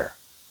there.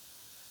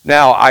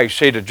 Now, I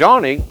say to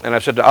Johnny, and I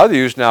said to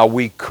others, now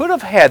we could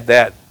have had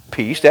that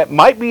peace. That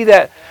might be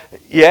that,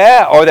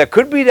 yeah, or that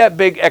could be that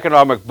big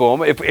economic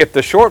boom if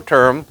the short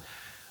term,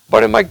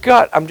 but in my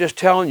gut, I'm just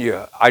telling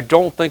you, I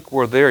don't think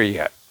we're there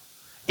yet.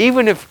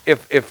 Even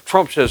if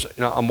Trump says,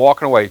 I'm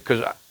walking away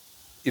because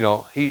he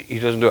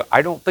doesn't do it.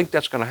 I don't think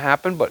that's going to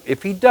happen, but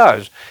if he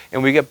does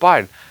and we get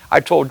Biden, I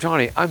told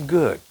Johnny, I'm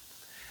good.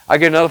 I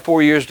get another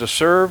 4 years to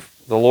serve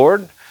the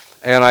Lord,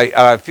 and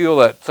I feel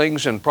that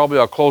things, and probably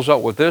I'll close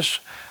out with this,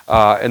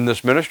 in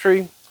this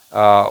ministry,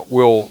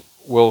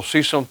 we'll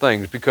see some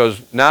things,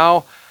 because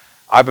now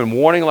I've been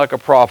warning like a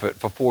prophet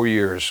for 4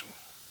 years.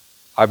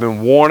 I've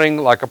been warning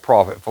like a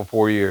prophet for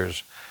 4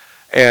 years.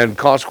 And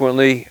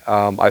consequently,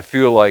 I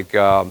feel like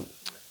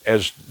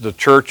as the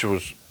church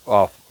was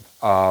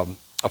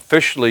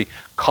officially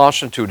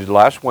constituted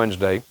last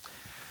Wednesday,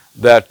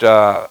 that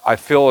I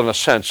feel in a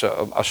sense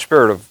a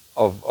spirit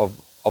of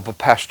a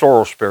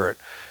pastoral spirit,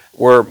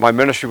 where my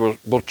ministry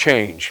will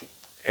change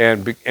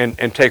and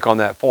take on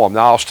that form.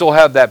 Now I'll still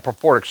have that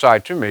prophetic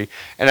side to me,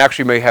 and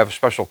actually may have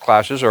special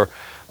classes or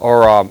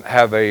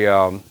have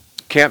a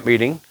camp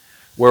meeting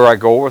where I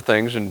go over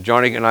things, and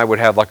Johnny and I would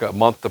have like a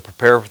month to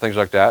prepare for things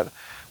like that.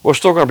 We're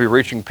still going to be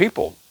reaching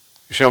people.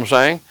 You see what I'm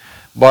saying?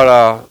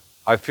 But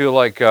I feel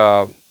like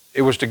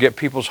it was to get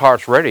people's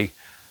hearts ready.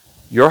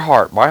 Your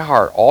heart, my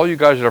heart, all you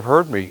guys that have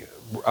heard me,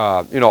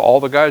 all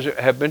the guys that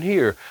have been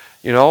here,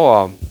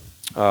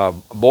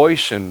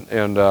 Boyce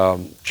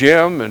and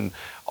Jim and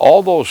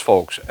all those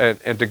folks,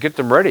 and to get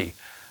them ready.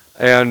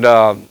 And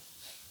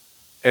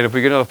if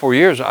we get another 4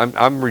 years,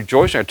 I'm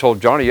rejoicing. I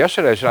told Johnny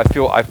yesterday, I said,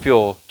 I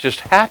feel just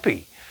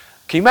happy.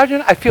 Can you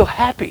imagine? I feel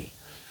happy.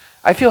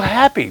 I feel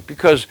happy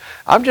because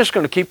I'm just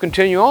going to keep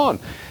continuing on.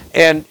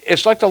 And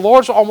it's like the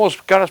Lord's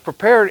almost got us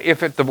prepared. If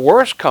the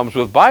worst comes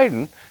with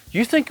Biden,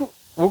 you think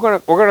we're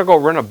gonna go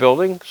rent a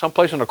building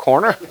someplace in the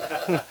corner?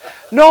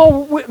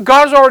 No,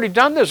 God's already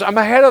done this. I'm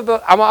ahead of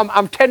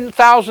I'm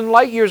 10,000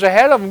 light years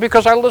ahead of him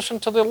because I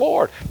listened to the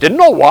Lord. Didn't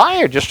know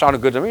why. It just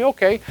sounded good to me.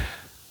 Okay,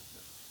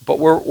 but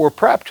we're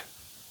prepped,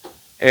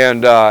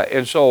 and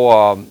so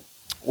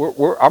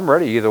I'm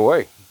ready either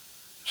way.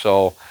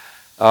 So.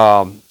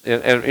 And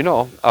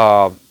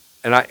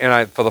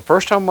I for the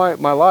first time in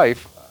my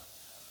life,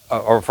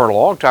 or for a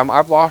long time,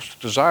 I've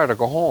lost the desire to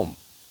go home,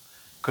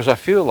 because I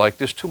feel like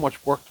there's too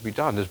much work to be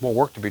done. There's more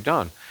work to be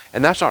done,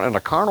 and that's not in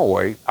a carnal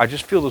way. I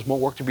just feel there's more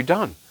work to be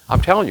done.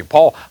 I'm telling you,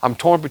 Paul, I'm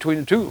torn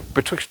betwixt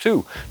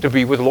two, to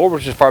be with the Lord,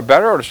 which is far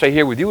better, or to stay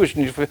here with you.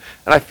 And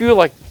I feel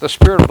like the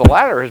spirit of the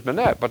latter has been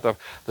that, but the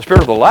spirit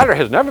of the latter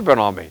has never been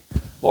on me.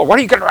 Lord, what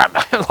are you going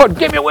to? Lord,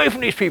 get me away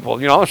from these people.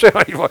 You know what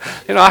I'm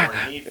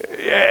saying?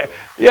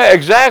 Yeah,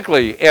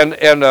 exactly. And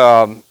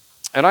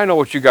I know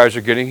what you guys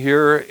are getting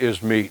here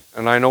is meat,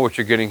 and I know what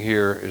you're getting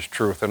here is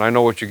truth, and I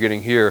know what you're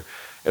getting here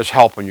is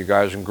helping you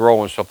guys and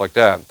grow and stuff like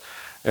that.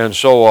 And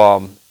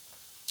so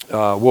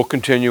we'll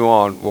continue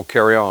on. We'll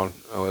carry on.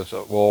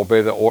 We'll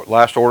obey the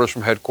last orders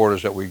from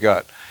headquarters that we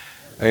got.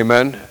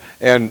 Amen.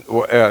 And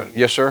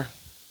yes, sir.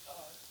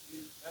 You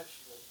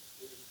mentioned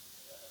the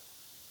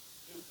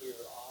nuclear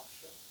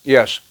option.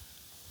 Yes.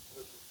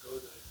 Would you go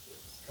to the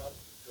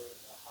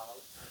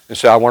House? And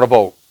say, I want to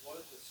vote. What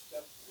are the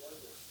steps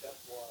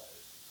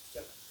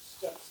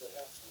that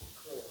have to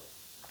occur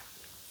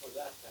for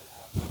that to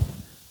happen?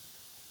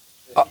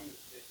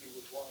 If you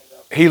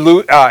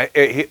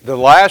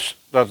the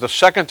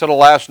second to the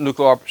last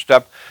nuclear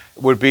step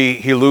would be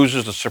he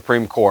loses the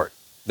Supreme Court.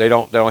 They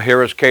don't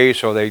hear his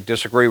case or they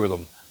disagree with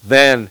him.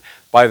 Then,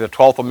 by the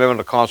 12th Amendment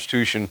of the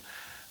Constitution,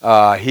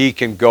 he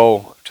can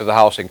go to the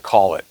House and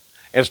call it.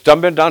 It's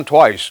been done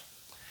twice,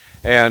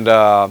 and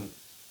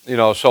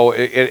so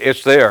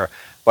it's there.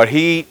 But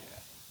I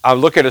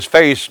look at his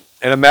face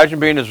and imagine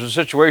being in his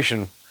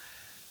situation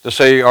to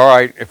say, all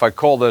right, if I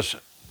call this,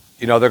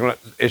 they're gonna.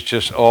 It's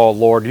just, oh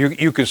Lord,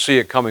 you can see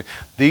it coming.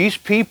 These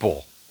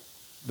people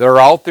that are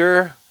out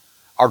there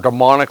are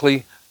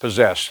demonically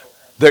possessed.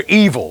 They're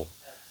evil,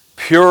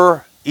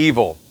 pure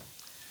evil,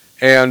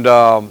 and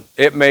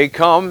it may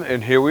come.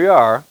 And here we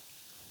are.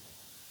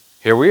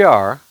 Here we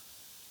are.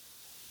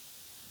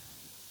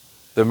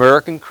 The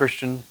American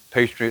Christian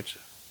Patriots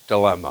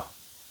dilemma.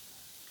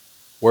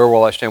 Where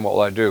will I stand? What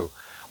will I do?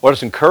 What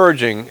is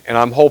encouraging, and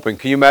I'm hoping.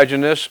 Can you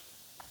imagine this?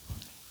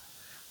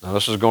 Now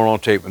this is going on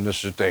tape, and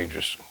this is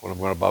dangerous, what I'm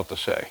about to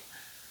say.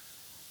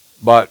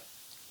 But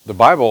the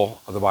Bible,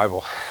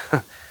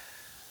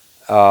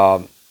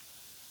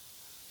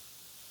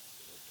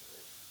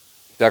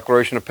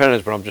 Declaration of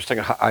Independence, but I'm just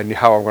thinking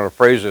how I'm going to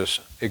phrase this.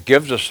 It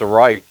gives us the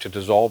right to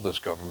dissolve this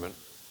government,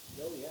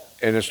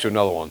 and it's to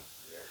another one.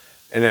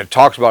 And it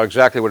talks about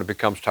exactly when it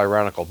becomes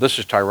tyrannical. This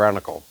is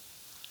tyrannical.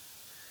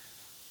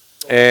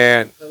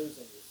 And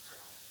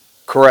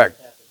correct.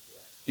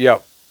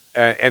 Yep.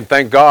 And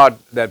thank God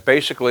that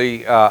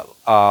basically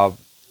that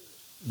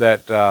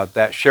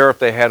sheriff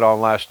they had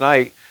on last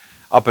night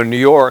up in New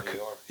York.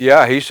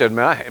 Yeah, he said,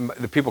 man,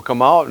 the people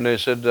come out and they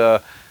said,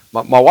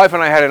 my wife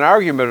and I had an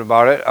argument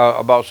about it,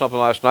 about something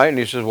last night, and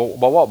he says, well,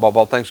 about what?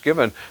 About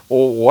Thanksgiving.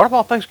 Well, what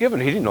about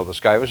Thanksgiving? He didn't know this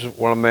guy. It was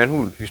one of the men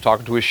who he's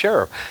talking to his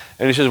sheriff,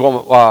 and he says,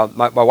 well,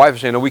 my wife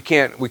is saying, no, we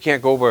can't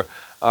go over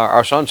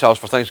our son's house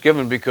for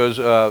Thanksgiving because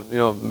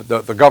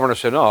the governor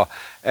said no,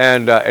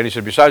 and he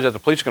said, besides that, the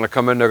police are going to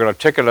come in, they're going to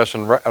ticket us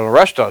and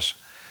arrest us.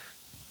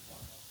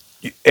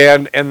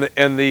 And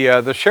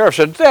the sheriff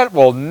said that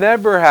will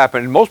never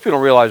happen. And most people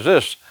don't realize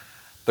this: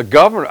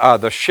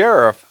 the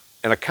sheriff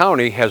in a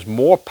county has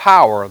more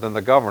power than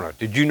the governor.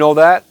 Did you know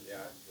that? Yeah,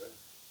 good.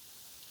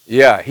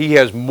 Yeah, he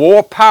has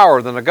more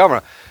power than the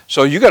governor.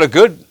 So you got a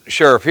good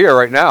sheriff here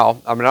right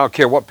now. I mean, I don't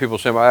care what people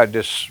say about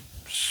this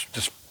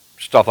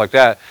stuff like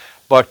that.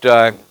 But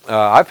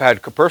I've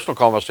had personal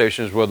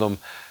conversations with them,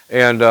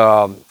 and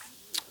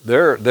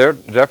they're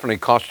definitely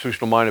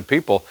constitutional-minded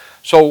people.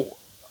 So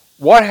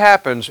what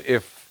happens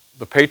if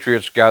the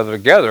patriots gather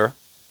together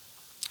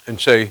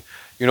and say,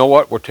 you know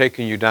what, we're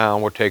taking you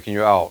down, we're taking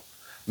you out?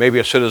 Maybe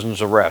a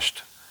citizen's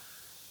arrest.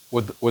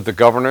 With the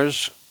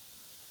governors,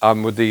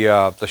 with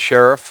the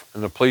sheriff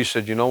and the police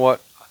said, you know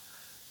what,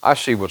 I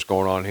see what's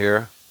going on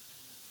here.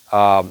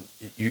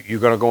 You're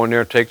going to go in there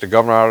and take the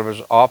governor out of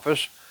his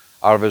office,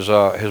 out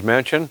of his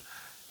mansion.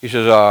 He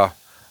says,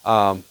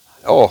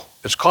 oh,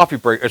 it's coffee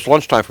break, it's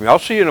lunchtime for me. I'll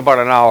see you in about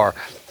an hour.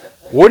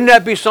 Wouldn't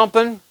that be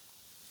something?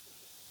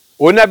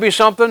 Wouldn't that be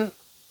something?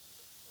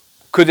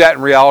 Could that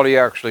in reality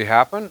actually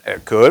happen?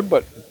 It could,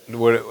 but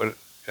would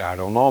I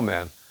don't know,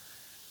 man.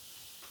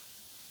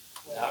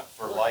 Not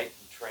for light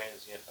and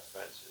transient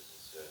offenses,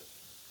 it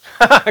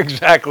says.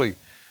 Exactly.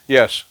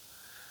 Yes.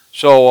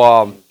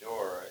 So,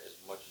 endure as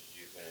much as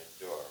you can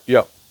endure.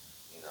 Yep.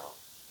 You know.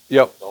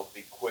 Yep. Don't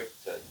be quick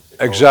to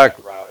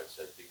exactly. Go that route. It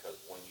says because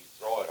when you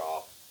throw it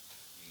off,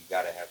 you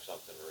got to have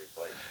something to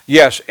replace it.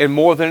 Yes, and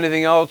more than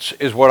anything else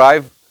is what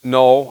I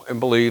know and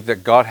believe,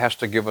 that God has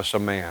to give us a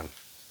man.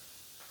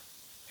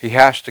 He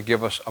has to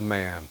give us a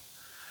man.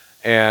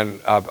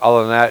 And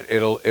other than that,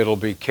 it'll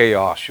be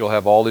chaos. You'll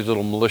have all these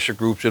little militia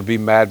groups. It'll be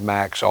Mad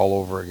Max all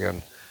over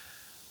again.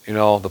 You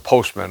know, the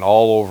Postmen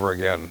all over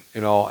again.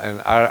 You know,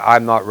 and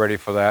I'm not ready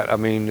for that. I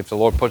mean, if the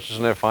Lord puts us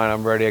in there, fine,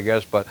 I'm ready, I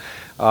guess. But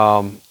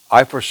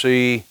I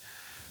foresee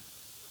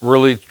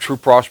really true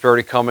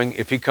prosperity coming.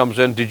 If he comes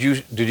in, did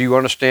you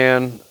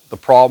understand the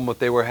problem that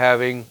they were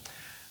having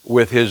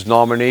with his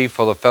nominee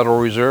for the Federal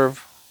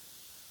Reserve?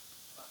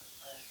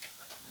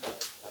 I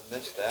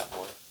missed that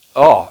one.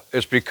 Oh,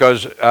 it's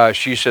because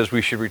she says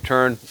we should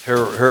return,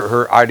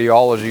 her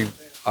ideology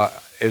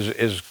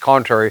is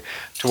contrary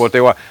to what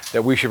they want,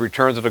 that we should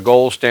return to the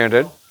gold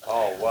standard,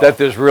 that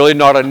there's really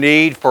not a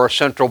need for a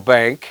central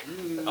bank.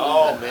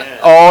 Oh, man.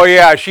 Oh,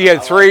 yeah, she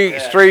had three,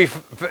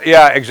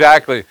 yeah,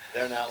 exactly.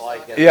 They're not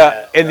like it.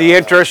 Yeah, and the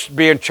interest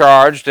being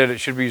charged, and it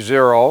should be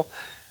zero.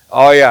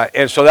 Oh, yeah,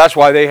 and so that's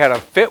why they had a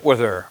fit with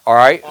her, all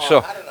right? Oh,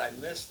 so how did I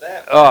miss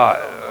that?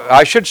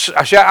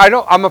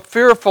 I'm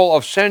fearful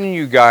of sending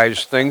you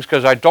guys things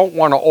because I don't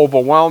want to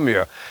overwhelm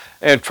you.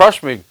 And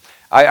trust me,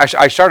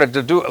 I started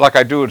to do it like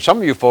I do with some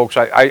of you folks.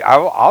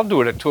 I'll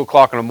do it at 2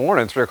 o'clock in the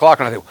morning, 3 o'clock,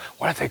 and I think,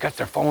 what if they got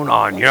their phone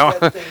on, you know?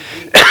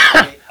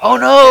 Oh,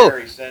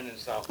 no. Sending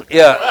something.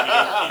 Yeah.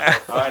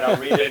 All right, I'll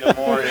read it in the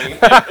morning.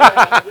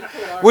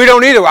 We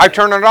don't either. I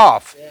turn it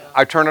off.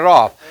 I turn it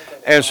off.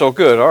 And so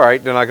good. All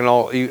right, then I can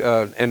all.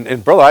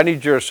 And brother, I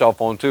need your cell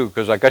phone too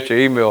because I got your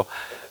email.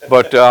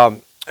 But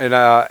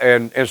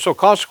and so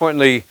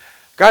consequently,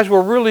 guys,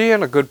 we're really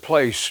in a good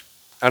place,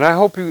 and I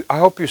hope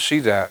you see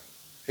that.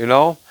 You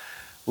know,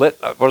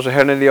 what does the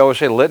Henry always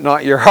say? Let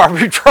not your heart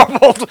be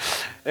troubled.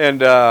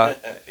 And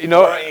you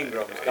know, Laura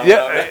Ingram's coming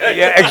up.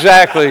 yeah,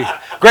 exactly.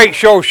 Great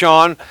show,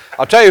 Sean.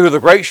 I'll tell you who the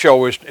great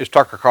show is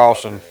Tucker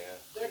Carlson.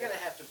 They're going to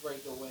have to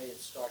break away and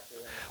start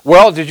their own.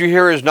 Well, did you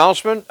hear his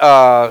announcement?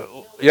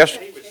 Yes.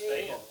 He was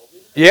saying,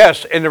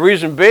 Yes, and the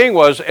reason being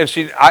was, and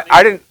see,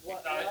 I didn't.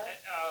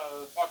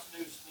 Fox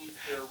News needs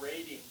their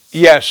ratings.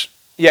 Yes,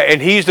 yeah,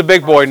 and he's the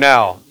big boy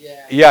now. Yeah.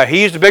 Yeah,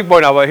 he's the big boy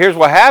now. But here's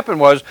what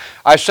happened was,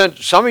 I sent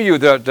some of you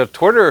the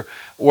Twitter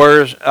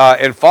whereas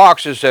and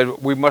Fox has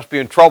said we must be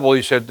in trouble.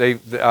 He said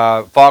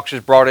Fox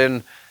has brought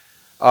in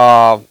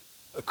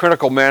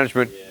critical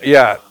management.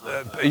 Yeah,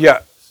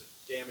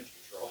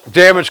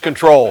 damage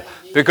control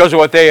because of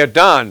what they had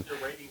done.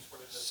 Their ratings were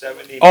in the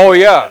 70. Oh,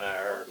 yeah. And I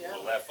heard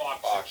left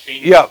Fox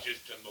changes Yeah.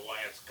 just in the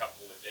last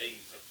couple of days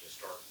if you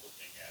start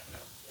looking at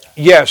them.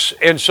 Yes,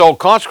 and so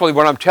consequently,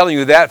 what I'm telling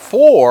you that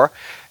for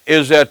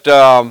is that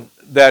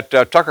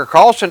Tucker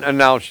Carlson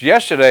announced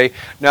yesterday.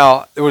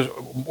 Now it was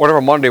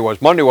whatever Monday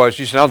was. Monday was.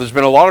 He said, "Now there's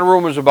been a lot of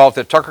rumors about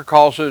that Tucker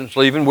Carlson's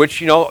leaving,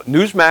 which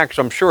Newsmax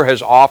I'm sure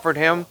has offered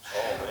him.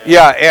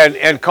 Yeah, and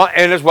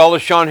as well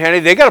as Sean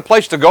Hannity, they got a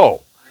place to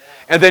go.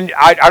 And then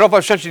I don't know if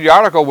I sent you the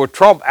article where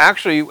Trump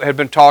actually had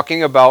been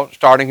talking about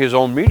starting his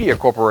own media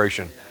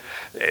corporation.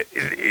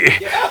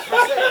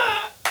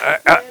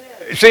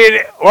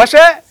 See, what's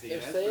that? They're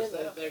saying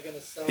that they're going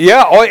to sell.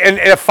 Yeah, and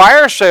a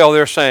fire sale.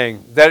 They're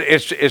saying that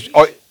it's.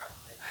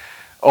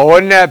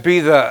 Wouldn't that be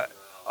the?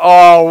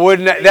 Oh,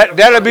 wouldn't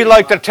that'd be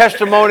like the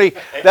testimony?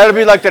 That'd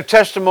be like the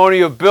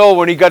testimony of Bill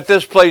when he got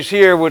this place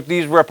here with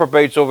these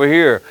reprobates over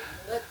here.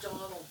 Let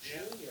Donald Jr.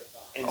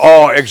 buy.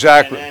 Oh,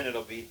 exactly. CNN,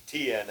 it'll be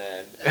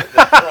TNN, the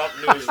Trump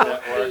News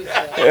Network.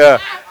 Yeah,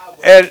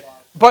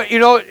 but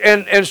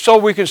and so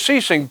we can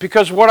see things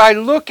because what I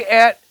look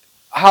at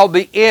how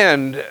the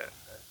end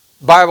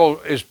Bible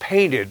is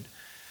painted,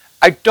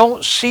 I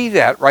don't see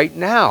that right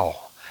now.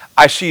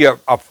 I see a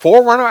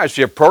forerunner. I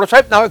see a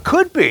prototype. Now it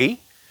could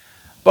be,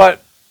 and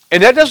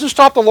that doesn't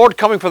stop the Lord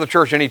coming for the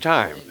church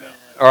anytime.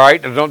 All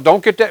right,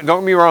 don't get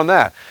me wrong on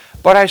that.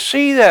 But I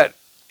see that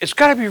it's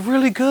got to be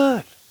really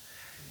good.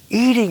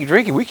 Eating,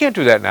 drinking. We can't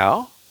do that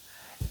now.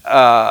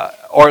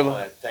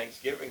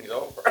 Thanksgiving's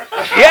over.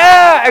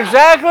 Yeah,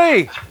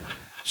 exactly.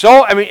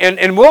 So I mean,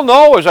 and we'll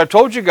know, as I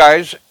told you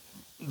guys,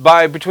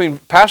 between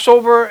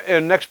Passover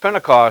and next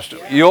Pentecost,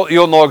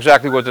 you'll know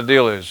exactly what the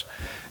deal is.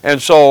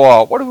 And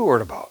so, what are we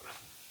worried about?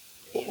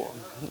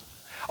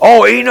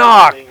 Oh,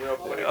 Enoch.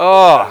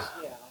 Oh,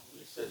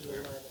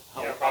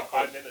 Yeah, about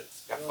 5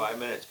 minutes. Got 5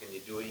 minutes. Can you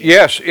do it?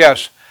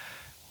 yes.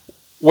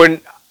 When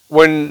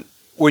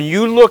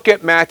you look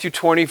at Matthew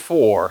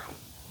 24,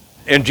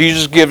 and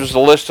Jesus gives the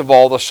list of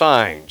all the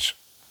signs,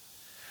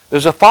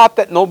 there's a thought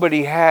that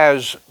nobody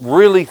has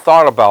really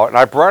thought about, and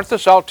I brought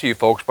this out to you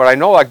folks, but I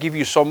know I give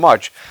you so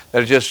much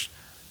that there's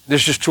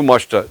just too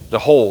much to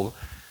hold,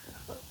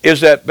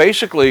 is that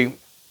basically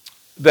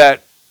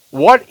that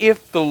what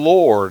if the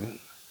Lord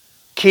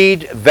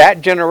keyed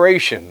that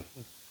generation?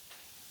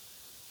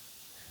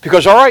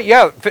 Because, all right,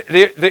 yeah,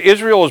 the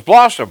Israel has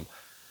blossomed,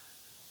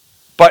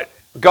 but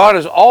God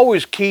has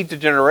always keyed the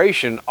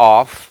generation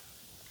off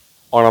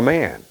on a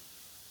man.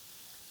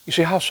 You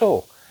say, how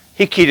so?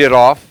 He keyed it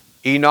off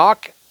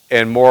Enoch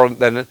and more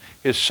than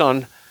his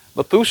son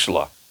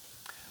Methuselah.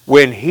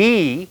 When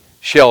he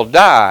shall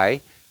die,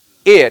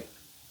 it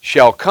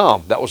shall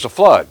come. That was the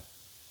flood.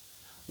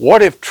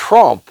 What if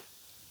Trump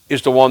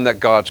is the one that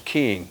God's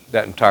keying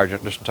this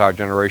entire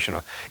generation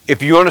on?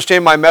 If you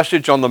understand my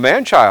message on the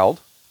man-child,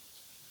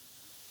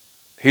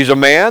 he's a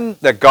man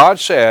that God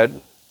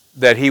said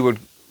that he would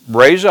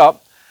raise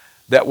up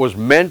that was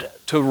meant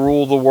to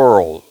rule the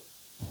world,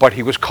 but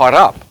he was caught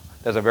up.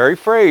 That's the very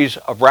phrase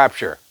of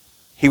rapture.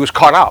 He was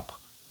caught up.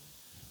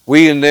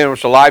 We in them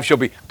which are alive shall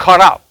be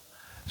caught up.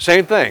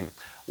 Same thing.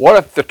 What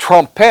if the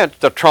trumpet,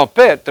 the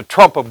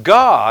trump of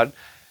God,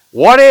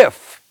 what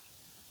if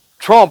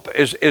Trump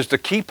is the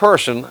key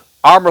person,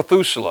 our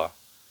Methuselah?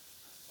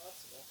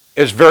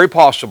 It's very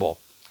possible.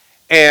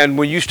 And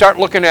when you start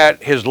looking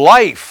at his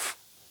life,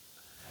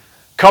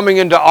 coming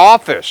into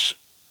office,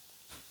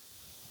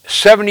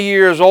 70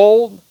 years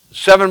old,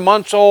 7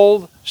 months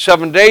old,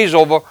 7 days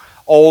old,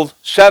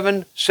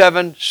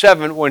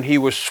 777 when he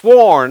was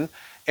sworn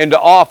into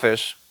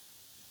office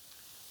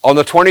on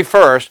the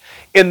 21st,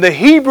 in the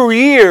Hebrew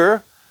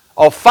year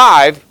of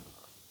 5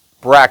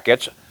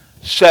 brackets,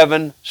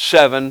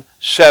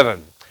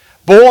 777.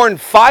 Born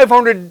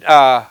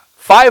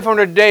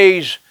 500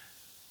 days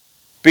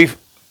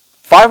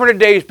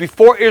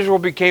before Israel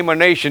became a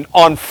nation,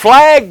 on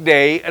Flag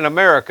Day in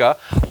America,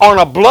 on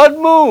a blood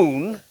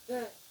moon.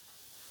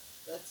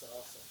 That's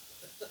awesome.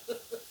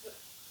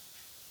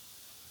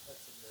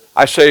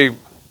 I say,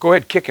 go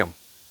ahead, kick him.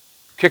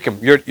 Kick him.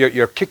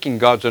 You're kicking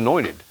God's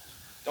anointed.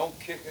 Don't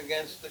kick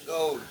against the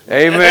goat.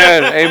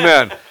 Amen.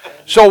 Amen.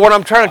 So what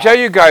I'm trying to tell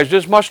you guys,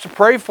 there's much to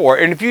pray for.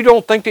 And if you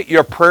don't think that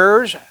your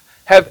prayers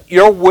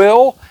your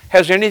will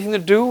has anything to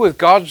do with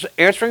God's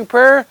answering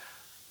prayer,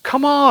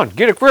 Come on,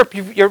 get a grip.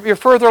 You're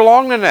further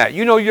along than that.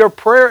 You know, your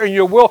prayer and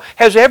your will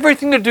has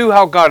everything to do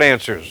how God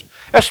answers,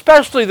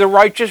 especially the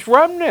righteous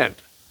remnant.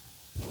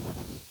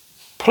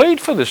 Plead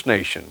for this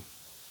nation.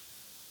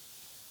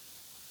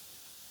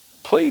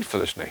 Plead for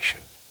this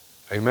nation.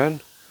 Amen.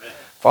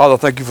 Father,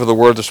 thank you for the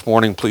word this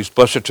morning. Please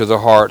bless it to their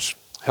hearts.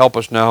 Help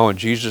us now in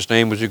Jesus'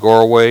 name as we go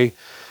our way.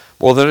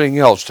 More than anything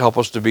else, to help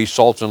us to be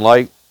salt and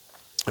light.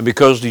 And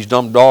because these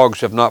dumb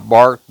dogs have not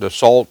barked, the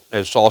salt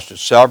has lost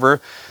its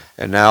savor.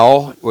 And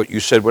now, what you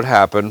said would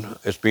happen,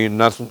 it's being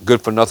nothing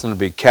good for nothing to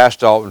be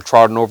cast out and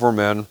trodden over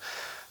men.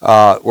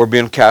 We're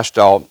being cast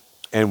out,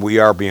 and we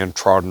are being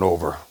trodden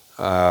over.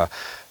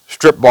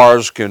 Strip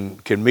bars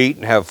can meet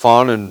and have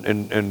fun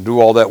and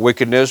do all that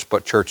wickedness,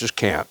 but churches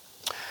can't.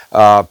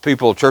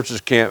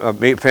 Churches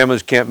can't meet,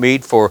 families can't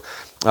meet for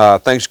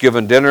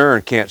Thanksgiving dinner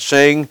and can't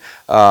sing.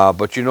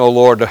 But you know,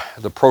 Lord,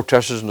 the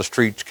protesters in the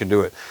streets can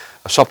do it.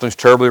 Something's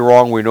terribly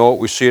wrong. We know it.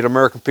 We see it.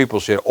 American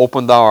people see it.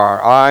 Open thou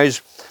our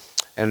eyes.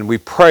 And we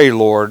pray,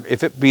 Lord,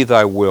 if it be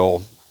thy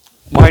will,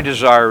 my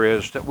desire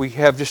is that we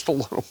have just a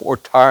little more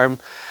time.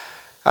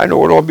 I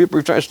know it'll be a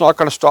brief time. It's not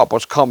going to stop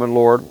what's coming,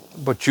 Lord,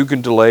 but you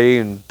can delay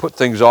and put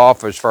things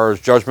off as far as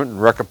judgment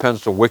and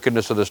recompense the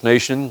wickedness of this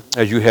nation,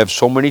 as you have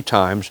so many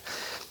times.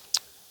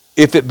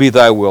 If it be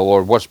thy will,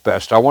 Lord, what's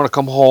best? I want to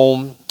come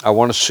home. I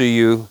want to see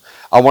you.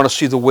 I want to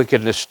see the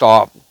wickedness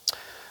stop.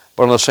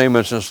 But in the same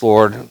instance,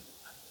 Lord,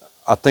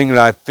 a thing that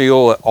I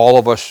feel that all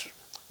of us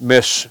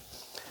miss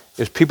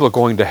is people are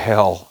going to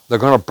hell. They're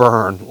going to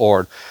burn,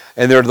 Lord.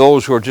 And there are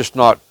those who are just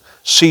not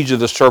seeds of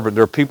the serpent.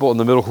 There are people in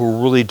the middle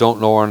who really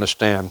don't know or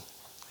understand.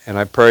 And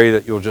I pray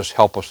that you'll just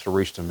help us to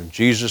reach them. In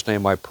Jesus'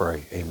 name I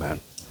pray. Amen.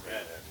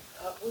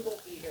 We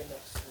won't be here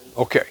next week.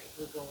 Okay.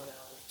 We're going out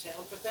of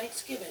town for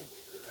Thanksgiving.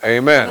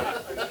 Amen.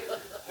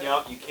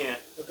 No, you can't.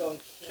 We're going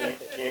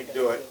camping. Can't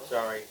do it.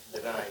 Sorry,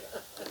 denied.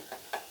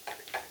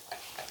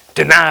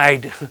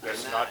 Denied.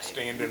 Let's not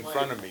stand in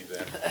front of me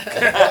then.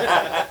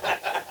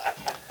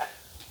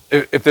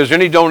 If there's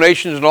any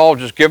donations at all,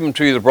 just give them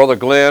to either Brother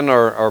Glenn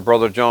or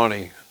Brother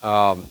Johnny.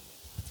 I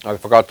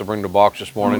forgot to bring the box this morning.